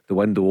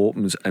window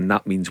opens, and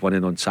that means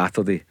winning on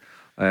Saturday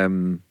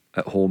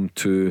at home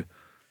to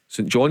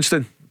St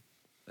Johnstone.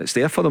 It's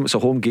there for them. It's a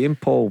home game,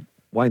 Paul.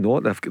 Why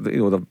not? They've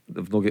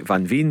not got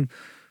Van Veen,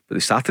 but they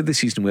started the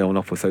season well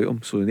enough without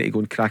him, so they need to go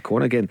and crack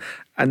on again.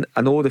 And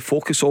I know the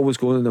focus always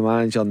going on the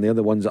manager, and they're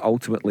the ones that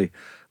ultimately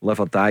live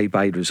or die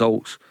by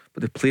results.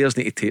 But the players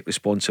need to take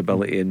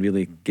responsibility and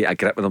really get a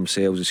grip of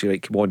themselves and say,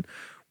 right, come on,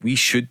 we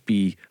should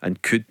be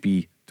and could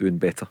be doing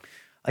better.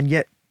 And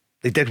yet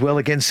they did well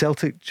against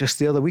Celtic just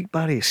the other week,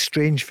 Barry. It's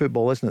strange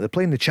football, isn't it? They're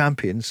playing the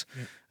champions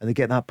and they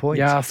get that point.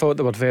 Yeah, I thought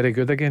they were very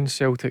good against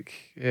Celtic,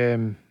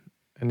 and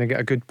they get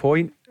a good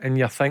point. And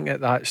you think at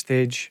that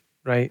stage,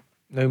 right,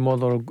 now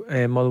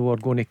Motherwell are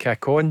going to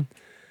kick on.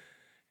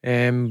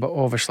 But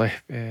obviously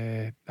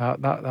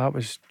that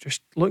was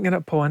just looking at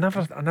it, Paul. I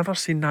never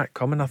seen that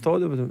coming. I thought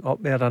they were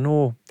up there. I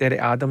know Derek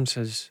Adams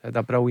has had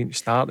a brilliant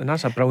start, and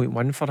that's a brilliant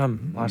win for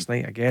him last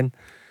night again.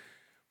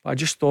 But I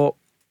just thought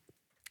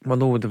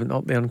Motherwell would have went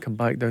up there and come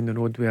back down the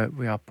road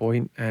with a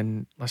point.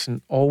 And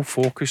listen, all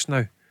focus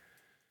now.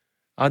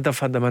 I'd have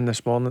had them in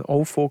this morning.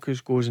 All focus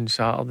goes on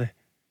Saturday.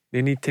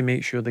 They need to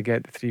make sure they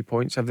get the 3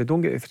 points. If they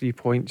don't get the 3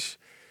 points,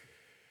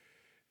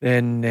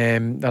 then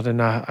they're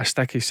in a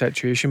sticky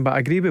situation. But I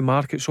agree with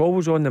Mark, it's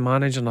always on the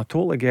manager, and I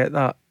totally get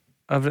that.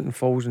 Everything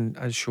falls on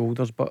his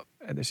shoulders, but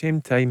at the same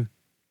time,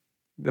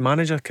 the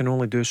manager can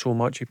only do so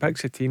much. He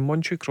picks a team.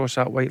 Once you cross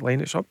that white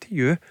line, it's up to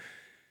you.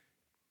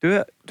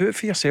 Do it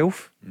for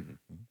yourself.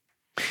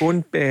 Go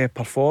and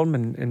perform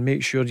and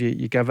make sure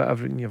you give it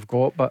everything you've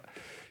got. But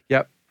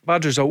yeah,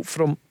 bad result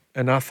from,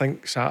 and I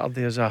think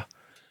Saturday is a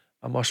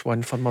must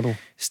win for Motherwell.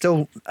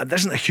 Still, there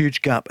isn't a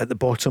huge gap at the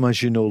bottom,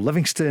 as you know.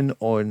 Livingston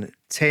on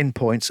 10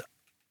 points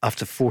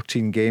after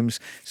 14 games.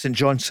 St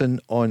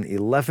Johnstone on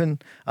 11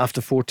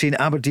 after 14.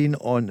 Aberdeen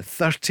on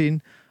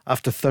 13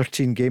 after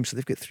 13 games. So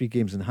they've got 3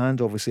 games in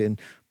hand, obviously, in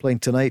playing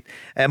tonight.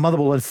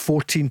 Motherwell on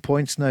 14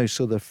 points now,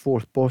 so they're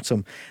 4th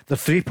bottom. They're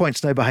 3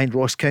 points now behind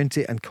Ross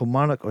County and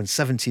Kilmarnock on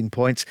 17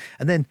 points.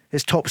 And then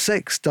his top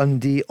 6,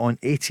 Dundee on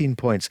 18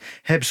 points.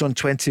 Hibs on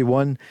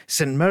 21,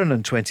 St Mirren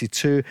on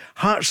 22,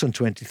 Hearts on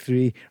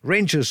 23,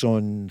 Rangers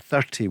on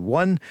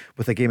 31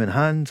 with a game in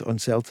hand on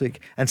Celtic,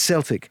 and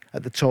Celtic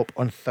at the top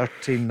on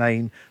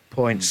 39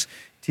 points.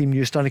 Team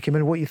news starting to come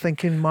in. What are you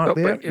thinking, Mark?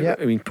 Well, there?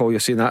 I mean, Paul, you're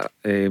saying that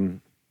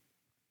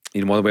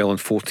Motherwell on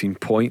 14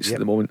 points at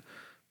the moment,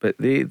 but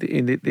they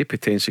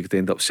potentially could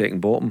end up second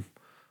bottom.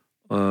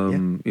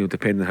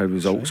 Depending on how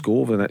results go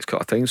over the next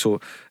couple of times. So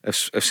if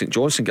St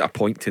Johnstone get a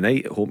point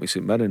tonight at home to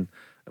St Mirren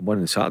and win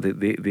on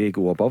Saturday, they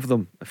go above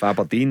them. If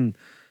Aberdeen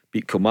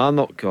beat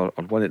Kilmarnock or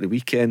win at the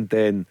weekend,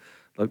 then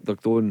they're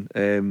going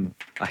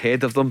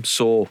ahead of them.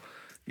 So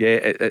yeah,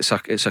 it's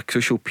a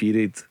crucial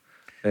period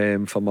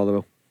for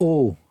Motherwell.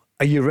 Oh,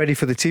 are you ready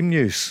for the team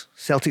news?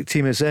 Celtic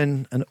team is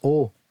in, and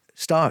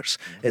starts.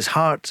 It's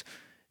Hart,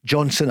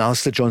 Johnson,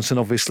 Alistair Johnson,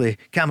 obviously,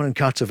 Cameron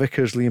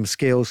Carter-Vickers, Liam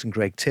Scales, and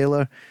Greg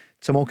Taylor.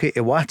 Tomoki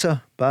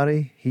Iwata,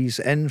 Barry, he's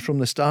in from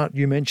the start.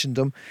 You mentioned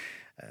him.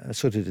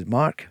 So did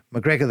Mark.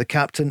 McGregor, the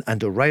captain,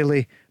 and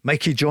O'Reilly,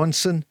 Mikey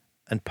Johnson,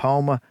 and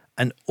Palmer,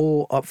 and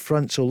O up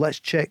front. So let's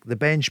check the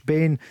bench.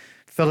 Bain,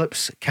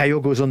 Phillips,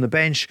 Kyogo's on the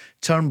bench.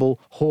 Turnbull,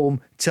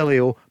 Holm,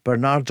 Tillio,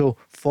 Bernardo,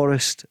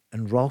 Forrest,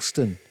 and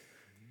Ralston.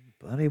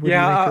 Barry, what do you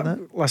make of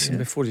that? Listen,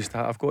 before you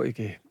start, I've got to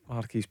give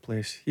Marky's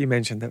place. He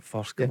mentioned it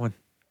first. Come on.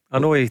 I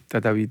know he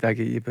did a wee dig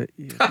at you, but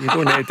you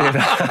don't need to do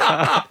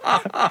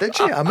that. Did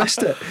you? I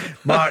missed it.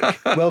 Mark,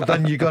 well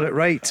done. You got it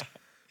right.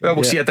 Well,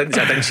 we'll see. I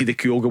didn't see the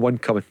Kyogo one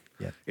coming.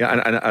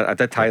 And I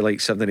did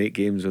highlight 7 and 8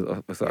 games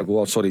with a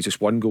goal. Sorry,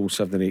 just 1 goal,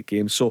 7 and 8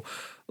 games. So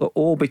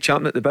all be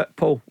champing at the bit,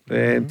 Paul,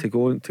 to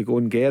go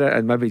and get it,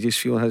 and maybe just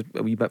feeling has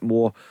a wee bit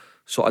more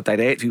sort of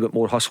direct, a wee bit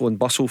more hustle and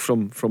bustle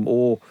from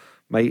O.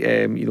 might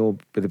be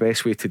the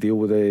best way to deal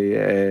with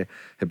the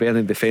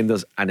Hibernian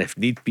defenders. And if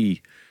need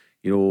be,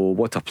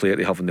 what a player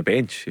to have on the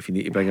bench if you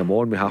need to bring him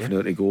on with half an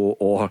hour to go,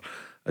 or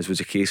as was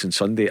the case on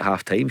Sunday at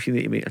half time if you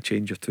need to make a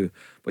change or two.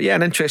 But yeah,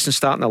 an interesting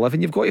starting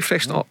 11. You've got to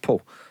freshen it up,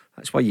 Paul.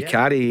 That's why you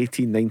carry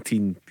 18,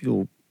 19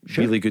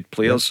 really good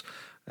players.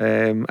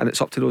 And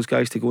it's up to those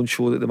guys to go and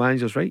show that the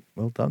manager's right.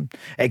 Well done.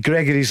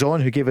 Gregory's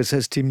on, who gave us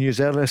his team news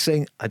earlier,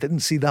 saying, I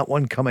didn't see that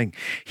one coming.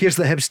 Here's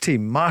the Hibs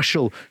team.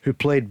 Marshall, who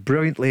played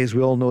brilliantly, as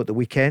we all know, at the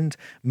weekend.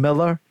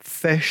 Miller,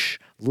 Fish,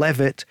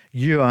 Levitt,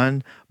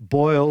 Yuan,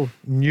 Boyle,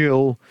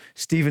 Newell,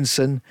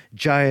 Stevenson,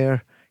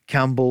 Jair,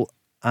 Campbell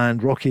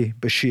and Rocky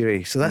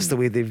Bashiri. So that's the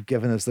way they've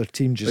given us their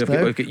team just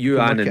now. We've got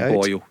Yuan and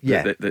Boyle.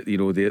 They're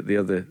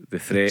the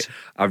threat.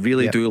 I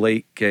really do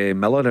like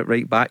Miller at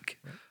right back.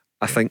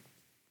 I think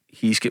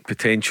he's got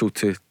potential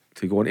to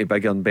go into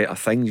bigger and better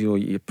things.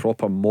 Your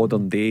proper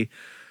modern day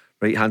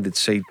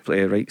right-sided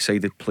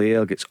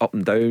player, gets up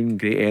and down,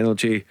 great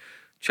energy,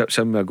 chips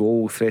in with a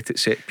goal, threat at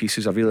set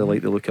pieces. I really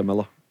like the look of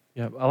Miller.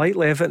 Yeah, I like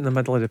Levitt in the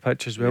middle of the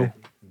pitch as well.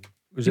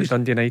 Was at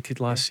Dundee United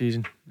last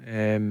season.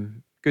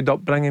 Good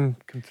upbringing,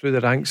 came through the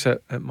ranks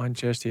at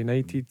Manchester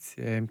United,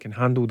 can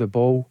handle the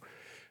ball.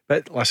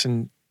 But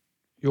listen,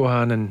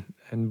 Johan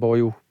and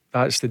Boyle,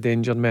 that's the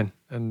danger men.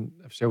 And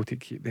if Celtic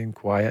keep them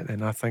quiet,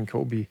 then I think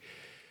it'll be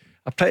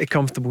a pretty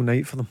comfortable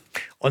night for them.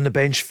 On the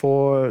bench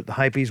for the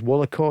Highbees,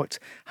 Wallacott,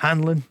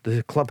 Hanlon,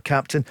 the club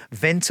captain,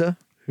 Venter,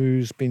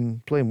 who's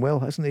been playing well,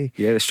 hasn't he?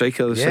 Yeah, the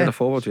striker, the centre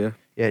forward, yeah.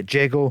 Yeah,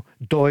 Jago,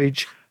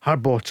 Doige,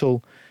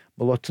 Harbottle,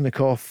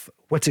 Molotnikov,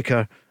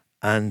 Whittaker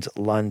and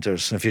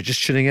Landers. And if you're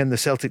just tuning in, the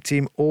Celtic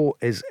team O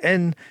is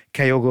in.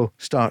 Kyogo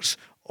starts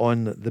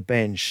on the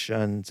bench,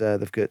 and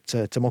they've got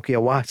Tomoki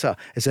Iwata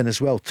is in as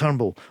well.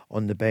 Turnbull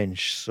on the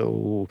bench,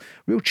 so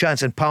real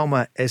chance. And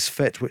Palma is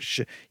fit,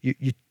 which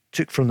you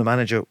took from the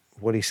manager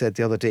what he said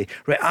the other day.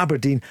 Right,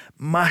 Aberdeen,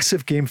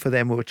 massive game for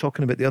them. We were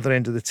talking about the other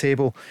end of the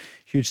table.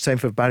 Huge time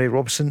for Barry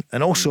Robson,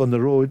 and also on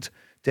the road,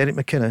 Derek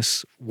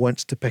McInnes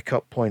wants to pick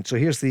up points. So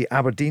here's the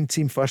Aberdeen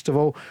team. First of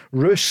all,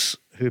 Roos,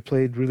 who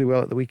played really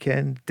well at the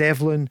weekend,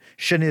 Devlin,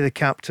 Shinnie the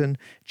captain,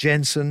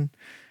 Jensen,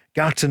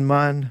 Garton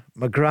Mann,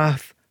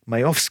 McGrath,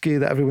 Majowski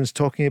that everyone's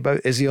talking about.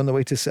 Is he on the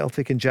way to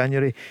Celtic in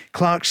January?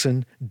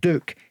 Clarkson,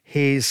 Duke,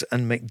 Hayes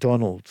and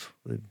McDonald.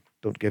 They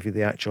don't give you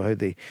the actual how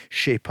they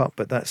shape up,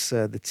 but that's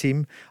the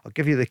team. I'll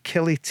give you the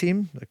Killie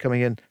team. They're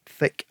coming in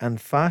thick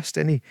and fast.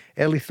 Any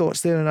early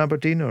thoughts there in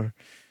Aberdeen, or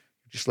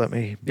just let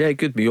me... Yeah,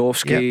 good.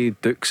 Majowski,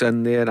 Duke's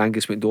in there.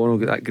 Angus McDonald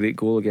got that great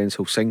goal against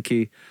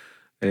Helsinki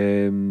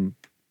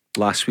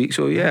last week.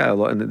 So yeah, a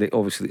lot, and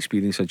obviously the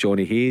experience of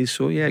Johnny Hayes.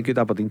 So yeah, good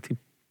Aberdeen team.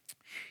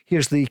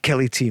 Here's the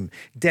Killie team.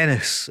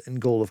 Dennis in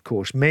goal, of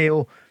course.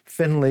 Mayo,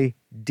 Finlay,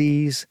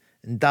 Dees,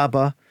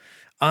 Ndaba,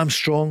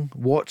 Armstrong,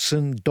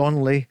 Watson,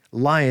 Donnelly,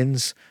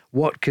 Lyons,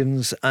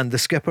 Watkins, and the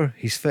skipper,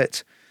 he's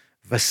fit,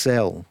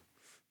 Vassell.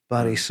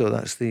 Barry, so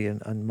that's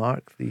and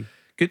Mark, the...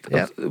 Good.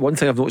 Yep. One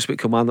thing I've noticed about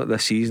Kilmarnock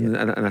this season,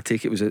 and I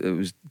take it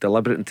was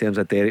deliberate in terms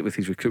of Derek with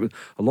his recruitment.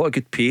 A lot of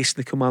good pace in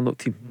the Kilmarnock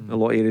team. A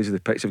lot of areas of the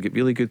pitch have got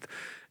really good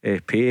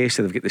pace.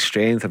 They've got the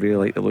strength. I really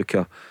like the look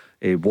of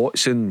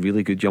Watson,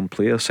 really good young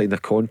player. Signed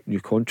a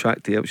new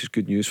contract there, which is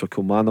good news for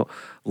Kilmarnock.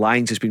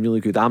 Lyons has been really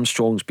good.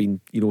 Armstrong's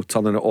been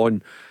turning it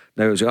on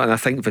now as well. And I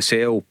think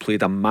Vassell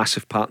played a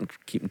massive part in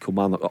keeping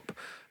Kilmarnock up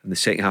in the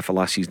second half of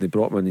last season. They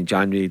brought him in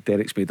January.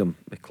 Derek's made him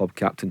the club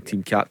captain,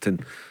 team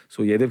captain.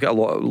 So yeah, they've got a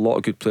lot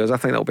of good players. I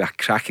think that'll be a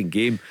cracking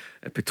game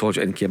at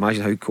Pittodrie. And can you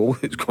imagine how cold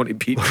it's going to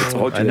be at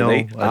Pittodrie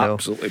tonight?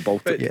 Absolutely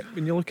bolted.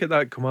 When you look at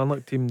that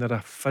Kilmarnock team, they're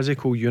a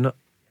physical unit.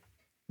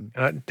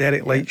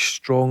 Derek likes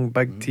strong,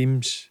 big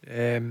teams,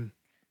 and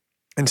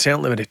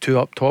certainly with the two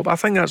up top, I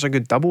think that's a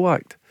good double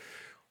act.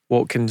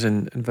 Watkins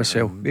and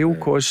Vassell. They'll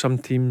cause some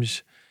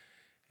teams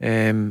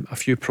a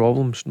few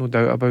problems, no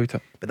doubt about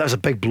it. But that was a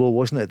big blow,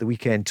 wasn't it, at the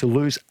weekend, to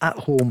lose at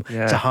home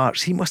to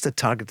Hearts. He must have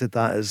targeted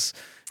that as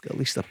at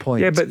least a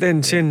point. Yeah, but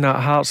then saying that,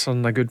 Hearts are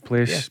in a good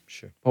place. Yeah,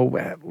 sure.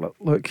 Well,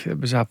 look,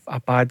 it was a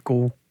bad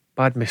goal,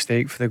 bad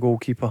mistake for the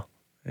goalkeeper.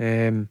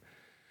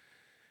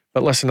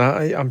 But listen,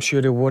 I'm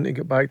sure he'll want to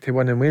get back to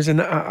winning ways. And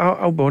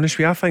I'll be honest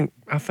with you,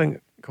 I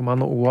think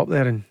Kilmarnock will go up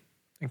there and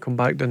come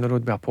back down the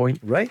road with a point.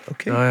 Right,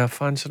 okay. I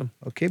fancy them.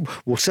 Okay,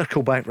 we'll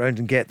circle back round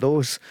and get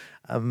those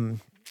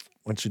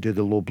once we do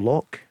the low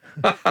block.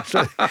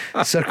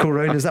 Circle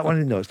round, is that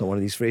one? No, it's not one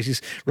of these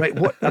phrases. Right,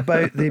 what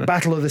about the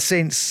Battle of the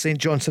Saints, St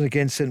Johnstone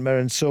against St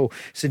Mirren? So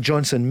St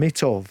Johnstone,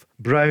 Matov,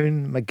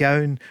 Brown,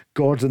 McGowan,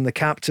 Gordon the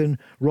captain,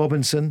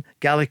 Robinson,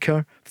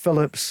 Gallagher,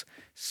 Phillips,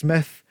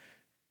 Smith,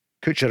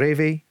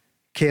 Kucherevi,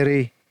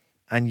 Carey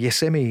and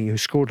Yasemi, who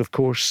scored, of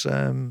course,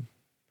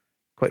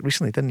 quite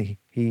recently, didn't he?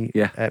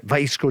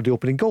 He scored the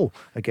opening goal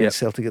against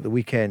Celtic at the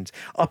weekend.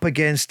 Up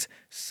against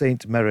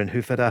St Mirren,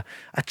 who've had a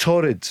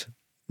torrid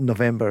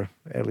November,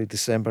 early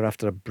December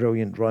after a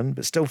brilliant run,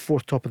 but still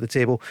fourth top of the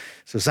table.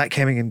 So Zach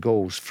Hemming in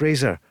goals,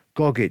 Fraser,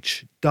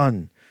 Gogic,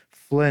 Dunn,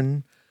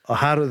 Flynn,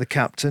 O'Hara the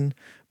captain,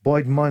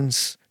 Boyd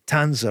Munce,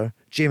 Tanzer,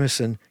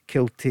 Jameson,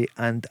 Kiltie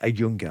and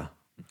Ayunga.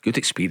 good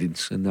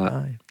experience in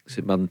that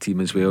St Mirren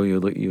team as well. You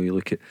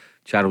look at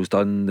Charles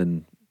Dunn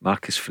and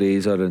Marcus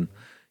Fraser and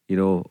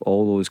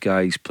all those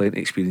guys, plenty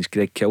of experience.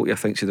 Greg Kelty I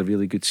think's had a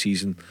really good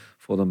season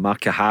for them.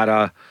 Mark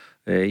Kahara,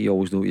 you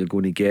always know what you're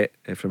going to get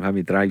from him.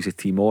 He drives the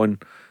team on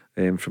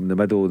from the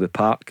middle of the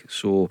park,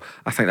 so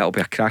I think that'll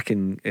be a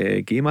cracking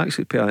game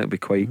actually. I think it'll be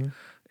quite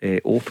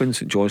open.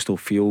 St Johnstone will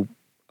feel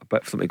a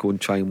bit for them to go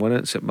and try and win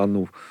it. St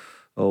Mirren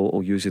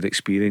will use their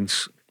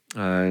experience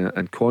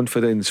and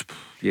confidence.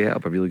 Yeah,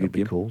 it'll be a really good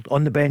game. Cold.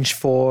 On the bench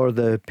for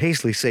the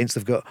Paisley Saints,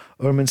 they've got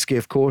Urmansky,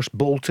 of course,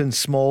 Bolton,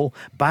 Small,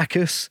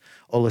 Bacchus,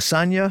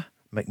 Olasanya,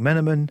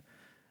 McMiniman,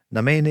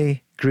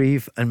 Namene,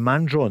 Grieve and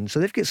Mandron. So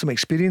they've got some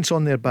experience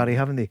on there, Barry,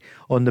 haven't they,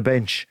 on the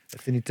bench,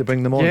 if they need to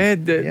bring them on? Yeah,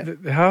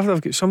 they have.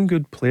 They've got some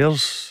good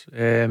players.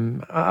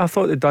 I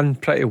thought they'd done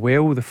pretty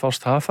well the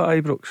first half at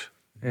Ibrox,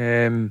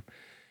 and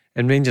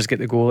Rangers get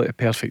the goal at the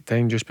perfect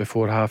time just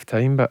before half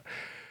time. But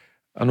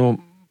I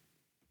know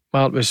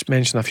Mark was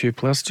mentioning a few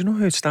players. Do you know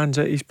who stands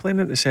out? He's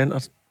playing at the centre.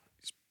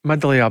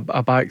 Middle of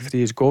a back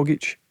three is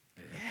Gogic.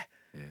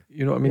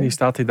 You know what I mean? He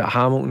started at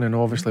Hamilton and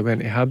obviously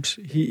went to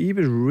Hibs. He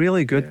was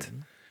really good.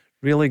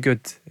 Really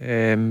good.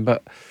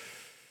 But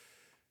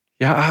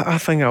yeah, I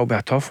think it'll be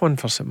a tough one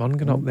for St Mirren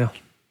going up there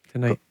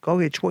tonight.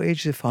 Gogic, what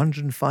age is he?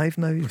 105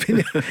 now?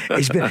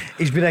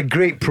 He's been a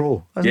great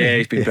pro, hasn't he?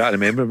 He's been great. I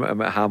remember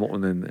him at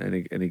Hamilton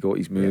and he got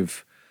his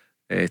move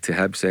to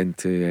Hibs then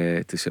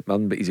to St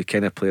Mirren. But he's a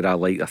kind of player I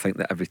like. I think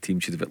that every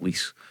team should have at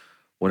least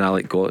one. I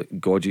like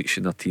Gogic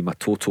in their team, a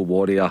total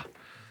warrior.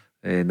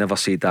 Never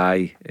say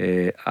die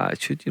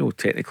attitude.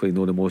 Technically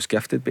not the most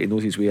gifted, but he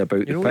knows his way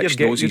about the pitch,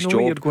 knows his job.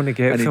 What you're going to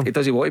get and he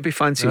doesn't want to be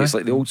fancy. It's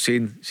like the old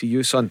saying, see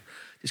you son,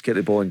 just get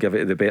the ball and give it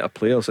to the better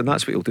players, and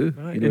that's what he'll do.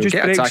 He just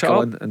get a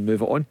tackle in and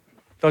move it on.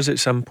 Does it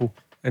simple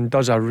and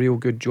does a real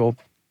good job.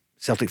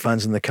 Celtic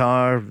fans in the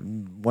car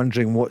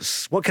wondering what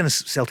kind of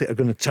Celtic are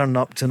going to turn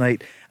up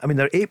tonight. I mean,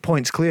 they're 8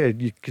 points clear.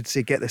 You could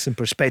say get this in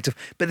perspective,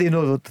 but they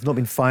know that they've not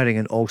been firing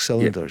in all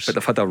cylinders. But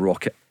they've had a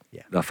rocket.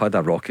 They've had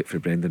a rocket for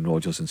Brendan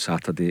Rodgers on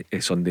Sunday,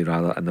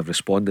 and they've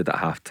responded at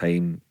half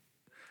time.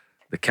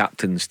 The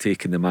captain's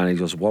taken the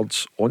manager's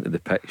words onto the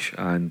pitch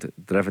and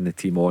driven the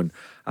team on.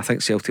 I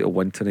think Celtic will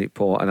win tonight,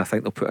 Paul, and I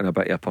think they'll put in a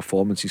bit of a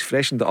performance. He's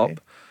freshened it up,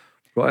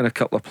 brought in a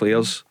couple of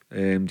players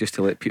just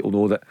to let people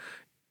know that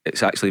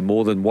it's actually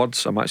more than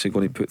words. I'm actually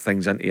going to put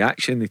things into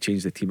action. They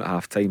changed the team at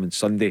half time on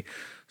Sunday,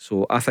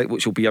 so I think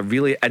which will be a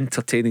really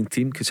entertaining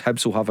team because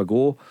Hibs will have a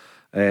go.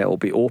 It'll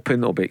be open,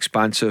 it'll be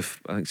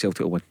expansive. I think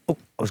Celtic will win. I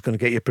was going to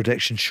get your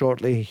prediction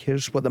shortly.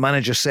 Here's what the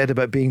manager said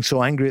about being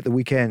so angry at the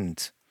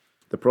weekend.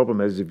 The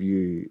problem is if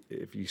you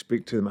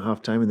speak to them at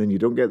half time and then you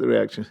don't get the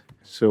reaction,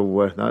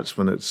 so that's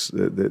when it's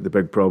the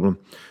big problem.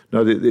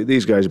 Now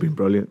these guys have been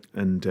brilliant,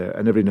 and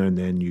every now and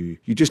then you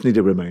just need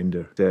a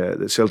reminder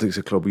that Celtic's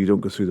a club where you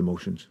don't go through the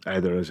motions,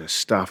 either as a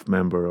staff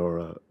member or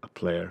a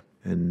player.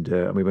 And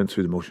we went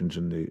through the motions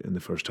in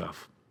the first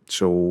half.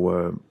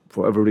 So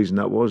for whatever reason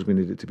that was, we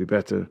needed to be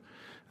better.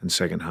 In the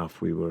second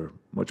half, we were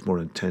much more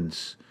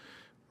intense,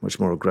 much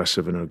more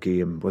aggressive in our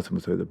game, with and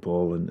without the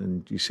ball,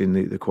 and you've seen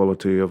the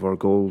quality of our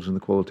goals and the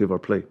quality of our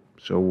play.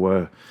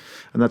 So,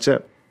 and that's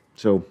it.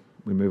 So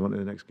we move on to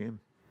the next game.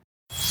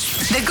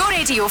 The Go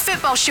Radio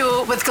Football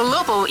Show with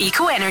Global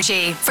Eco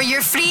Energy. For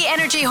your free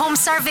energy home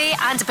survey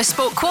and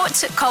bespoke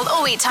quote, call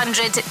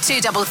 0800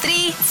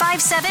 233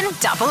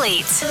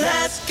 5788.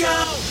 Let's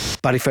go!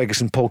 Barry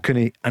Ferguson, Paul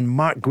Cooney and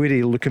Mark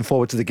Guidi looking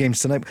forward to the games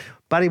tonight.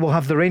 Barry will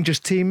have the Rangers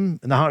team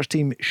and the Hearts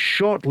team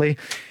shortly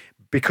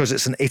because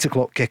it's an 8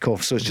 o'clock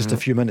kickoff, so it's just a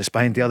few minutes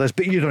behind the others.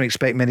 But you don't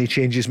expect many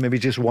changes, maybe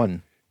just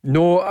one?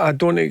 No, I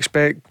don't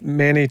expect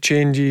many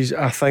changes.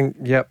 I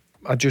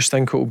just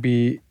think it'll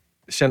be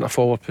centre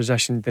forward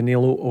position.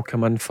 Danilo will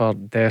come in for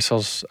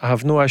Dessers. I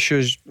have no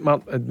issues.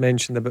 Mark had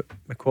mentioned about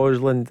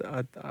McCausland.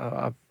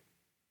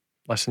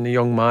 Listen, the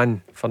young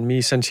man, for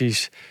me, since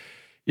he's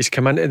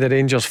come into the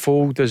Rangers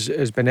fold,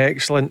 has been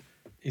excellent.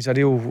 He's a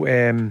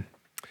real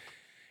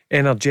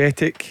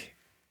energetic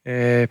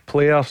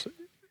player.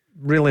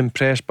 Really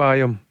impressed by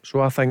him.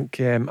 So I think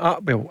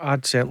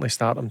I'd certainly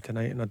start him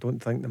tonight, and I don't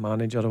think the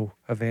manager will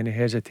have any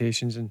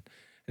hesitations in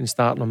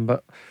starting him.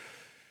 But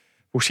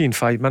we'll see in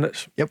 5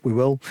 minutes. Yep, we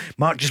will.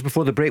 Mark, just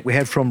before the break, we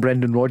heard from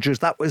Brendan Rodgers.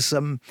 That was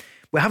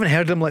we haven't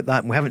heard him like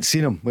that, and we haven't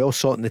seen him. We all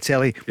saw it in the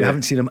telly. We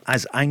haven't seen him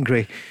as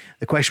angry.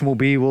 The question will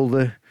be, will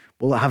it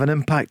have an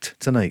impact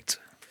tonight?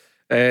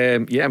 I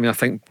mean, I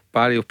think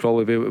Barry will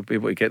probably be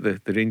able to get the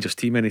Rangers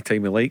team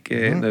anytime we like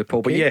now,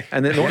 Paul. But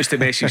and then notice the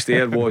message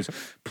there was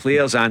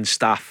players and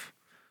staff.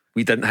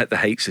 We didn't hit the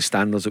heights, the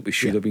standards that we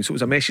should have been. So it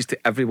was a message to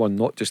everyone,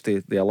 not just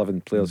the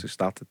 11 players who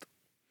started.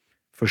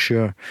 For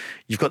sure.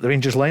 You've got the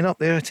Rangers lineup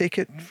there, I take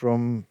it,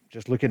 from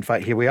just looking. In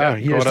fact, here we are.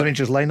 Here's the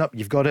Rangers lineup.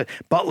 You've got it.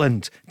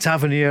 Butland,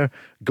 Tavernier,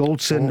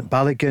 Goldson,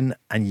 Balogun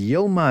and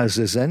Yilmaz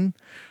is in.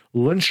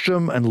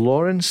 Lundstrom and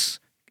Lawrence,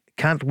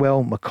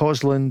 Cantwell,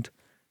 McCausland,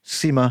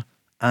 Sima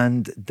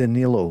and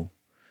Danilo.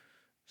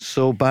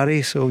 So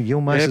Barry,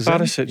 Yilmaz is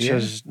Barisic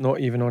is not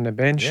even on the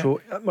bench, so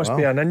it must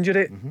be an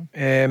injury.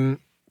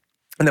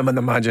 And I would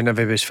imagine if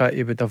he was fit,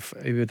 he would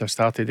have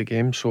started the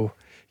game. So,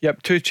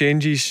 yep, 2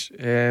 changes.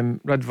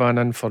 Ridvan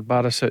in for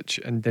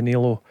Barisic and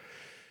Danilo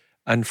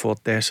in for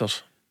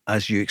Dessers.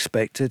 As you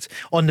expected.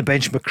 On the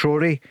bench,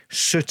 McCrory,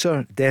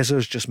 Suter,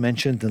 Dessers just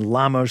mentioned, and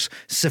Lammers,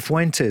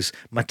 Cifuentes,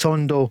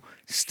 Matondo,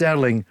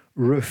 Sterling,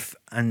 Roof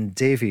and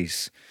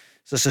Davies.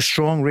 So it's a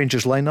strong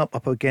Rangers lineup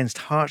up against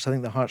Hearts. I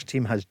think the Hearts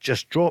team has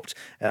just dropped.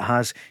 It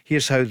has.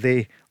 Here's how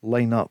they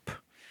line up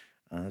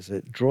as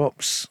it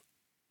drops.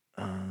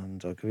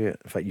 And I'll give you,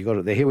 in fact, you got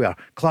it there. Here we are.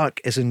 Clark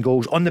is in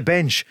goals. On the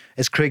bench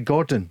is Craig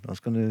Gordon. I was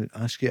going to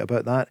ask you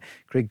about that.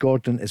 Craig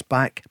Gordon is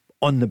back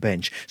on the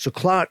bench. So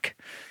Clark,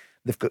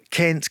 they've got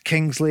Kent,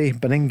 Kingsley,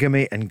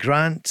 Beningame and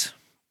Grant,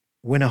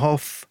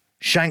 Winnahoff,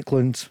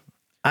 Shankland,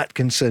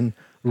 Atkinson,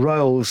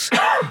 Royals,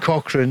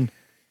 Cochrane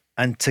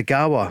and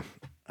Tagawa.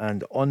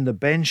 And on the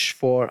bench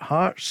for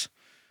Hearts,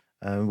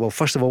 well,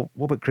 first of all,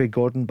 what about Craig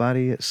Gordon,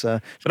 Barry? It's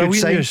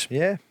brilliant news.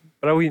 Yeah,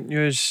 brilliant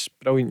news.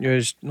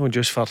 Not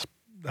just for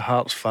the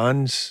Hearts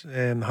fans,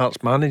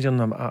 Hearts manager,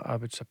 and I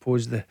would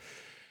suppose the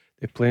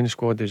playing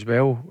squad as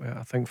well.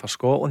 I think for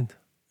Scotland,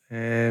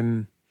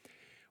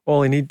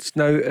 all he needs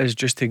now is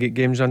just to get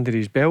games under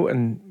his belt.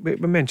 And we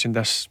mentioned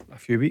this a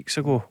few weeks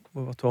ago.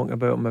 We were talking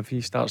about him. If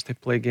he starts to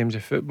play games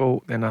of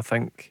football, then I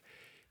think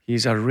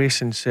he's a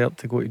racing cert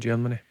to go to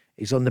Germany.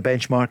 He's on the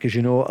benchmark, as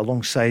you know,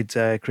 alongside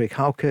Craig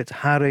Halkett,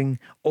 Haring,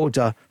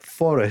 Oda,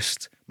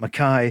 Forrest,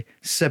 Mackay,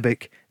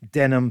 Sibic,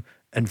 Denham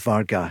and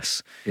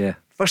Vargas. Yeah.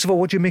 First of all,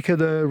 what do you make of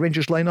the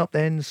Rangers lineup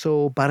then?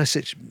 So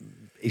Barisic,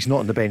 he's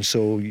not on the bench,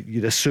 so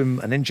you'd assume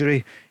an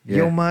injury. Yeah.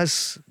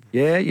 Yilmaz?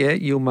 Yeah,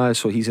 Yilmaz,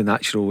 so he's a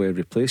natural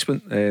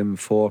replacement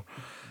for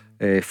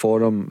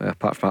him.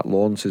 Apart from that,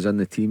 Lawrence is in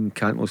the team,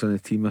 Cantwell's in the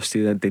team,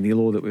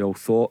 Danilo that we all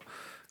thought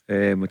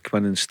would come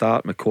in and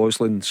start,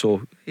 McCausland.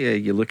 So yeah,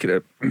 you look at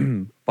it,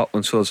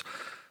 Butland. So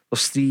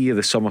there's 3 of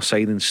the summer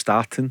signings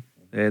starting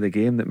the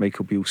game that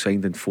Michael Beale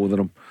signed in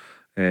Fotheringham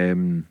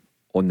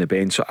on the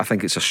bench. So I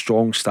think it's a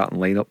strong starting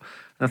lineup,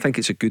 and I think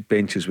it's a good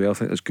bench as well. I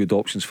think there's good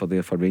options for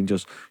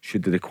Rangers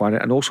should they require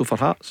it, and also for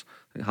Hearts.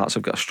 I think Hearts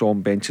have got a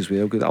strong bench as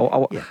well. Good.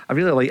 I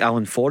really like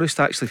Alan Forrest,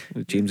 actually,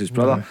 James's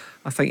brother. Yeah.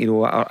 I think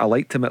I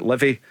liked him at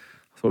Livy.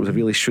 I thought it was a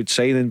really shrewd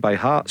signing by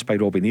Hearts, by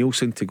Robbie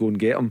Nielsen to go and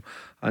get him.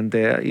 And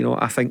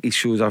I think he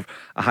shows a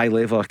high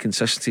level of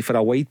consistency for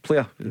a wide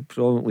player,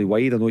 predominantly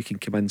wide. I know he can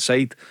come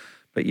inside,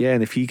 but yeah,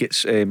 and if he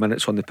gets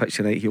minutes on the pitch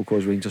tonight, he'll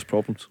cause Rangers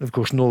problems. Of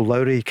course, Noel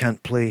Lowry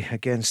can't play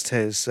against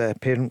his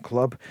parent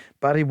club.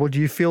 Barry, what do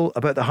you feel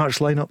about the Hearts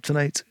lineup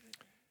tonight?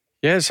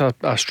 Yeah, it's a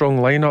strong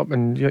lineup,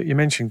 and you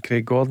mentioned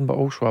Craig Gordon, but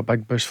also a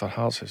big boost for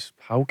Hearts is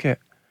Halkett.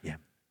 Yeah,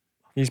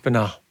 he's been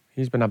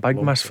a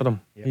big miss for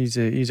them. Yeah.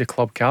 He's a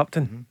club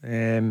captain.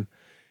 Mm-hmm.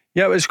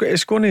 Yeah,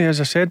 it's going to,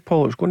 as I said,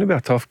 Paul, it's going to be a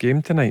tough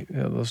game tonight.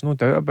 There's no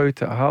doubt about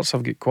it. Hearts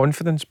have got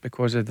confidence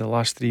because of the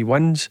last 3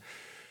 wins,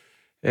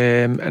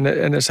 and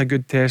it's a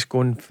good test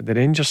going for the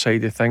Rangers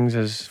side of things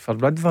as for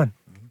Ridvan.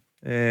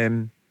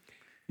 Mm-hmm.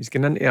 He's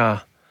getting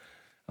into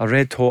a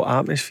red hot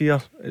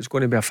atmosphere. It's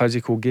going to be a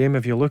physical game.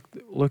 If you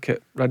look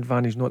at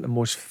Ridvan, he's not the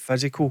most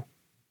physical,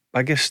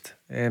 biggest,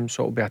 so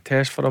it'll be a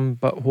test for him,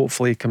 but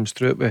hopefully he comes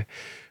through it with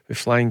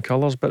flying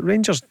colours. But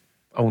Rangers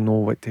will know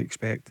what to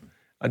expect.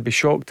 I'd be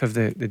shocked if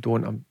they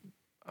don't.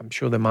 I'm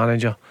sure the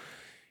manager,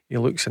 he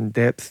looks in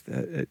depth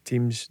at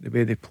teams, the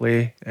way they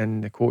play,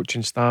 and the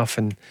coaching staff,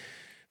 and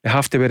they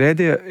have to be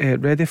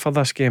ready for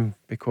this game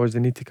because they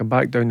need to come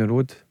back down the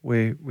road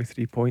with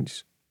 3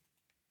 points.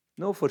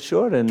 No, for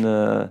sure,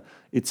 and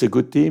it's a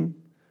good team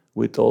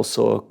with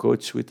also a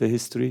coach with a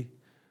history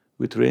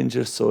with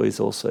Rangers, so he's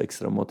also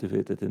extra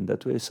motivated in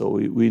that way. So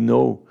we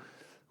know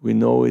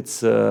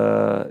it's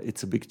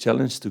a big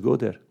challenge to go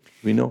there.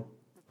 We know.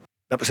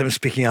 That was him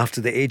speaking after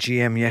the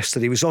AGM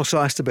yesterday. He was also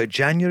asked about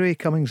January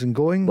comings and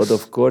goings. But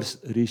of course,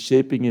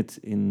 reshaping it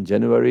in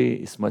January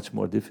is much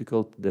more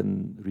difficult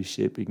than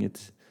reshaping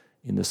it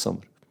in the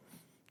summer.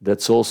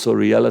 That's also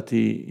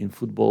reality in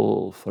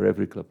football for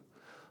every club.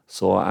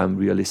 So I'm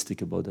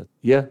realistic about that.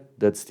 Yeah,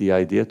 that's the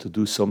idea, to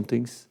do some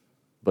things,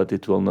 but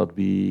it will not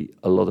be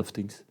a lot of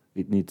things.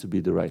 It needs to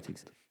be the right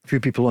things. A few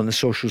people on the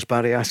socials,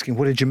 Barry, asking,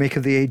 what did you make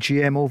of the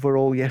AGM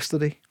overall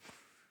yesterday?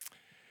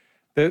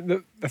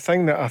 The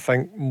thing that I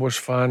think most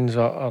fans,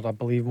 or I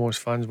believe most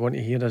fans want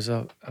to hear, is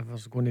if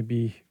there's going to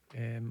be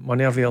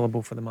money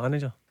available for the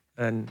manager.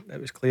 And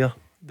it was clear.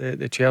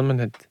 The chairman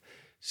had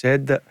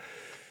said that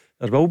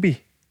there will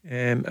be,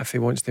 if he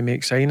wants to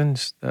make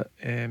signings, that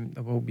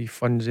there will be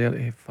funds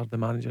there for the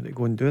manager to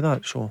go and do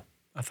that. So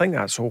I think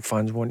that's all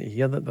fans want to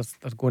hear, that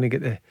they're going to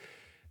get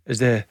is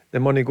the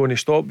money going to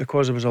stop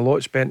because there was a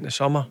lot spent in the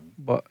summer.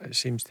 But it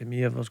seems to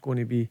me if there's going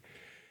to be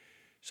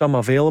some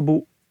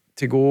available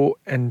to go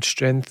and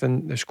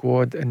strengthen the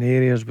squad in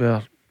areas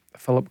where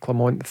Philip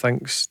Clement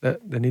thinks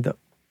that they need it.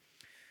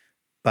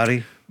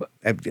 Barry,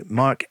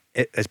 Mark,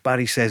 as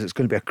Barry says, it's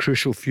going to be a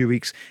crucial few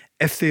weeks.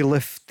 If they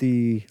lift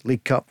the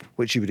League Cup,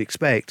 which you would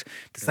expect,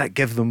 does that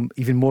give them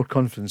even more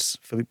confidence,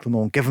 Philippe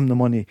Clement? Give him the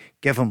money,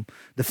 give him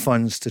the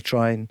funds to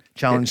try and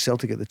challenge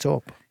Celtic at the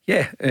top.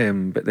 Yeah,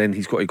 but then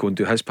he's got to go and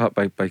do his part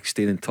by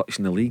staying in touch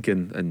in the league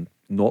and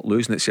not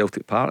losing at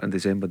Celtic Park on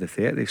December the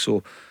 30th.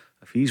 So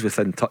if he's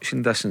within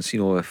touching distance,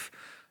 if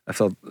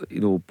they're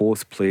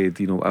both played,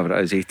 whatever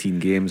it is, 18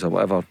 games or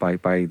whatever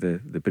by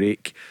the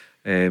break,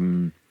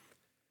 and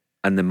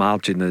the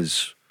margin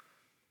is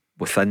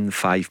within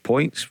 5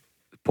 points,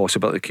 the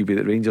possibility could be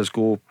that Rangers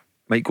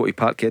might go to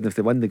Parkhead, and if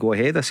they win, they go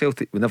ahead of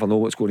Celtic. We never know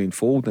what's going to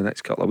unfold in the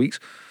next couple of weeks.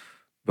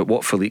 But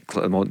what Philippe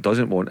Clement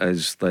doesn't want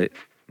is that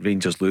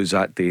Rangers lose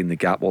that day and the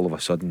gap all of a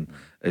sudden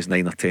is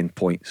 9 or 10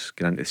 points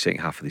going into the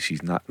second half of the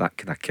season. That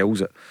kind of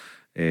kills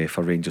it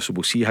for Rangers. So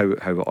we'll see how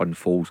it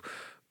unfolds.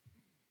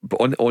 But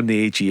on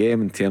the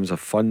AGM, in terms of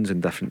funds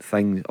and different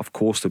things, of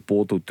course the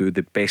board will do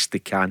the best they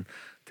can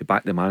to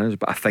back the manager.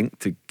 But I think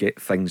to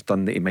get things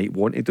done that he might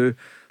want to do,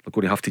 they're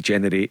going to have to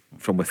generate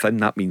from within.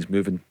 That means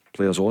moving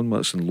players on,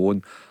 whether it's on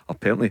loan or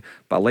permanently.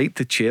 But I liked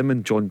the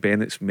chairman John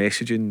Bennett's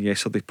messaging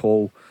yesterday,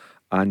 Paul,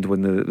 and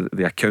when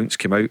the accounts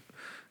came out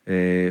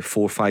 4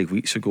 or 5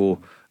 weeks ago,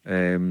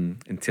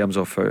 in terms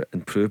of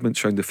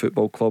improvements around the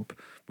football club,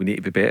 we need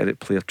to be better at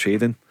player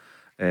trading.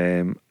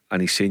 And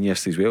he's saying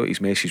yesterday as well, his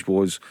message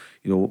was,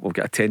 we've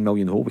got a 10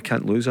 million hole, we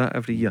can't lose that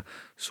every year.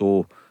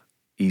 So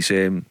he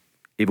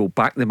will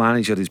back the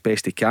manager as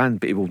best he can,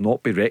 but he will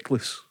not be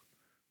reckless.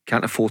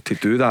 Can't afford to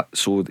do that,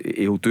 so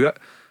he'll do it,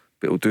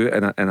 but he'll do it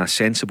in a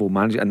sensible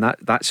manner, and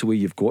that's the way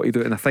you've got to do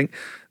it. And I think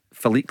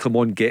Philippe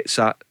Clement gets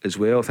that as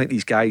well. I think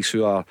these guys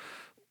who are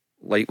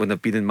like, when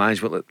they've been in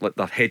management, like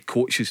their head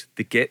coaches,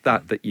 they get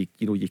that you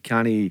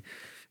can't,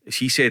 as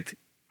he said,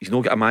 he's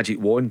not got a magic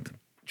wand.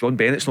 John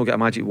Bennett's not got a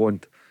magic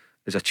wand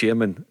as a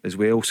chairman as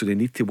well, so they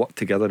need to work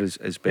together as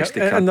best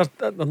they can. And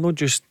they're not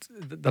just,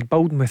 they're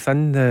building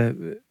within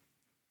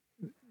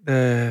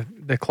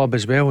the club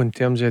as well, in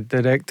terms of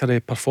director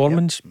of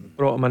performance.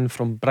 Brought him in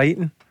from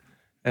Brighton,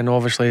 and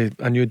obviously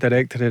a new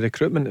director of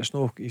recruitment.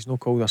 He's not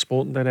called a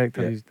sporting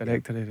director, he's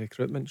director of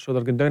recruitment. So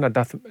they're going down a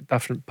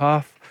different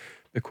path,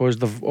 because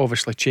they've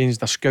obviously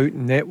changed their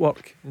scouting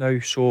network now.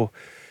 So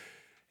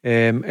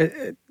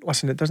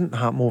listen, it doesn't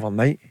happen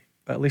overnight,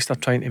 but at least they're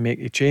trying to make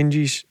the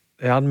changes.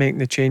 They are making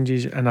the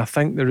changes, and I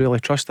think they really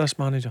trust this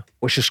manager.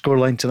 What's your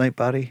scoreline tonight,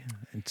 Barry,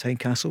 in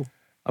Tynecastle?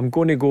 I'm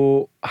going to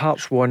go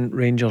Hearts 1,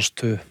 Rangers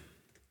 2.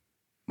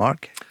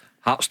 Mark?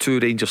 Hearts 2,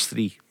 Rangers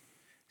 3.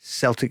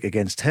 Celtic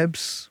against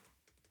Hibs.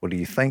 What do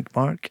you think,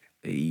 Mark?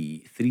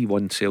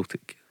 3-1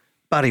 Celtic.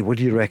 Barry, what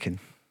do you reckon?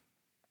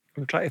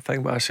 I'm trying to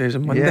think what I says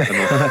on Monday.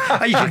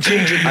 Yeah. You can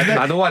change it.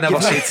 I know I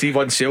never said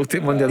 3-1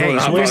 Celtic Monday. Hey,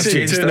 I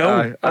changed it.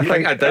 I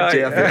think I did,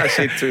 yeah. I think I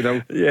said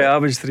 2-0. Yeah, I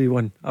was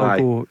 3-1. I'll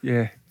go,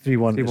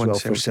 3-1 as well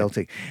for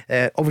Celtic.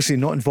 Obviously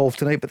not involved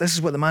tonight, but this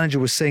is what the manager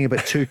was saying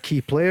about two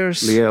key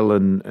players. Liel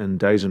and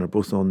Dyson are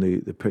both on the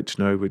pitch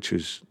now, which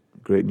is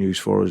great news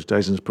for us.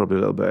 Dyson's probably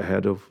a little bit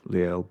ahead of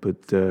Liel,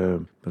 but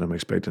I'm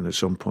expecting at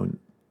some point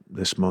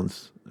this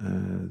month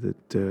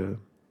that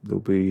they'll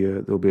be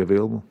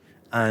available.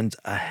 And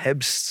a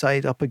Hibs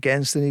side up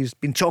against, and he's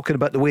been talking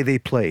about the way they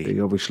play.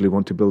 They obviously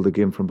want to build a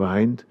game from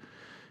behind.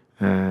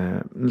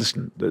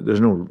 Listen,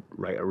 there's no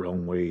right or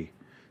wrong way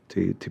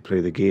to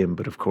play the game,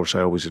 but of course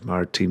I always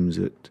admire teams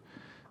that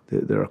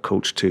are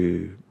coached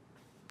to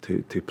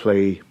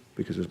play,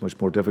 because it's much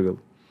more difficult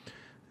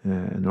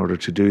in order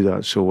to do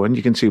that. So, and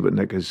you can see what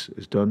Nick has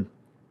done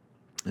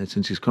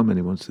since he's come in.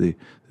 He wants the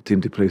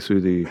team to play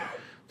through the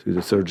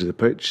thirds of the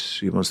pitch.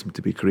 He wants them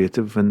to be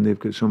creative, and they've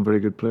got some very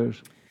good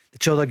players. The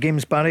two other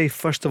games, Barry.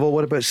 First of all,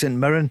 what about St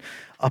Mirren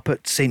up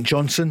at St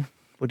Johnstone?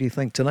 What do you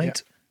think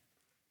tonight?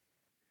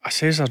 I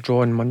says a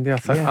draw on Monday. I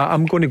think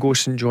I'm going to go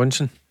St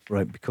Johnstone.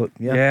 Right, because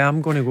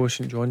I'm going to go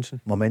St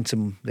Johnstone.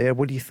 Momentum there.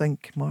 What do you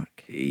think,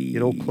 Mark?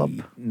 Your old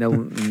club? No.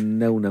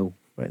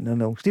 Right,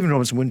 no. Stephen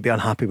Robinson wouldn't be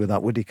unhappy with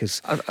that, would he? Because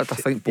I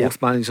think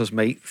both managers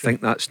might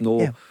think that's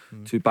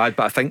too bad,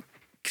 but I think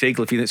Craig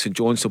Levein at St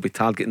John's will be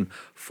targeting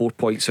 4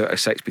 points out of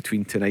 6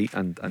 between tonight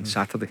and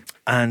Saturday.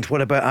 And what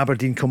about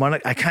Aberdeen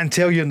Kilmarnock? I can't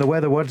tell you in the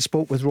weather word.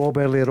 Spoke with Rob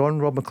earlier on.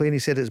 Rob McLean, he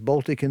said it's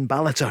Baltic and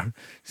Ballater.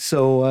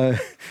 So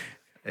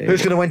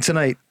who's going to win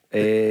tonight?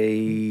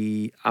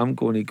 I'm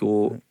going to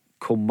go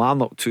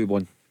Kilmarnock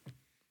 2-1.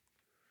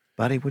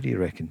 Barry, what do you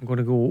reckon? I'm going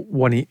to go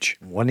 1 each.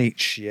 1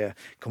 each, yeah.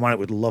 Kilmarnock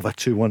would love a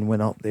 2-1 win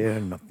up there,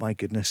 and my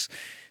goodness,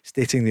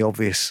 stating the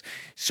obvious.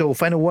 So,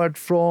 final word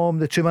from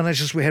the two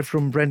managers. We heard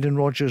from Brendan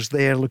Rodgers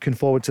there, looking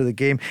forward to the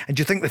game. And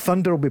do you think the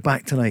Thunder will be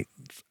back tonight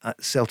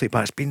at Celtic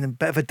Park? It's been a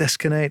bit of a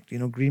disconnect,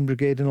 Green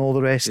Brigade and all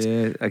the rest.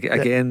 Yeah,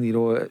 again,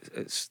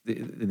 it's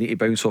they need to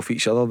bounce off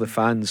each other, the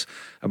fans,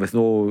 and with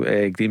no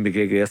Green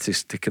Brigade there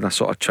to kind of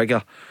sort of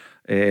trigger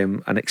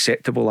an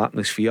acceptable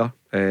atmosphere.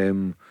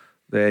 Then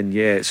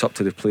it's up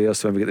to the players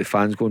to maybe get the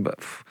fans going. But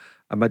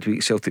a midweek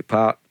at Celtic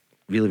Park,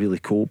 really, really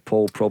cold,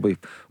 Paul. Probably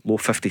low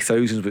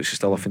 50,000, which is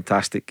still a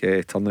fantastic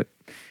turnout.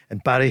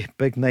 And Barry,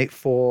 big night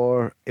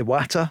for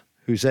Iwata,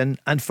 who's in,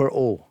 and for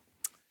O.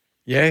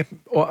 Yeah,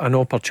 an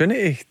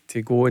opportunity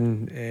to go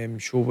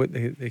and show what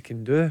they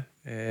can do.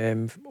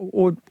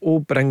 O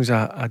brings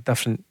a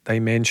different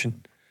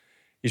dimension.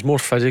 He's more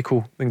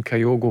physical than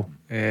Kyogo.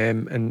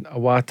 And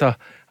Iwata,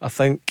 I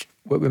think,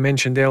 what we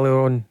mentioned earlier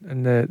on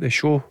in the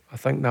show, I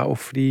think that will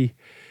free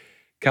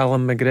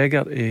Callum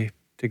McGregor to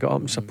get up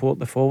and support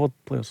the forward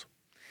players.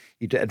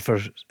 You did for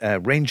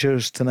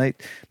Rangers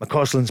tonight.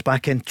 McCausland's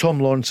back in. Tom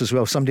Lawrence as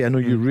well, somebody I know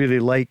you really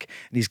like,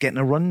 and he's getting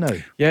a run now.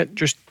 Yeah,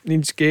 just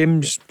needs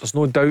games. There's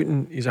no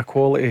doubting he's a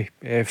quality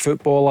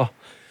footballer.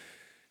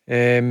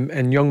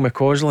 And young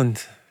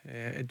McCausland,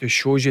 it just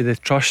shows you the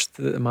trust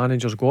that the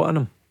manager's got in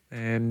him.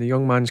 The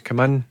young man's come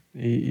in,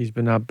 he's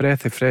been a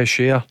breath of fresh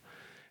air,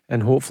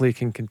 and hopefully he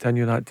can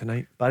continue that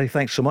tonight. Barry,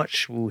 thanks so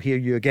much. We'll hear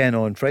you again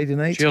on Friday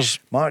night. Cheers.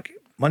 Mark,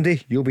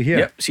 Monday you'll be here.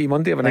 Yep, see you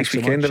Monday. Have a nice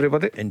weekend,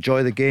 everybody.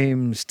 Enjoy the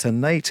games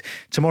tonight.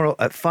 Tomorrow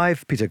at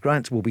 5, Peter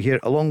Grant will be here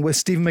along with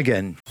Stephen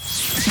McGinn.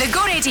 The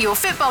Go Radio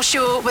Football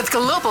Show with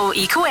Global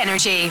Eco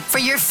Energy. For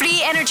your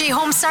free energy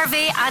home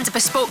survey and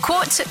bespoke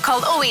quote,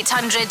 call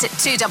 0800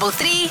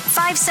 233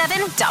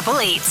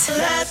 5788.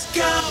 Let's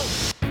go!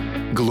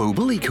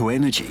 Global Eco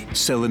Energy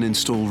sell and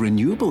install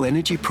renewable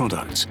energy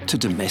products to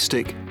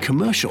domestic,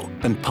 commercial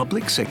and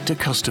public sector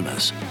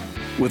customers.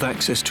 With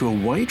access to a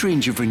wide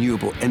range of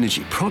renewable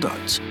energy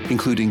products,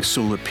 including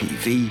solar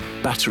PV,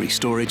 battery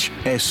storage,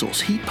 air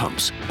source heat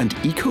pumps and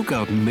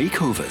eco-garden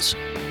makeovers,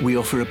 we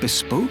offer a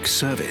bespoke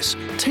service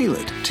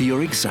tailored to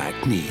your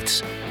exact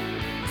needs.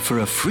 For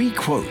a free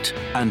quote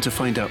and to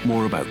find out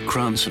more about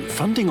grants and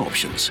funding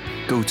options,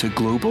 go to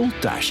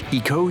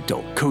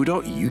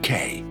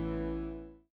global-eco.co.uk.